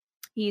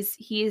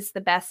 He's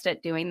the best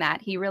at doing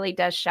that. He really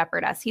does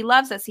shepherd us. He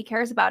loves us. He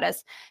cares about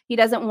us. He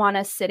doesn't want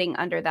us sitting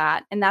under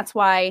that. And that's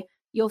why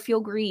you'll feel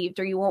grieved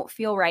or you won't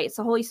feel right. It's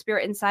the Holy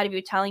Spirit inside of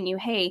you telling you,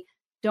 hey,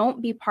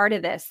 don't be part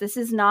of this. This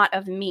is not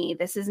of me.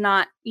 This is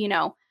not,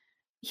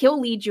 he'll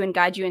lead you and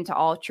guide you into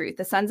all truth.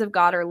 The sons of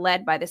God are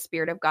led by the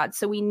Spirit of God.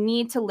 So we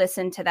need to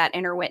listen to that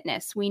inner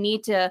witness. We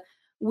need to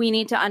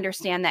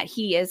understand that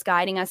he is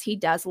guiding us. He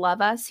does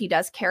love us. He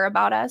does care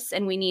about us.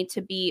 And we need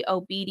to be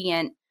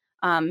obedient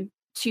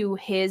to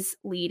his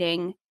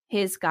leading,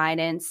 his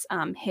guidance,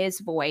 his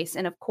voice.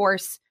 And of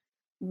course,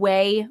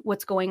 weigh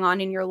what's going on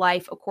in your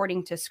life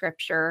according to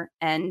scripture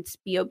and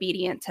be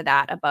obedient to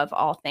that above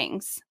all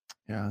things.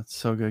 Yeah, it's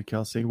so good,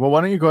 Kelsey. Well,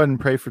 why don't you go ahead and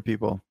pray for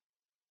people?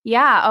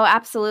 Yeah. Oh,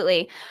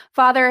 absolutely.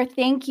 Father,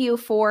 thank you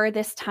for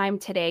this time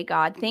today,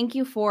 God. Thank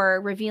you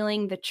for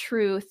revealing the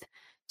truth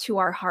to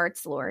our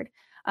hearts, Lord.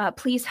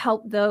 Please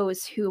help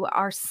those who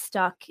are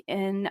stuck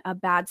in a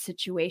bad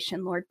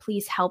situation, Lord.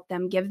 Please help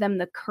them. Give them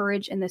the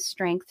courage and the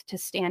strength to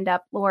stand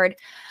up, Lord.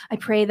 I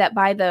pray that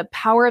by the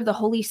power of the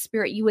Holy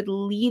Spirit, you would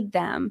lead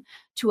them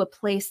to a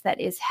place that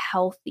is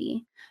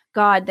healthy.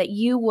 God, that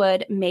you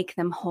would make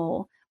them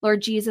whole.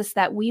 Lord Jesus,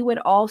 that we would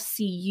all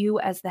see you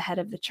as the head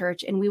of the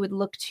church and we would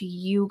look to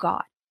you,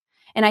 God.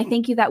 And I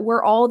thank you that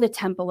we're all the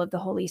temple of the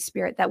Holy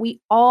Spirit, that we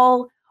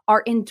all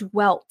are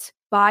indwelt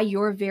by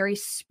your very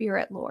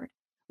Spirit, Lord.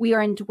 We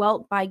are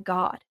indwelt by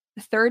God,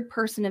 the third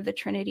person of the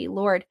Trinity.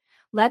 Lord,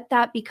 let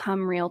that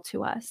become real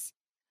to us.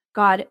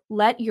 God,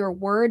 let your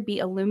word be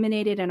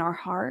illuminated in our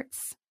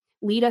hearts.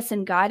 Lead us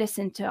and guide us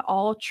into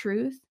all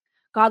truth.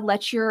 God,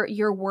 let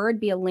your word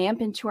be a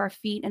lamp into our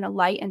feet and a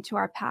light into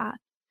our path.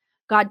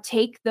 God,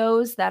 take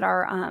those that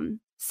are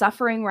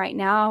suffering right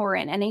now or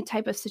in any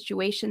type of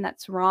situation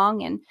that's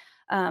wrong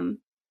and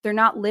they're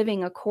not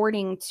living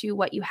according to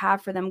what you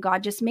have for them.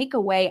 God, just make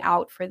a way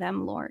out for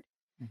them, Lord.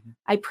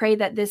 I pray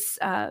that this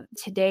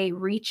today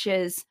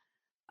reaches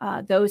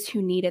those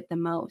who need it the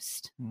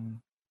most.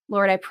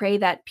 Lord, I pray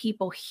that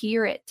people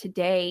hear it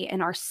today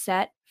and are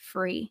set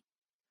free.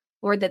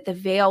 Lord, that the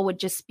veil would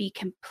just be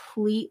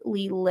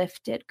completely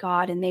lifted,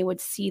 God, and they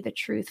would see the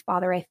truth.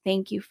 Father, I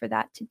thank you for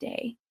that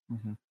today.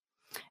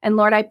 And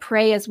Lord, I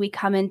pray as we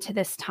come into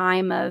this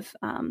time of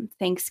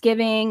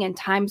Thanksgiving and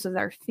times with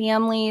our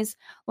families,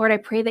 Lord, I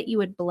pray that you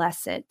would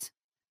bless it.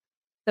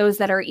 Those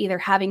that are either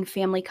having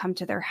family come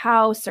to their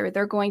house or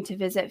they're going to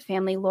visit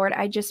family, Lord,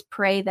 I just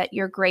pray that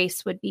your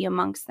grace would be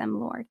amongst them,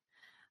 Lord.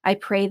 I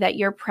pray that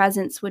your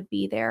presence would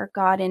be there,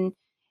 God, and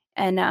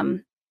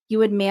you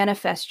would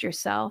manifest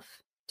yourself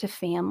to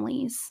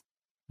families.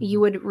 You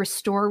would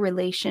restore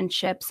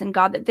relationships, and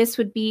God, that this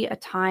would be a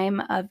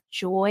time of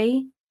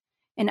joy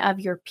and of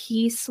your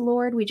peace,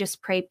 Lord. We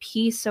just pray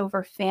peace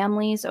over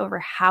families, over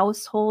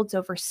households,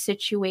 over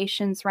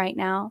situations right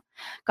now.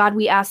 God,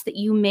 we ask that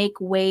you make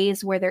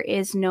ways where there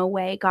is no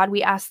way. God,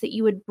 we ask that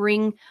you would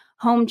bring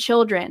home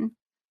children,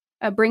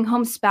 bring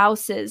home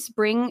spouses,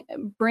 bring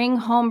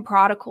home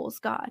prodigals,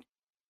 God.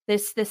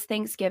 This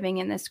Thanksgiving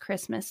and this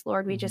Christmas,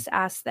 Lord, we just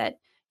ask that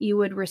you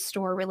would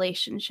restore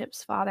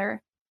relationships, Father.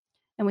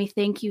 And we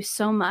thank you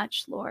so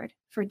much, Lord,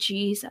 for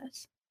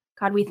Jesus.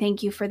 God, we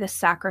thank you for the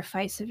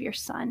sacrifice of your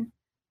Son.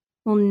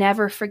 We'll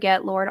never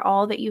forget, Lord,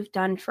 all that you've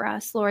done for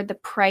us. Lord, the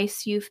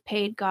price you've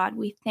paid, God,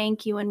 we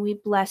thank you and we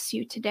bless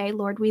you today.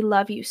 Lord, we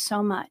love you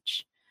so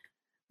much.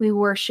 We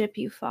worship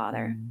you,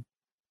 Father.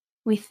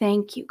 We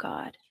thank you,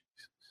 God.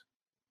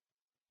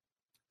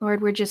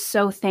 Lord, we're just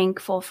so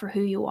thankful for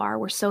who you are.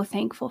 We're so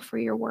thankful for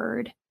your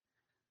word.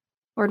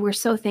 Lord, we're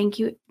so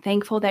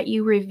thankful that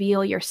you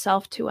reveal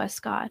yourself to us,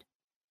 God.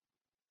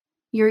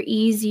 You're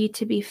easy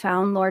to be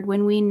found, Lord.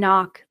 When we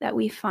knock, that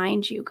we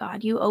find you,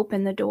 God. You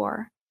open the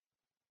door.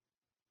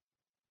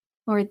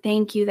 Lord,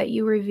 thank you that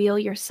you reveal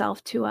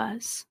yourself to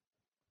us.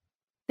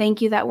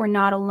 Thank you that we're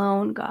not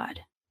alone, God.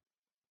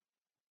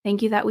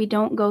 Thank you that we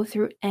don't go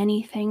through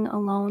anything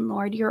alone,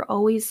 Lord. You're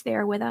always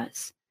there with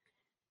us.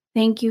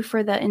 Thank you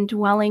for the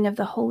indwelling of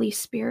the Holy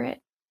Spirit.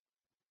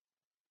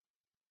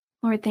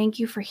 Lord, thank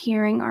you for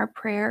hearing our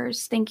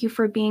prayers. Thank you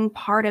for being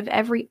part of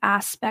every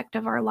aspect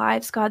of our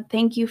lives, God.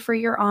 Thank you for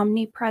your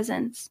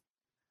omnipresence.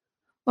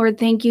 Lord,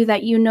 thank you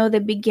that you know the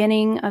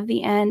beginning of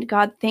the end.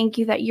 God, thank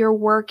you that you're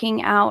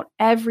working out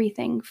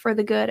everything for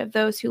the good of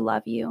those who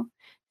love you.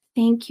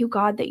 Thank you,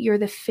 God, that you're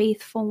the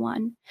faithful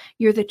one.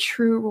 You're the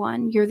true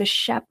one. You're the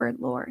shepherd,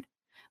 Lord.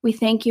 We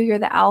thank you. You're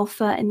the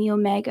Alpha and the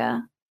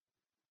Omega.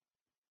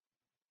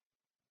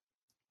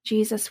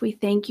 Jesus, we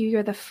thank you.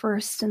 You're the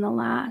first and the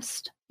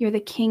last. You're the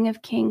King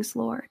of Kings,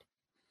 Lord.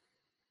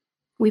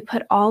 We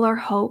put all our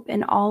hope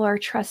and all our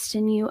trust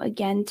in you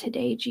again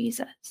today,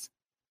 Jesus.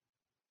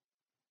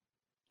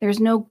 There's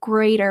no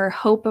greater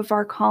hope of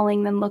our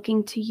calling than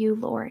looking to you,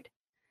 Lord.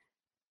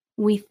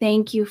 We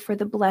thank you for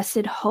the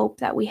blessed hope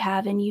that we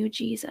have in you,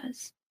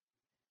 Jesus.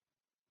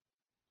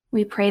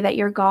 We pray that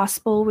your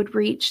gospel would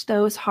reach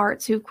those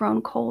hearts who've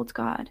grown cold,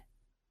 God.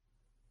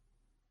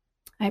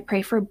 I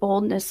pray for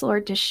boldness,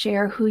 Lord, to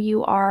share who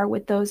you are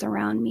with those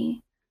around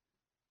me.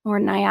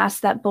 Lord, and I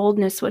ask that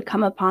boldness would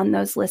come upon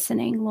those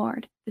listening,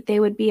 Lord, that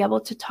they would be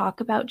able to talk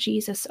about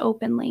Jesus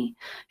openly,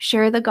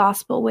 share the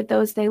gospel with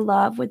those they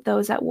love, with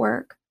those at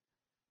work.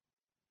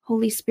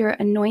 Holy Spirit,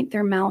 anoint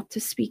their mouth to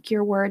speak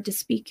your word, to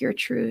speak your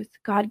truth.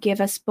 God, give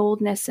us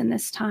boldness in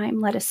this time.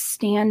 Let us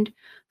stand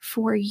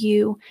for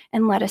you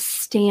and let us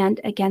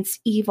stand against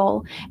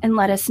evil and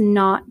let us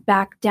not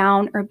back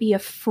down or be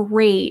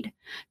afraid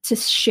to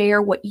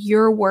share what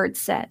your word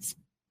says.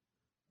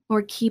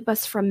 Lord, keep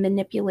us from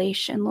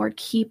manipulation. Lord,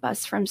 keep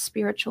us from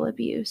spiritual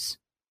abuse.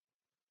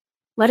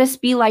 Let us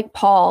be like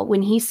Paul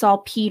when he saw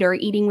Peter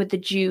eating with the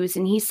Jews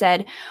and he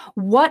said,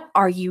 "What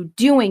are you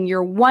doing?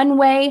 You're one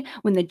way.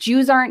 When the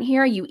Jews aren't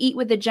here, you eat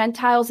with the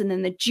Gentiles, and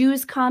then the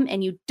Jews come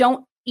and you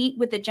don't eat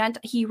with the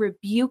Gentiles." He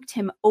rebuked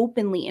him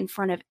openly in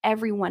front of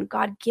everyone.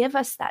 God, give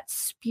us that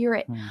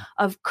spirit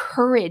of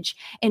courage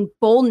and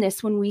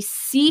boldness when we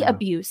see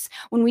abuse,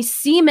 when we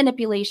see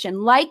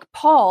manipulation. Like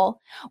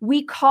Paul,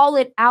 we call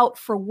it out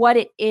for what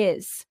it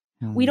is.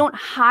 We don't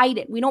hide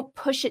it. We don't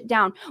push it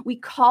down. We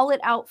call it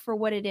out for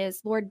what it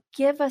is. Lord,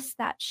 give us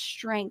that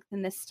strength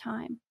in this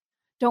time.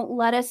 Don't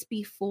let us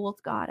be fooled,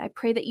 God. I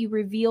pray that you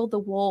reveal the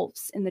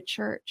wolves in the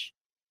church.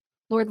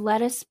 Lord,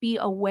 let us be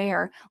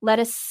aware. Let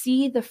us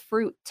see the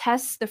fruit,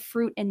 test the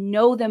fruit, and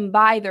know them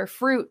by their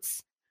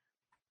fruits.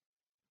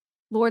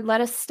 Lord,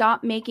 let us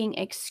stop making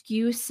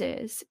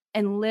excuses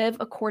and live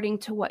according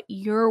to what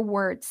your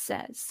word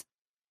says.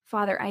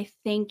 Father, I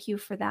thank you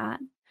for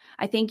that.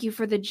 I thank you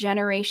for the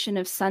generation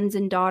of sons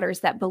and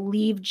daughters that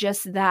believe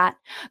just that.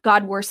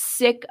 God, we're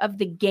sick of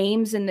the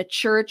games in the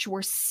church.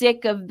 We're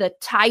sick of the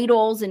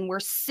titles and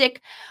we're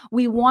sick.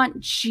 We want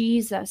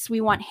Jesus.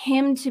 We want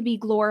him to be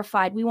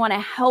glorified. We want a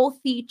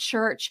healthy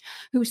church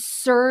who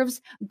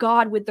serves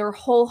God with their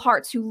whole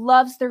hearts, who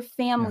loves their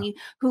family,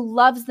 who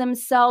loves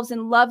themselves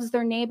and loves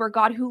their neighbor,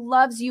 God, who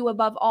loves you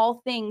above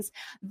all things.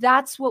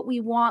 That's what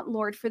we want,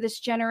 Lord, for this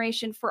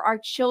generation, for our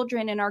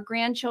children and our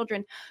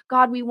grandchildren.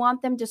 God, we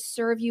want them to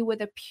serve you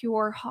with a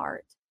pure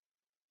heart.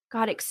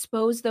 God,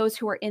 expose those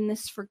who are in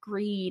this for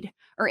greed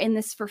or in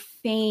this for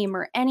fame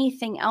or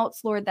anything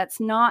else, Lord, that's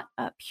not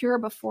pure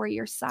before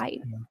your sight.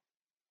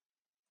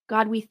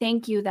 God, we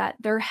thank you that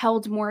they're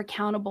held more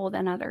accountable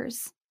than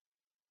others.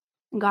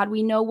 And God,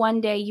 we know one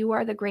day you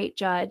are the great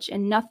judge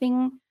and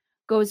nothing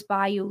goes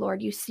by you,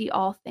 Lord. You see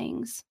all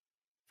things.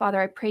 Father,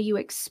 I pray you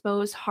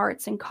expose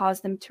hearts and cause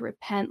them to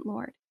repent,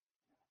 Lord.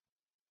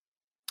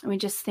 And we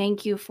just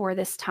thank you for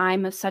this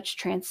time of such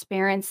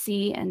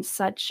transparency and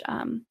such,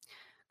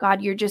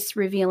 God, you're just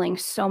revealing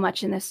so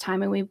much in this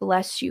time, and we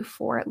bless you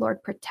for it,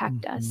 Lord.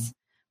 Protect us,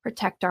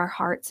 protect our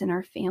hearts and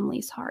our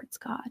families' hearts,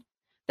 God.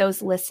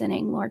 Those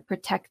listening, Lord,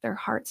 protect their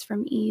hearts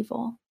from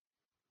evil.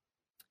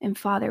 And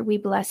Father, we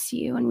bless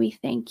you and we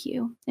thank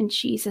you. In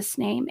Jesus'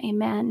 name,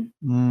 amen.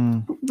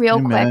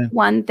 Real quick,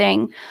 one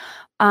thing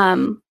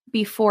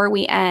before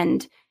we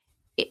end.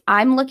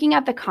 I'm looking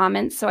at the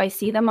comments, so I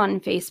see them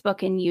on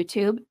Facebook and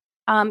YouTube.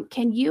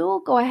 Can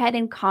you go ahead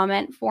and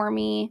comment for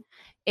me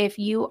if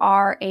you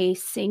are a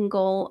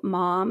single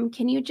mom?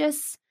 Can you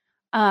just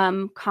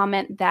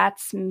comment,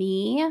 "That's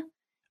me"?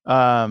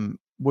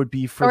 Would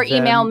be for or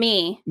email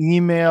me.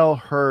 Email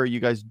her. You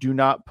guys do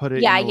not put it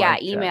in the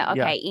live email. chat.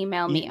 Okay,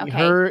 email me. Okay.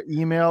 Her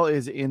email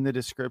is in the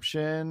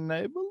description,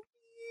 I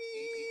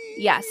believe.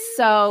 Yes.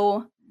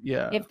 So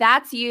if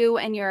that's you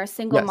and you're a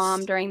single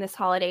mom during this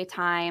holiday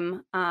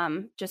time,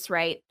 just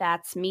write,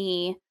 "That's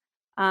me."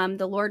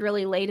 The Lord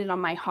really laid it on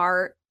my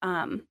heart.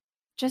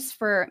 Just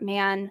for,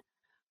 man,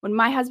 when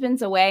my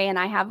husband's away and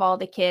I have all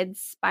the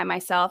kids by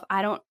myself,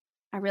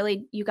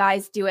 you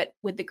guys do it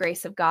with the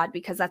grace of God,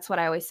 because that's what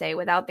I always say.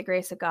 Without the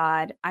grace of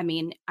God, I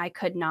mean, I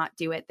could not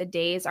do it. The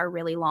days are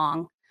really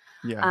long.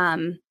 Yeah.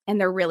 And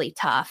they're really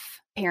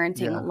tough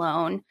parenting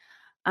alone.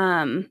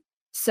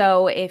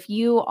 So if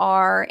you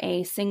are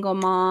a single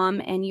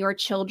mom and your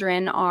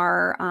children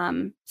are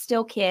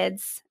still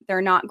kids,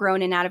 they're not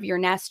grown and out of your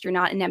nest, you're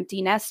not an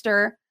empty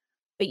nester,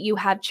 but you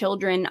have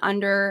children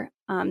under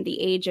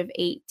the age of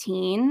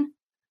 18,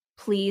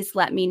 please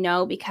let me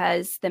know,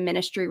 because the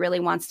ministry really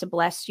wants to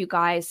bless you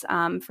guys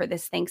for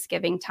this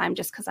Thanksgiving time,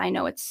 just because I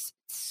know it's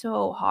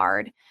so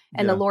hard,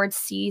 and the Lord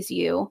sees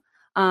you.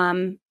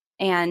 And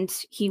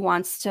he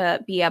wants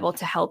to be able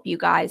to help you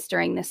guys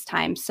during this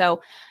time.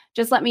 So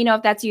just let me know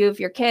if that's you, if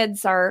your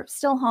kids are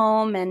still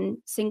home and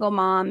single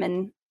mom,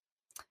 and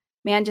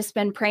man, just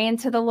been praying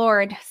to the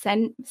Lord.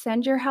 Send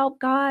your help,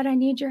 God. I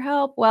need your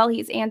help. Well,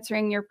 he's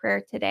answering your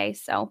prayer today.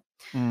 So.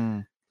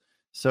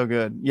 So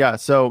good. Yeah.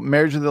 So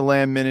Marriage of the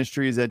Lamb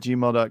Ministries at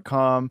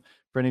gmail.com.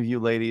 For any of you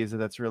ladies that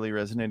that's really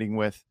resonating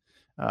with,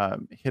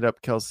 hit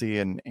up Kelsey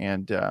and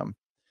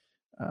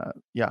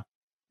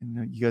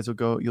you guys will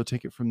go, you'll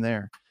take it from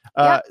there.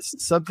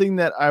 Something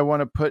that I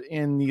want to put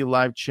in the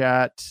live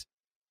chat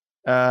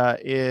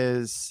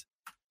is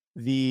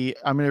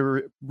I'm going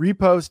to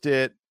repost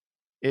it,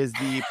 is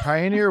the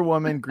Pioneer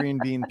Woman green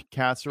bean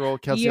casserole.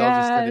 Kelsey, I'll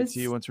just send it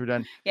to you once we're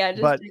done. Yeah.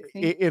 But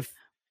if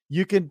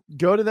you can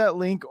go to that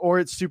link, or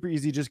it's super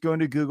easy, just go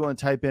into Google and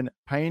type in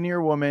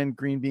Pioneer Woman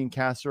green bean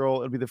casserole.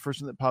 It'll be the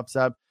first one that pops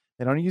up.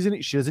 They don't use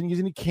any, she doesn't use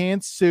any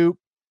canned soup.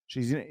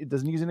 It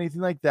doesn't use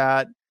anything like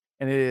that.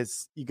 And it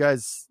is, you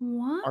guys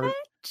what?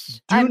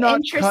 I'm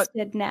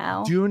interested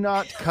now. Do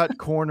not cut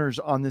corners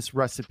on this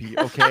recipe,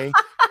 okay?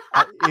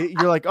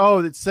 You're like, oh,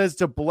 it says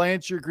to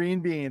blanch your green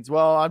beans.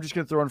 Well, I'm just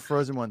going to throw in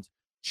frozen ones.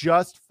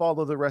 Just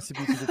follow the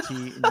recipe to the T,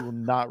 and you will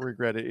not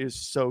regret it. It is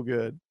so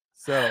good.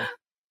 So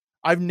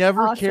I've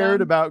never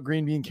cared about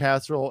green bean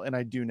casserole, and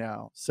I do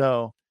now.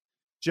 So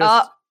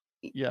just,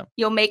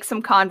 you'll make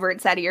some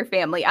converts out of your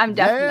family. I'm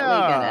definitely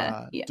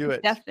gonna do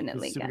it.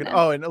 Definitely gonna. Good.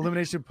 Oh, and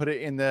Illumination put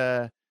it in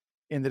the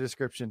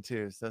description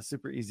too. So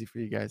super easy for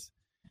you guys.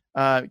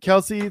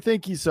 Kelsey,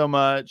 thank you so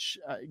much.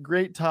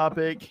 Great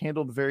topic,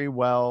 handled very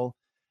well.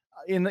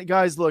 And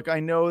guys, look, I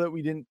know that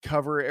we didn't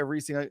cover every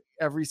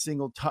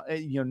single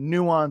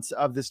nuance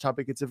of this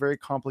topic. It's a very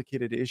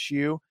complicated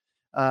issue,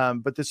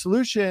 but the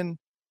solution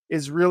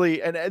is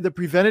really, and the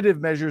preventative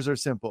measures are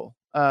simple.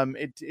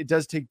 It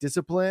does take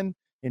discipline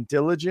and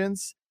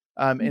diligence,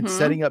 and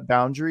setting up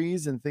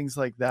boundaries and things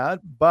like that.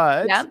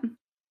 But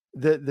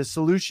the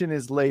solution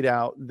is laid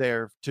out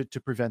there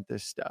to prevent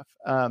this stuff.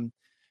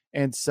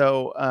 And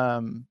so,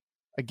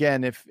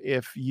 again, if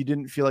you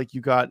didn't feel like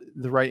you got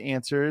the right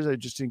answers, I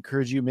just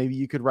encourage you, maybe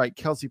you could write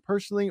Kelsey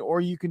personally, or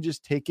you can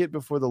just take it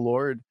before the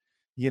Lord,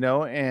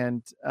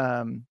 and,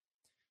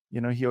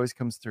 he always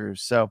comes through.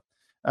 So,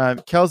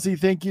 Kelsey,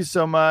 thank you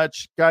so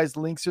much. Guys,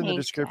 links are in the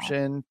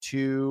description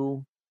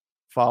to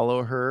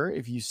follow her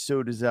if you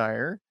so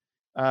desire.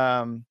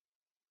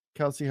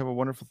 Kelsey, have a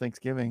wonderful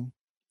Thanksgiving.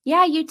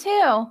 Yeah, you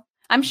too.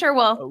 I'm sure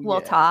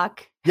we'll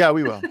talk. Yeah,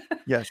 we will.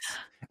 Yes,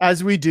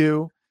 as we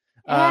do.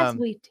 As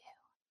we do.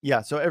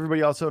 Yeah. So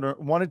everybody also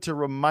wanted to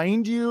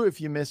remind you, if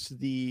you missed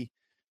the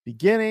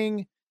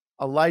beginning,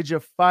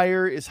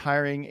 ElijahFire is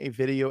hiring a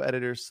video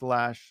editor /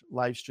 live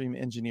stream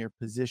engineer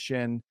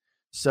position.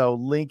 So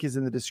link is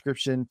in the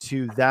description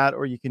to that,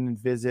 or you can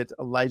visit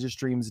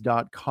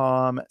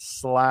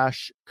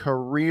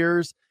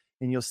ElijahStreams.com/careers,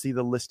 and you'll see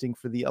the listing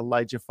for the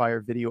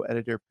ElijahFire video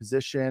editor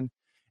position.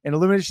 And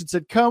Illumination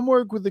said, come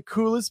work with the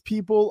coolest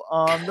people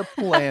on the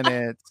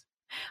planet.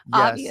 Yes.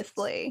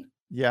 Obviously.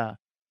 Yeah.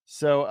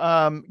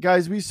 So,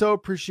 guys, we so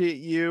appreciate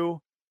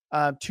you.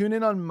 Tune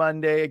in on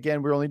Monday.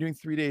 Again, we're only doing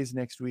 3 days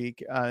next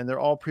week, and they're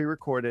all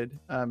pre-recorded.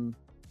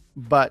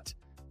 But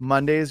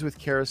Monday is with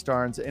Kara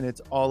Starnes, and it's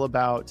all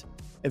about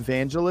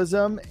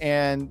evangelism.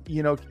 And,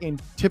 in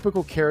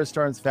typical Kara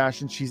Starnes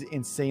fashion, she's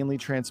insanely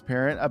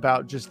transparent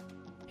about just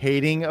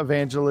hating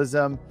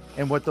evangelism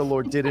and what the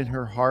Lord did in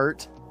her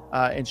heart,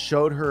 and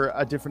showed her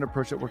a different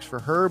approach that works for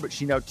her. But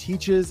she now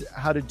teaches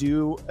how to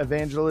do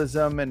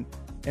evangelism and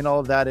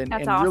all of that, and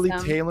awesome. Really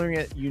tailoring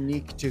it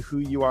unique to who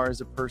you are as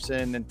a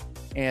person,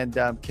 and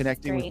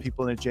connecting with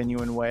people in a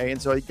genuine way.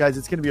 And so, guys,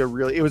 it's going to be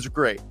it was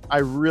great. I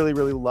really,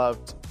 really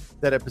loved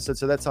that episode.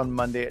 So that's on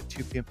Monday at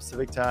 2 p.m.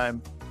 Pacific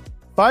time,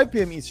 5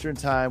 p.m. Eastern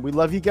time. We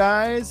love you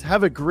guys.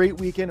 Have a great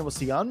weekend, and we'll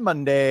see you on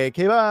Monday.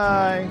 Okay,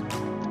 bye.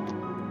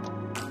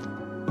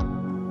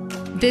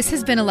 This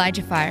has been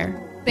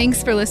ElijahFire.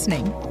 Thanks for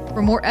listening.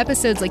 For more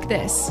episodes like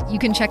this, you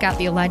can check out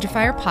the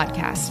ElijahFire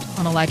podcast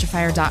on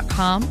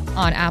ElijahFire.com,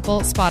 on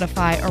Apple,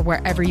 Spotify, or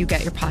wherever you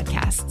get your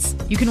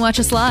podcasts. You can watch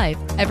us live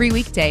every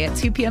weekday at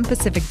 2 p.m.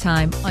 Pacific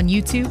time on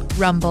YouTube,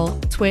 Rumble,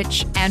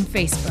 Twitch, and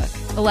Facebook.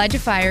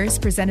 ElijahFire is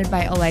presented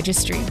by Elijah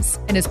Streams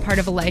and is part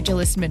of Elijah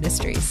List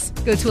Ministries.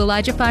 Go to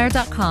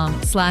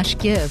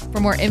ElijahFire.com/give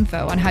for more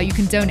info on how you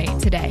can donate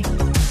today.